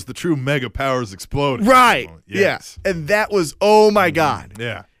 And, That was the true mega powers exploding. right. Yes. Yeah. And that was, oh, my God.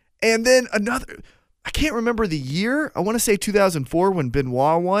 Yeah. And then I can't remember the year. I want to say 2004 when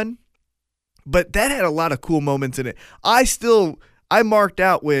Benoit won. But that had a lot of cool moments in it. I marked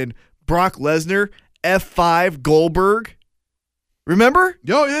out when Brock Lesnar F5 Goldberg. Remember?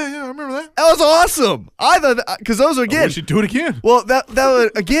 Oh, yeah, I remember that. That was awesome. I thought, because those I again. wish you'd do it again. Well,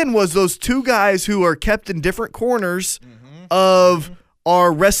 that again was those two guys who are kept in different corners of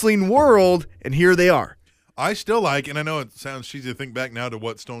our wrestling world, and here they are. I still like, and I know it sounds cheesy to think back now to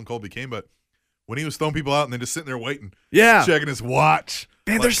what Stone Cold became, but when he was throwing people out and then just sitting there waiting, Yeah. checking his watch.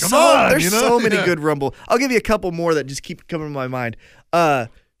 Man, like, there's come so on, there's you know? so many Yeah. good Rumble. I'll give you a couple more that just keep coming to my mind.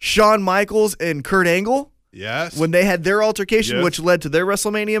 Shawn Michaels and Kurt Angle Yes. when they had their altercation, Yes. which led to their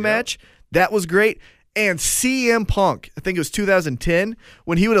WrestleMania match. That was great. And CM Punk, I think it was 2010,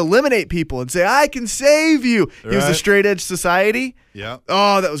 when he would eliminate people and say, I can save you. He was a Right. Straight Edge Society. Yeah.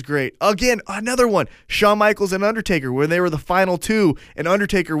 Oh, that was great. Again, another one. Shawn Michaels and Undertaker, when they were the final two, and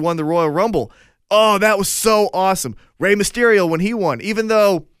Undertaker won the Royal Rumble. Oh, that was so awesome. Rey Mysterio when he won, even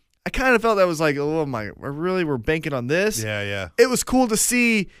though I kind of felt that was like, oh my, we're banking on this. Yeah. It was cool to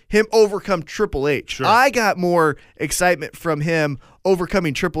see him overcome Triple H. Sure. I got more excitement from him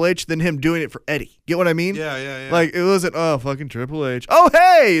overcoming Triple H than him doing it for Eddie. Get what I mean? Yeah. Like, it wasn't, oh, fucking Triple H. Oh,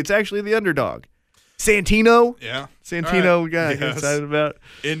 hey, it's actually the underdog. Santino. Yeah. Santino, All we got Yes. excited about.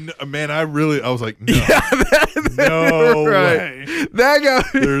 And man, I was like, no, that no right. way. That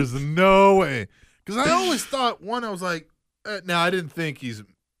guy. There's no way. Because I always thought, I was like, now I didn't think he's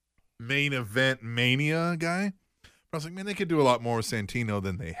main event mania guy. But I was like, man, they could do a lot more with Santino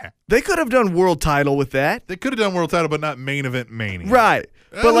than they have. They could have done world title with that. They could have done world title, but not main event mania. Right.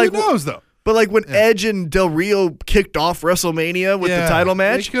 But Who like knows though? But like when Edge and Del Rio kicked off WrestleMania with the title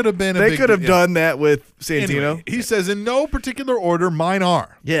match, They could have been. they could have done that with Santino. Anyway, he says in no particular order, mine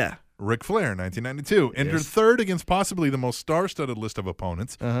are. Yeah. Ric Flair, 1992, entered Yes. third against possibly the most star-studded list of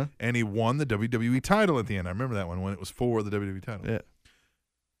opponents, Uh-huh. and he won the WWE title at the end. I remember that one when it was for the WWE title. Yeah.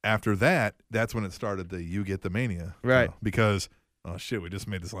 After that, that's when it started the You Get the Mania. Right. Because, oh shit, we just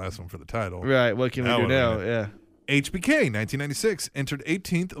made this last one for the title. Right. What can we Now do what now? are we Yeah. HBK, 1996, entered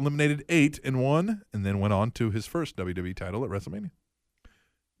 18th, eliminated 8 and won, and then went on to his first WWE title at WrestleMania.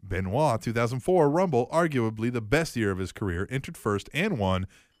 Benoit, 2004 Rumble, arguably the best year of his career, entered first and won,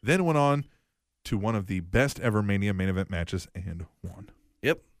 then went on to one of the best ever Mania main event matches and won.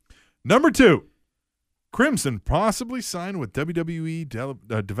 Yep. Number 2, Crimson possibly signed with WWE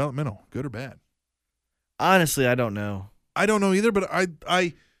Developmental. Good or bad? Honestly, I don't know. I don't know either, but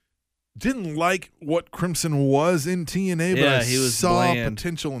I didn't like what Crimson was in TNA, but Yeah, I he was saw bland.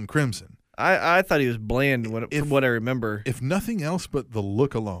 potential in Crimson. I thought he was bland from what I remember. If nothing else but the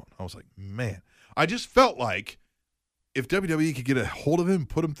look alone, I was like, man. I just felt like if WWE could get a hold of him,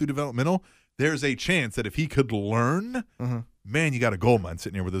 put him through developmental, there's a chance that if he could learn, man, you got a gold mine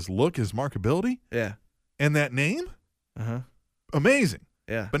sitting here with his look, his markability, Yeah. and that name. Uh-huh. Amazing.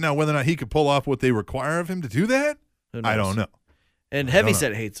 Yeah. But now whether or not he could pull off what they require of him to do that, Who I knows? don't know. And I don't know.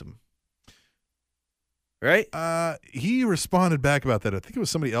 Heavyset hates him. Right? He responded back about that. I think it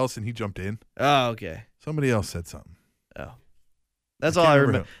was somebody else, and he jumped in. Oh, okay. Somebody else said something. Oh. That's I all I can't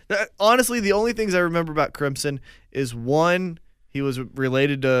remember. remember Honestly, the only things I remember about Crimson is 1, he was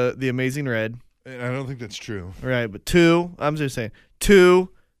related to the Amazing Red. And I don't think that's true. Right, but 2, I'm just saying, 2,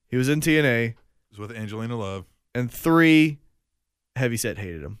 he was in TNA, It was with Angelina Love. and 3, Heavyset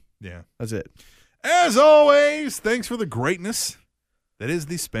hated him. Yeah. That's it. As always, thanks for the greatness that is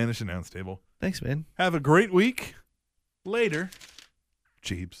the Spanish Announce Table. Thanks, man. Have a great week. Later,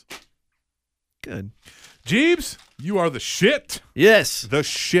 Jeebs. Good. Jeebs, you are the shit. Yes. The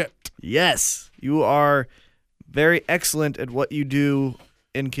shit. Yes. You are very excellent at what you do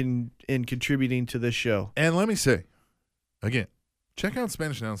in contributing to this show. And let me say, again, check out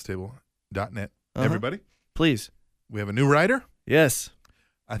SpanishAnnounceTable.net. Uh-huh. Everybody, Please. we have a new writer. Yes.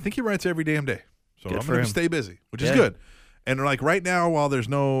 I think he writes every damn day. So Good I'm for going to him. stay busy, which is Yeah. good. And like right now, while there's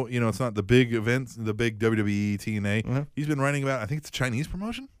no, it's not the big events, the big WWE, TNA, Uh-huh. he's been writing about, I think it's a Chinese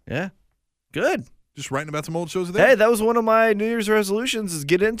promotion, Yeah. Good. just writing about some old shows there. Hey, that was one of my New Year's resolutions is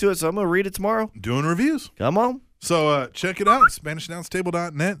get into it, so I'm going to read it tomorrow. Doing reviews. Come on. So check it out,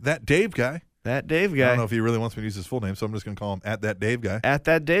 SpanishAnnounceTable.net. That Dave guy. That Dave I guy. don't know if he really wants me to use his full name, so I'm just going to call him at that Dave guy At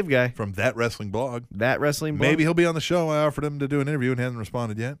that Dave guy. from That Wrestling Blog. That wrestling blog. Maybe he'll be on the show. I offered him to do an interview and hasn't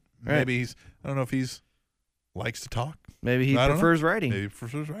responded yet. Right. Maybe I don't know if he's likes to talk. Maybe he I don't know. prefers writing. Maybe he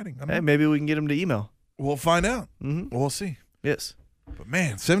prefers writing. I don't Hey, know. maybe we can get him to email. We'll find out. Mm-hmm. We'll see. Yes. But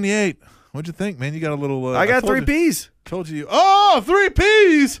man, 78. What'd you think, man? You got a little. I got told 3 you- P's. Told you. Oh, 3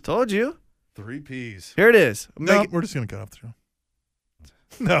 P's. Told you. 3 P's. Here it is. No, we're just going to cut off the show.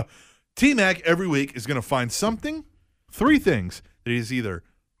 No. T-Mac every week is going to find something, 3 things that he's either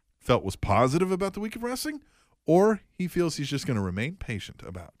felt was positive about the week of wrestling or he feels he's just going to remain patient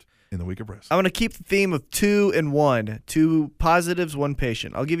about in the week of wrestling. I'm going to keep the theme of 2 and 1. 2 positives, 1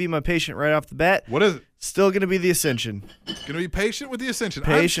 patient. I'll give you my patient right off the bat. What is it? Still going to be the Ascension. Going to be patient with the Ascension. I'm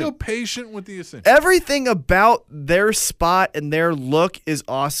Patient. still patient with the Ascension. Everything about their spot and their look is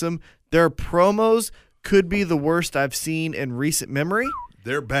awesome. Their promos could be the worst I've seen in recent memory.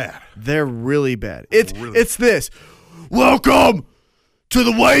 They're bad. They're really bad. It's this. Welcome to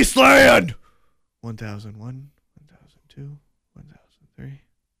the wasteland. 1001, 1002, 1003,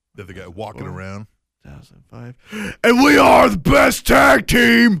 They're the guy walking around. 1005. And we are the best tag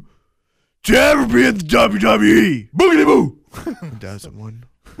team to ever be in the WWE. Boogity boo. 1001,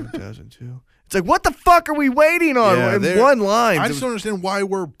 1002. It's like, what the fuck are we waiting on Yeah, in they're- one line? I just don't understand why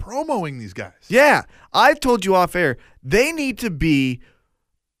we're promoting these guys. Yeah, I've told you off air. They need to be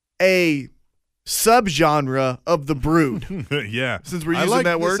a subgenre of the Brood. Yeah. Since we're I using like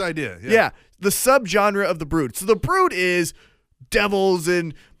that this word. idea. Yeah, the subgenre of the Brood. So the Brood is devils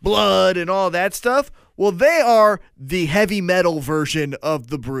and blood and all that stuff. Well, they are the heavy metal version of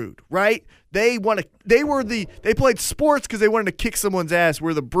the Brood, right? They played sports because they wanted to kick someone's ass,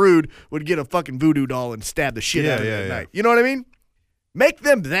 where the Brood would get a fucking voodoo doll and stab the shit out of it at night. You know what I mean? Make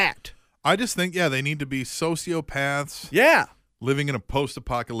them that. I just think, they need to be sociopaths Yeah, living in a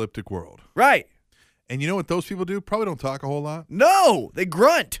post-apocalyptic world. right. And you know what those people do? Probably don't talk a whole lot. No, they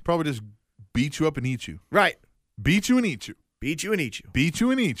grunt. Probably just beat you up and eat you. Right. Beat you and eat you. Beat you and eat you. Beat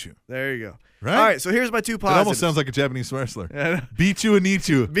you and eat you. There you go. Right? All right, so here's my 2 It positives. almost sounds like a Japanese wrestler. Yeah. Beat you and eat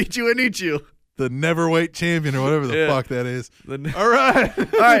you. Beat you and eat you. The neverweight champion or whatever the Yeah. fuck that is. The- All right.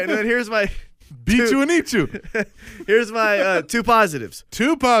 All right, and then here's my Beat you and eat you. here's my 2 positives.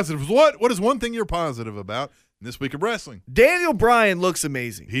 2 positives. What is one thing you're positive about in this week of wrestling? Daniel Bryan looks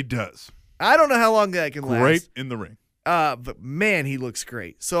amazing. He does. I don't know how long that can Great last. in the ring. But man, he looks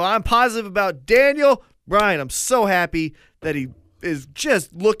great. So I'm positive about Daniel Bryan. I'm so happy that he is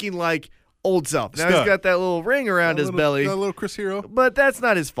just looking like old self. Now Stud. he's got that little ring around his belly, Got a little Chris Hero. but that's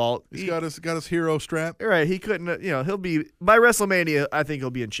not his fault. He's got his hero strap. All right, he couldn't, he'll be, by WrestleMania, I think he'll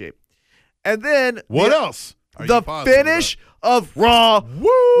be in shape. And then What else? Are you The positive finish of Raw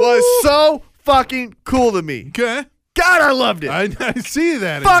was so fucking cool to me. Okay. God, I loved it. I see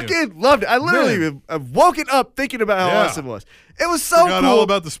that. in you. Fucking loved it. I literally Man. have woken up thinking about how Yeah. awesome it was. It was so Forgot cool. all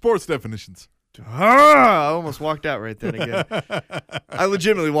about the sports definitions. I almost walked out right then again. I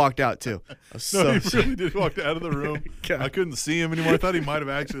legitimately walked out too. I was No, so he really did walk out of the room. God. I couldn't see him anymore. I thought he might have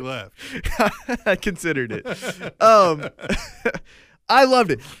actually left. I considered it. I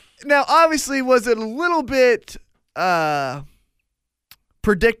loved it. Now, obviously, was it a little bit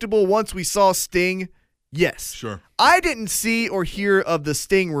predictable once we saw Sting? Yes. Sure. I didn't see or hear of the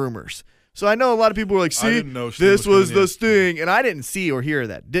Sting rumors. So I know a lot of people were like, I see, didn't know Sting this was was coming the in. Sting. And I didn't see or hear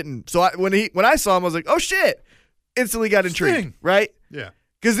that. Didn't. So when I saw him, I was like, oh, shit. Instantly got intrigued. Sting. Right? Yeah.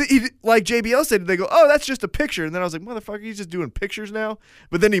 Because like JBL said, they go, oh, that's just a picture. And then I was like, motherfucker, he's just doing pictures now.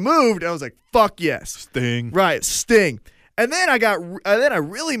 But then he moved, and I was like, fuck yes. Sting. Right, Sting. And then I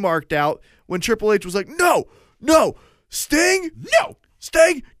really marked out when Triple H was like, no, Sting,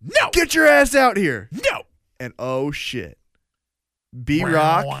 Sting, get your ass out here. No. And oh shit,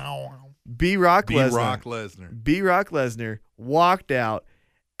 B-Rock Lesnar walked out.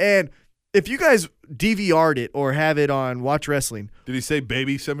 And if you guys DVR'd it or have it on Watch Wrestling, Did he say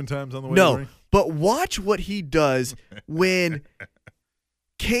baby 7 times on the way to the no, ring? but watch what he does when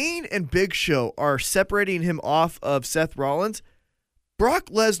Kane and Big Show are separating him off of Seth Rollins. Brock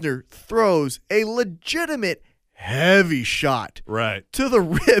Lesnar throws a legitimate heavy shot Right. to the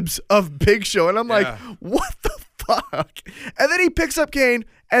ribs of Big Show. And I'm like, Yeah. what the fuck? And then he picks up Kane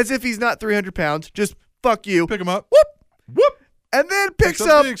as if he's not 300 pounds. Just fuck you. Pick him up. Whoop. Whoop. And then picks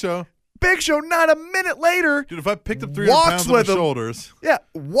up Big Show. Big Show not a minute later. Dude, if I picked up 300 Walks pounds on my with him. shoulders. Yeah,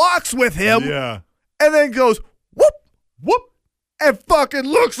 walks with him. Yeah. And then goes, whoop, whoop, and fucking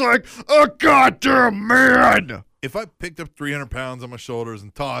looks like a goddamn man. If I picked up 300 pounds on my shoulders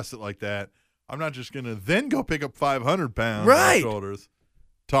and tossed it like that, I'm not just going to then go pick up 500 pounds on my Right. shoulders,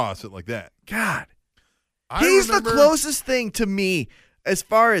 toss it like that. God. I He's remember- the closest thing to me as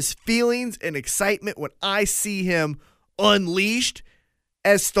far as feelings and excitement when I see him unleashed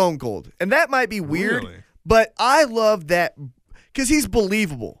as Stone Cold. And that might be weird, Really? but I love that because he's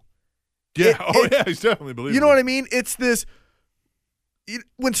believable. Yeah. Yeah, he's definitely believable. You know what I mean? It's this.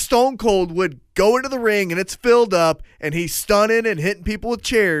 When Stone Cold would go into the ring and it's filled up and he's stunning and hitting people with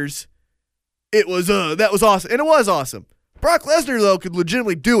chairs, that was awesome. And it was awesome. Brock Lesnar, though, could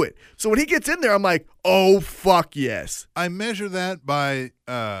legitimately do it. So when he gets in there, I'm like, oh, fuck yes. I measure that by,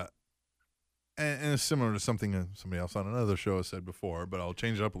 and it's similar to something somebody else on another show has said before, but I'll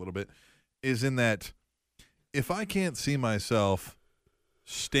change it up a little bit, is in that if I can't see myself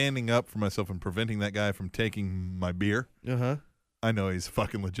standing up for myself and preventing that guy from taking my beer, Uh-huh. I know he's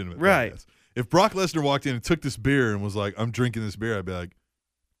fucking legitimate. Right. badass. If Brock Lesnar walked in and took this beer and was like, I'm drinking this beer, I'd be like,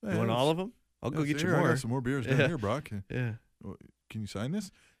 You want all of them? I'll go get you I more. got some more beers down Yeah. here, Brock. Yeah. Can you sign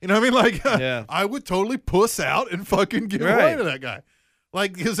this? You know what I mean? Like, Yeah. I would totally puss out and fucking give away Right. to that guy.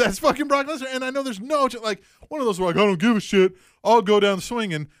 Like, because that's fucking Brock Lesnar. And I know there's no, like, one of those where like, I don't give a shit. I'll go down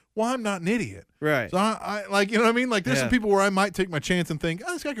swinging. Well, I'm not an idiot. Right. So I like, you know what I mean? Like, there's Yeah. some people where I might take my chance and think,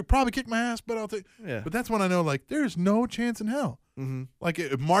 oh, this guy could probably kick my ass, but I'll take. Yeah. But that's when I know, like, there's no chance in hell. Mm-hmm. Like,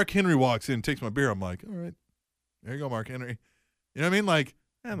 if Mark Henry walks in and takes my beer, I'm like, all right, there you go, Mark Henry. You know what I mean? Like,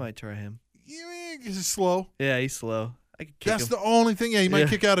 I might try him. he's slow. Yeah, he's slow. I could kick That's him. the only thing. Yeah, you might Yeah.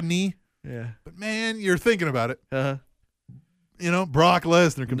 kick out a knee. Yeah. But, man, you're thinking about it. Uh-huh. You know, Brock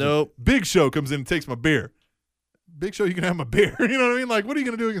Lesnar comes Nope. in. Big Show comes in and takes my beer. Big Show, you can have my beer. You know what I mean? Like, what are you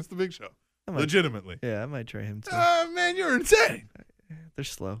going to do against the Big Show? I might- Legitimately. Yeah, I might try him too. Man, you're insane. They're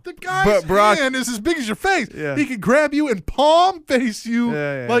slow. The guy's But Brock- hand is as big as your face. Yeah. He can grab you and palm face you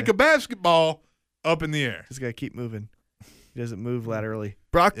Yeah, like yeah. a basketball up in the air. Just gotta keep moving. He doesn't move laterally.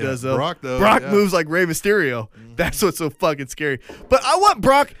 Brock Yeah, does though. Brock does, Brock yeah. moves like Rey Mysterio. That's what's so fucking scary. But I want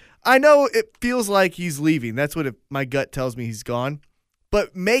Brock. I know it feels like he's leaving. That's what my gut tells me he's gone.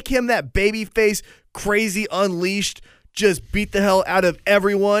 But make him that baby face, crazy, unleashed, just beat the hell out of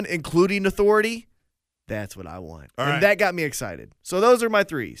everyone, including authority. That's what I want. All and right. that got me excited. So those are my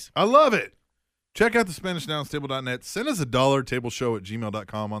threes. I love it. Check out the SpanishAnnounceTable.net. Send us $1,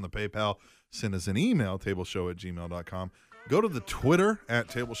 tableshow@gmail.com on the PayPal. Send us an email, tableshow@gmail.com. Go to the Twitter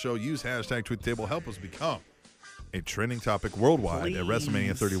 @tableshow. Use hashtag #TweetTable. Help us become a trending topic worldwide at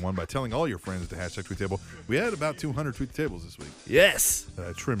WrestleMania 31 by telling all your friends to hashtag #TweetTable. We had about 200 Tweet the Tables this week Yes. that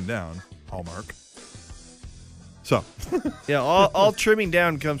I trimmed down. Hallmark. So, Yeah, all trimming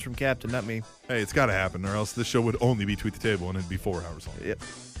down comes from Captain, not me. hey, it's got to happen, or else this show would only be Tweet the Table and it'd be 4 hours long. Yep.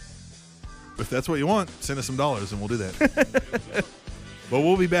 If that's what you want, send us some dollars and we'll do that. But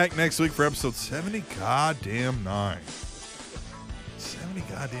we'll be back next week for episode 70 goddamn 9. 70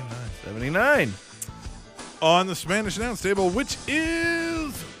 goddamn 9. 79. on the Spanish Announce Table, which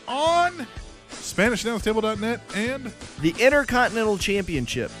is on SpanishAnnounceTable.net, and The Intercontinental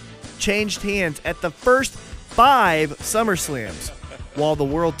Championship changed hands at the first 5 SummerSlams, while the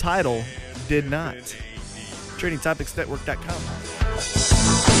world title did not. TradingTopicsNetwork.com.